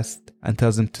his chest and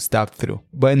tells him to stab through.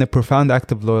 But in a profound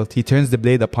act of loyalty, he turns the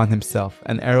blade upon himself,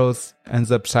 and Eros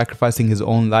ends up sacrificing his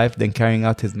own life, then carrying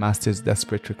out his master's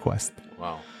desperate request.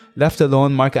 Wow. Left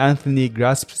alone, Mark Antony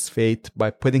grasps fate by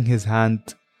putting his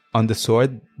hand on the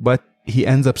sword, but he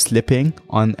ends up slipping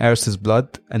on Eros'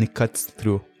 blood, and it cuts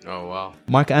through. Oh, wow.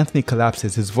 Mark Antony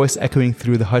collapses, his voice echoing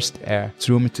through the hushed air. It's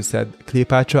rumored to say,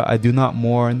 "Cleopatra, I do not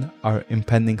mourn our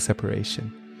impending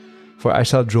separation, for I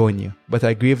shall join you, but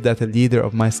I grieve that a leader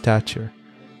of my stature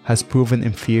has proven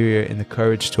inferior in the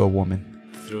courage to a woman."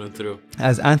 Through and through.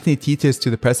 As Antony teeters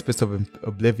to the precipice of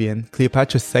oblivion,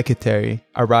 Cleopatra's secretary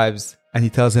arrives, and he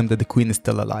tells him that the queen is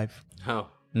still alive. Oh.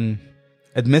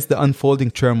 Amidst the unfolding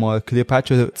turmoil,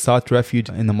 Cleopatra sought refuge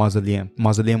in a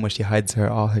mausoleum where she hides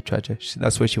all her treasure.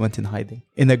 That's where she went in hiding.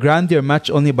 In a grandeur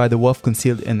matched only by the wealth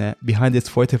concealed in it, behind its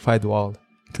fortified wall,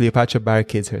 Cleopatra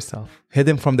barricades herself.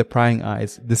 Hidden from the prying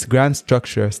eyes, this grand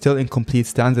structure, still incomplete,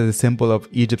 stands as a symbol of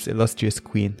Egypt's illustrious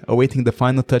queen, awaiting the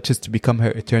final touches to become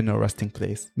her eternal resting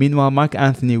place. Meanwhile, Mark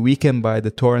Antony, weakened by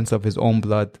the torrents of his own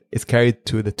blood, is carried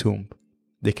to the tomb.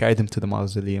 They carried him to the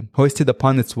mausoleum, hoisted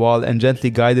upon its wall, and gently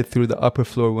guided through the upper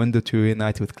floor window to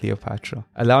reunite with Cleopatra,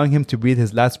 allowing him to breathe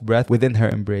his last breath within her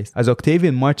embrace. As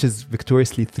Octavian marches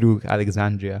victoriously through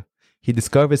Alexandria, he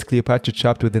discovers Cleopatra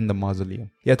trapped within the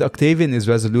mausoleum. Yet Octavian is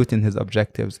resolute in his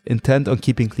objectives, intent on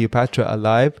keeping Cleopatra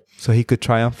alive so he could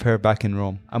triumph her back in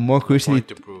Rome. And more crucially,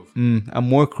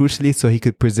 so he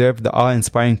could preserve the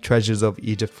awe-inspiring treasures of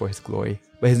Egypt for his glory.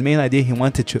 But his main idea, he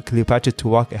wanted Cleopatra to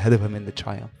walk ahead of him in the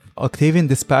triumph. Octavian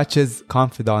dispatches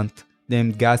confidant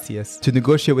named Gassius to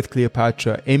negotiate with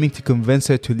Cleopatra, aiming to convince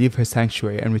her to leave her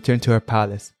sanctuary and return to her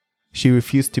palace. She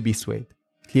refused to be swayed.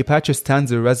 Cleopatra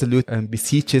stands irresolute and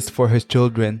beseeches for her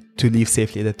children to leave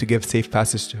safely, to give safe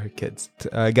passage to her kids.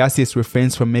 Gassius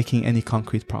refrains from making any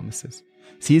concrete promises.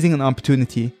 Seizing an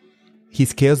opportunity, he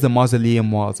scales the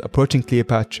mausoleum walls, approaching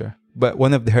Cleopatra, but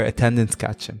one of her attendants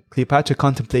catch him. Cleopatra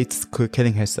contemplates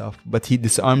killing herself, but he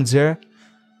disarms her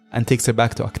and takes her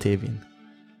back to Octavian.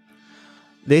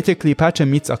 Later, Cleopatra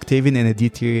meets Octavian in a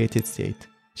deteriorated state.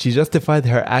 She justified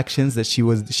her actions that she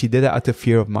did it out of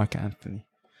fear of Mark Antony.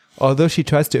 Although she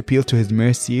tries to appeal to his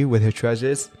mercy with her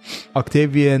treasures,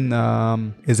 Octavian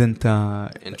isn't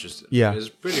interested. Yeah, he's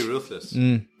pretty ruthless.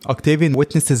 Octavian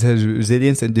witnesses her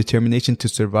resilience and determination to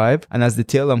survive, and as the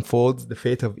tale unfolds, the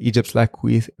fate of Egypt's last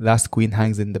queen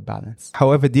hangs in the balance.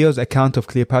 However, Dio's account of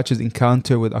Cleopatra's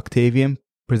encounter with Octavian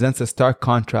presents a stark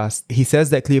contrast. He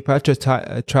says that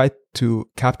Cleopatra tried to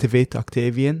captivate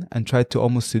Octavian and tried to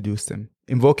almost seduce him,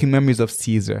 invoking memories of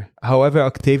Caesar. However,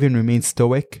 Octavian remains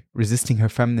stoic, resisting her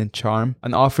feminine charm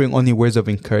and offering only words of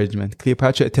encouragement.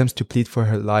 Cleopatra attempts to plead for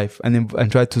her life and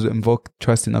try to invoke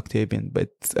trust in Octavian,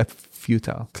 but it's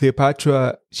futile.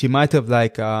 Cleopatra, she might have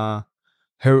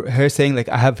her saying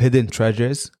I have hidden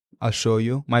treasures, I'll show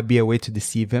you, might be a way to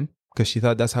deceive him because she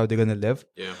thought that's how they're gonna live.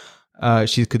 Yeah.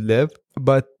 She could live,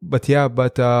 but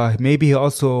maybe he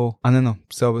also, I don't know.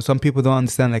 So some people don't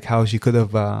understand how she could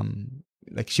have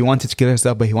she wanted to kill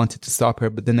herself, but he wanted to stop her.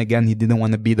 But then again, he didn't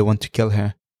want to be the one to kill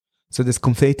her. So this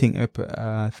conflating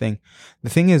thing. The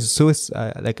thing is,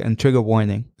 suicide, and trigger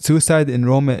warning. Suicide in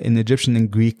Roman, in Egyptian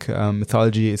and Greek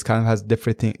mythology has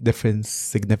different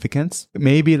significance.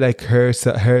 Maybe her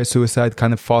suicide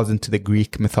kind of falls into the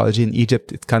Greek mythology. In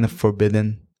Egypt, it's kind of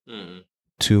forbidden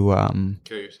to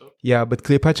kill yourself. Yeah, but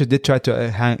Cleopatra did try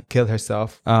to kill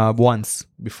herself once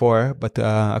before, but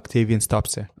Octavian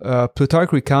stops her.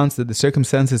 Plutarch recounts that the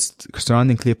circumstances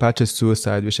surrounding Cleopatra's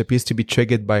suicide, which appears to be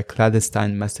triggered by a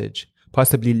clandestine message,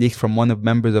 possibly leaked from one of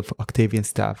members of Octavian's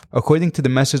staff. According to the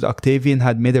message, Octavian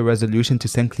had made a resolution to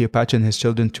send Cleopatra and his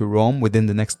children to Rome within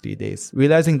the next 3 days.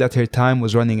 Realizing that her time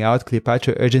was running out,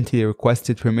 Cleopatra urgently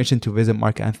requested permission to visit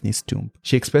Mark Antony's tomb.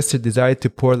 She expressed her desire to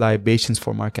pour libations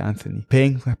for Mark Antony,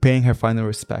 paying her final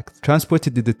respects.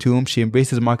 Transported to the tomb, she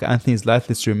embraces Mark Antony's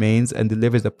lifeless remains and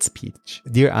delivers a speech.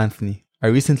 "Dear Antony, I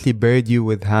recently buried you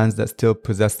with hands that still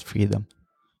possessed freedom.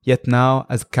 Yet now,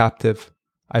 as captive,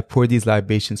 I pour these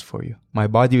libations for you. My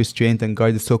body restrained and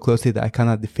guarded so closely that I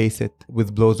cannot deface it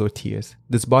with blows or tears.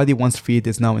 This body once freed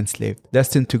is now enslaved,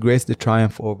 destined to grace the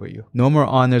triumph over you. No more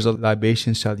honors or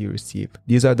libations shall you receive.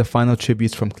 These are the final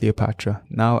tributes from Cleopatra,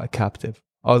 now a captive.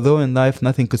 Although in life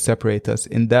nothing could separate us,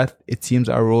 in death it seems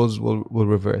our roles will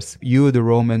reverse. You, the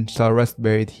Roman, shall rest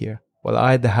buried here, while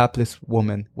I, the hapless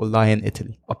woman, will lie in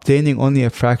Italy, obtaining only a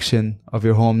fraction of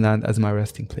your homeland as my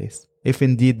resting place. If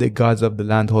indeed the gods of the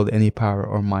land hold any power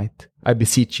or might, I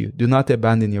beseech you, do not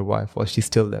abandon your wife while she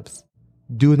still lives.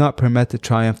 Do not permit the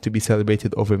triumph to be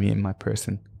celebrated over me in my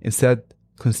person. Instead,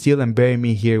 conceal and bury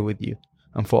me here with you.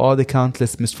 And for all the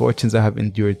countless misfortunes I have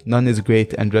endured, none is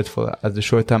great and dreadful as the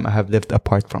short time I have lived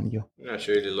apart from you." Yeah,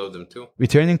 she really loved him too.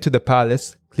 Returning to the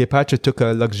palace, Cleopatra took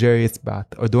a luxurious bath,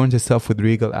 adorned herself with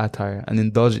regal attire, and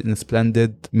indulged in a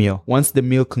splendid meal. Once the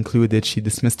meal concluded, she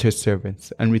dismissed her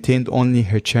servants, and retained only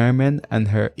her chairman and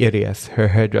her Irias, her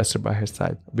hairdresser, by her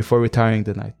side, before retiring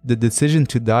the night. The decision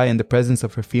to die in the presence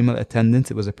of her female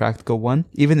attendants, it was a practical one.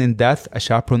 Even in death, a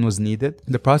chaperone was needed.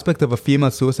 The prospect of a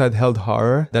female suicide held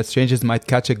horror, that strangers might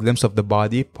catch a glimpse of the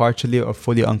body, partially or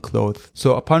fully unclothed.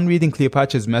 So upon reading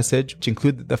Cleopatra's message, which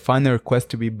included the final request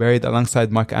to be buried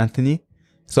alongside Mark Antony,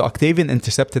 so Octavian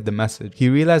intercepted the message. He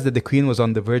realized that the queen was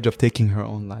on the verge of taking her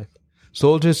own life.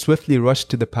 Soldiers swiftly rushed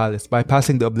to the palace,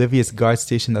 bypassing the oblivious guards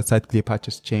stationed outside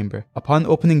Cleopatra's chamber. Upon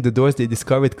opening the doors, they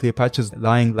discovered Cleopatra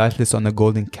lying lifeless on a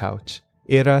golden couch,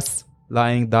 Eras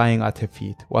lying dying at her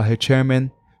feet, while her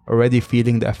chairman, already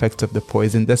feeling the effects of the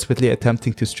poison, desperately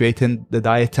attempting to straighten the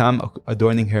diadem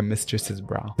adorning her mistress's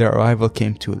brow. Their arrival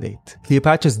came too late.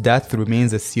 Cleopatra's death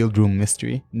remains a sealed room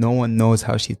mystery. No one knows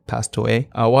how she passed away.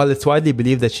 While it's widely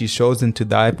believed that she's chosen to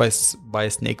die by a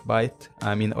snake bite,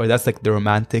 or that's like the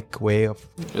romantic way of...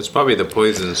 It's probably the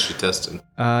poisons she tested.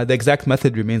 The exact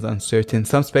method remains uncertain.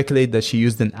 Some speculate that she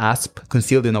used an asp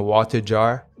concealed in a water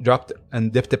jar, dropped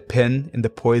and dipped a pin in the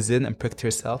poison and pricked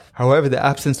herself. However, the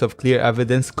absence of clear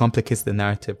evidence complicates the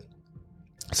narrative.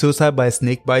 Suicide by a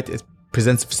snake bite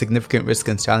presents significant risks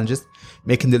and challenges,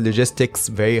 making the logistics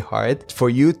very hard. For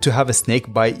you to have a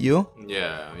snake bite you...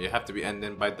 Yeah, you have to be, and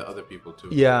then bite the other people too.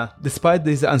 Yeah, despite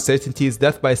these uncertainties,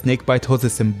 death by a snake bite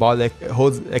symbolically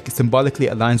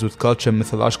aligns with culture and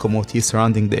mythological motifs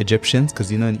surrounding the Egyptians,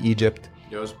 because in Egypt...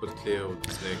 You always put Cleo with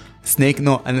the snake.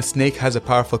 And a snake has a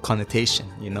powerful connotation,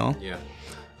 Yeah.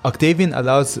 Octavian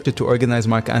allows her to organize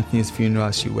Mark Antony's funeral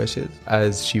as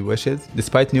she wishes.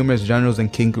 Despite numerous generals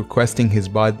and kings requesting his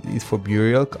body for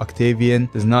burial, Octavian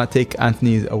does not take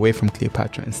Antony away from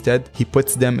Cleopatra. Instead, he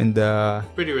puts them in the...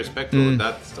 Pretty respectful of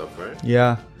that stuff, right?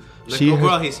 Yeah.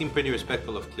 Overall, he seemed pretty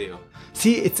respectful of Cleo.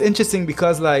 See, it's interesting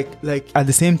because like at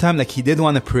the same time, he did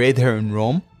want to parade her in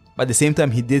Rome. But at the same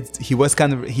time, he did,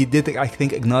 I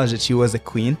think, acknowledge that she was a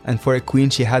queen. And for a queen,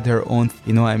 she had her own,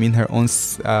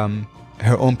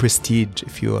 her own prestige,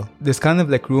 if you will. There's kind of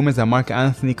rumors that Mark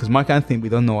Antony, because Mark Antony, we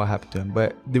don't know what happened to him,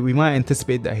 but we might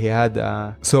anticipate that he had...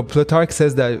 So Plutarch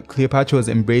says that Cleopatra was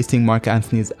embracing Mark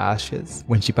Antony's ashes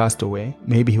when she passed away.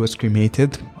 Maybe he was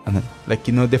cremated. And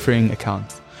differing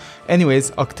accounts.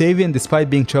 Anyways, Octavian, despite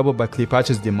being troubled by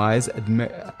Cleopatra's demise,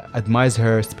 admires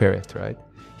her spirit, right?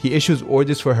 He issues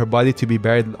orders for her body to be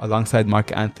buried alongside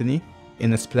Mark Antony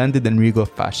in a splendid and regal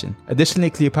fashion. Additionally,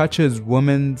 Cleopatra's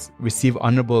women receive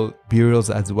honorable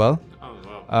burials as well,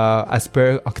 as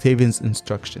per Octavian's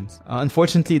instructions.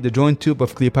 Unfortunately, the joint tomb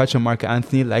of Cleopatra and Mark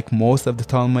Antony, like most of the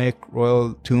Ptolemaic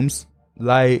royal tombs,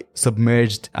 lie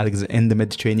submerged in the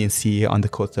Mediterranean Sea on the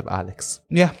coast of Alex.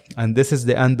 Yeah, and this is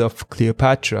the end of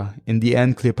Cleopatra. In the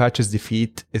end, Cleopatra's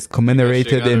defeat is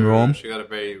commemorated in Rome. She got a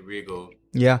very regal...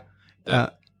 Yeah.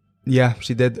 Yeah,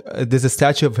 she did. There's a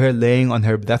statue of her laying on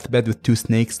her deathbed with two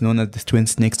snakes known as the twin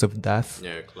snakes of death.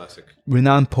 Yeah, classic.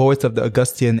 Renowned poets of the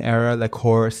Augustan era like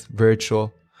Horace,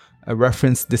 Virgil,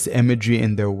 reference this imagery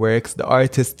in their works. The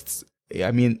artists,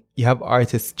 you have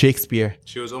artists, Shakespeare.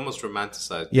 She was almost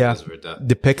romanticized because of her death.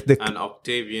 And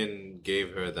Octavian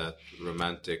gave her that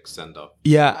romantic send-off.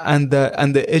 Yeah, and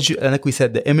like we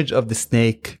said, the image of the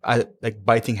snake,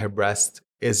 biting her breast,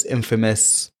 is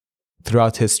infamous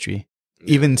throughout history.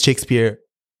 Even Shakespeare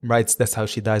writes that's how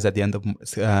she dies at the end of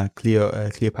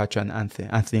Cleopatra and Antony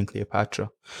and Cleopatra.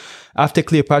 After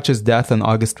Cleopatra's death on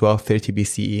August 12, 30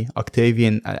 BCE,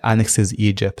 Octavian annexes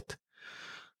Egypt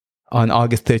on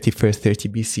August 31st, 30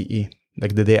 BCE,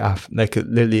 the day after,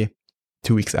 literally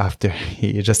 2 weeks after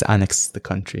he just annexed the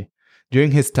country.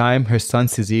 During his time, her son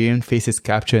Caesarion faces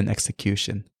capture and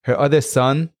execution. Her other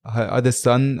son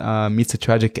meets a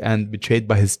tragic end, betrayed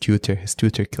by his tutor. His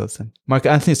tutor kills him. Mark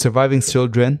Antony's surviving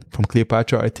children from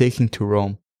Cleopatra are taken to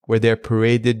Rome, where they are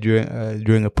paraded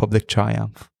during a public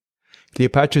triumph.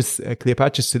 Cleopatra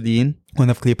Selene,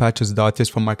 one of Cleopatra's daughters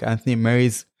from Mark Antony,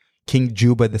 marries King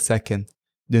Juba II,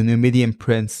 the Numidian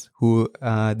prince, who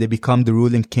they become the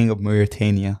ruling king of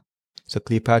Mauritania. So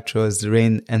Cleopatra's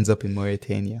reign ends up in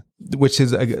Mauritania, which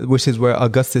is where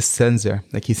Augustus sends her.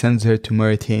 He sends her to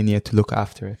Mauritania to look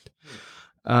after it.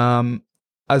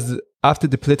 As after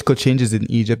the political changes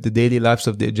in Egypt, the daily lives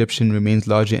of the Egyptian remains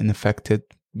largely unaffected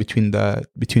between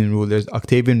rulers.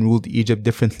 Octavian ruled Egypt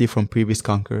differently from previous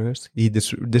conquerors,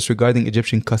 disregarding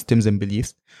Egyptian customs and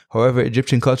beliefs. However,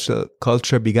 Egyptian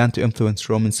culture began to influence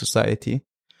Roman society,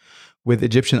 with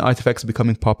Egyptian artifacts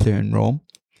becoming popular in Rome.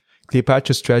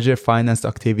 Cleopatra's treasure financed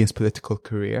Octavian's political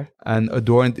career and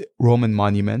adorned Roman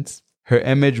monuments. Her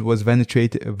image was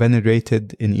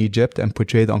venerated in Egypt and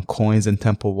portrayed on coins and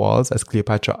temple walls as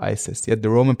Cleopatra Isis. Yet the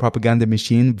Roman propaganda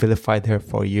machine vilified her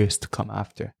for years to come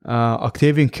after.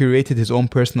 Octavian curated his own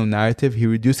personal narrative. He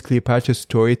reduced Cleopatra's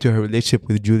story to her relationship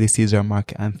with Julius Caesar and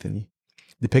Mark Antony,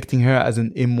 depicting her as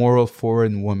an immoral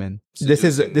foreign woman. This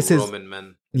is Roman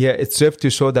men. Yeah, it served to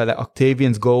show that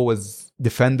Octavian's goal was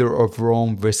defender of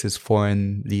Rome versus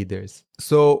foreign leaders.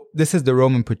 So this is the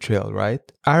Roman portrayal, right?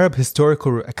 Arab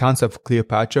historical accounts of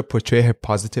Cleopatra portray her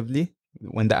positively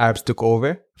when the Arabs took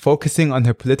over, focusing on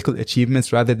her political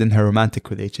achievements rather than her romantic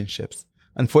relationships.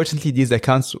 Unfortunately, these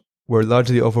accounts were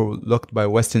largely overlooked by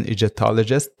Western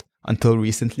Egyptologists until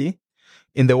recently.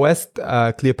 In the West,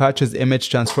 Cleopatra's image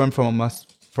transformed from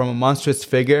a monstrous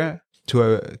figure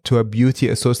to a beauty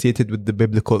associated with the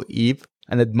biblical Eve,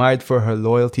 and admired for her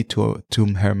loyalty to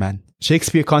her man.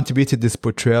 Shakespeare contributed this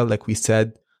portrayal, like we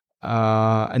said,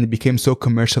 and it became so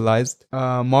commercialized.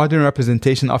 Modern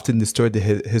representation often distort the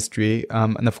history.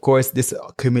 And of course, this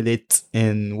accumulates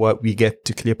in what we get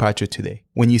to Cleopatra today.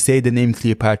 When you say the name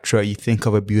Cleopatra, you think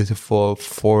of a beautiful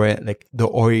foreign, like the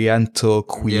Oriental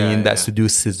queen that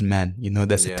seduces men,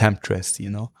 that's a temptress,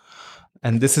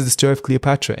 And this is the story of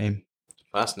Cleopatra, Aim.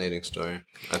 Fascinating story.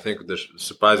 I think the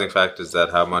surprising fact is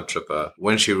that how much of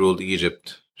when she ruled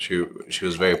Egypt, she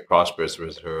was very prosperous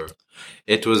with her.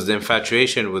 It was the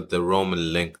infatuation with the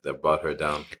Roman link that brought her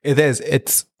down. It is.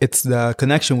 It's the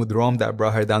connection with Rome that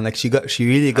brought her down. Like she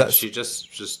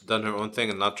just done her own thing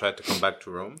and not tried to come back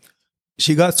to Rome.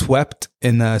 She got swept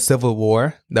in a civil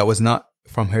war that was not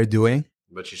from her doing.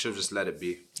 But she should have just let it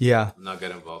be. Yeah. Not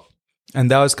get involved.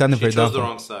 And that was kind of her downfall. She chose the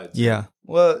wrong side. Yeah.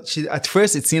 Well, at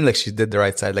first it seemed like she did the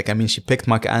right side. Like, I mean, she picked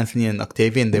Mark Antony and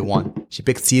Octavian, they won. She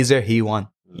picked Caesar, he won,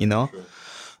 True.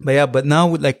 But now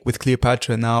with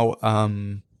Cleopatra now,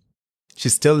 she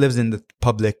still lives in the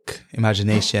public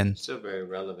imagination. Still very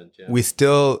relevant, yeah.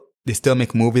 They still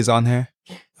make movies on her.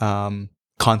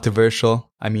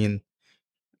 Controversial. I mean,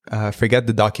 forget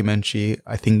the documentary.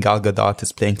 I think Gal Gadot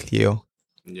is playing Cleo.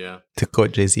 Yeah. To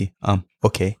quote Jay-Z.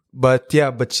 Okay. But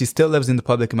she still lives in the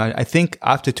public imagination. I think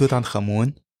after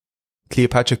Tutankhamun,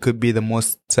 Cleopatra could be the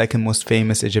second most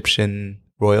famous Egyptian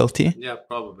royalty. Yeah,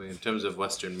 probably in terms of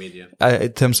Western media.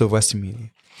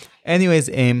 Anyways,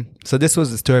 Aim. So this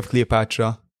was the story of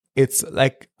Cleopatra. It's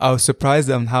like, I was surprised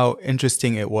on how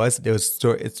interesting it was. There was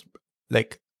story. It's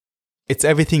like, it's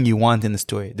everything you want in the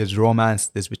story. There's romance,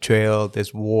 there's betrayal,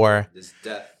 there's war,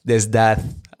 there's death.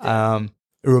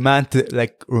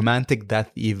 Romantic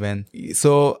death even.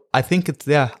 So I think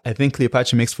I think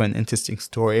Cleopatra makes for an interesting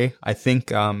story. I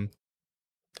think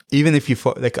even if you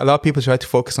a lot of people try to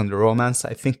focus on the romance,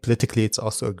 I think politically it's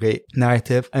also a great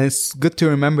narrative. And it's good to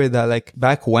remember that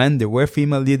back when there were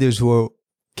female leaders who were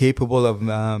capable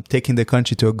of taking the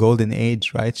country to a golden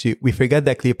age, right? We forget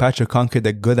that Cleopatra conquered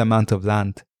a good amount of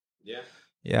land.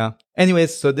 Yeah.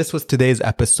 Anyways, so this was today's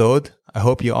episode. I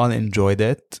hope you all enjoyed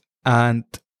it. And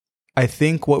I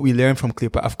think what we learned from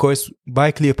Cleopatra, of course,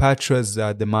 by Cleopatra's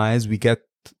demise, we get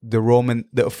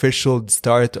the official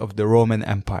start of the Roman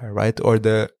Empire, right? Or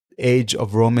the age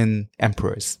of Roman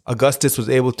emperors. Augustus was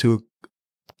able to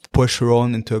push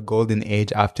Rome into a golden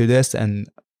age after this, and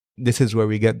this is where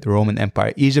we get the Roman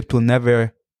Empire. Egypt will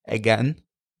never again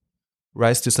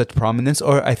rise to such prominence,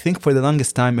 or I think for the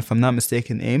longest time, if I'm not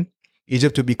mistaken, Aim,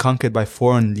 Egypt would be conquered by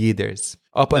foreign leaders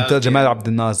until Jamal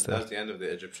Abdel Nasser. That was the end of the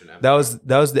Egyptian Empire.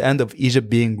 That was the end of Egypt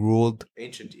being ruled.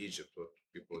 Ancient Egypt, what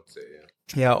people would say, yeah.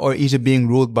 Yeah, or Egypt being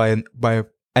ruled by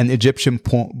an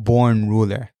Egyptian-born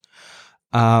ruler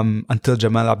until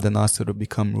Jamal Abdel Nasser would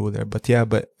become ruler. But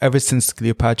ever since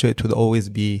Cleopatra, it would always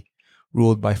be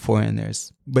ruled by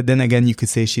foreigners. But then again, you could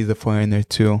say she's a foreigner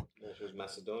too. Yeah, she was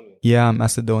Macedonian. Yeah,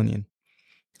 Macedonian.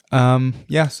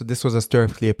 So this was a story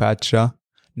of Cleopatra.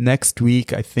 Next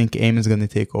week, I think Aim is going to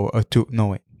take over.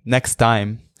 Next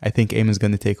time, I think Aim is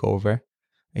going to take over.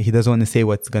 He doesn't want to say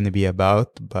what it's going to be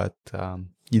about, but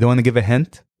you don't want to give a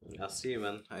hint? I'll see,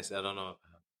 man. I don't know.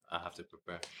 I have to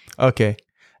prepare. Okay.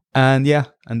 And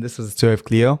this was the story of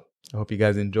Cleo. I hope you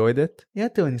guys enjoyed it. Yeah,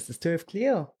 Tony, it's the story of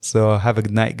Cleo. So have a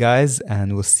good night, guys,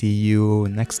 and we'll see you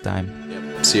next time.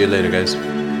 Yep. See you later,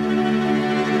 guys.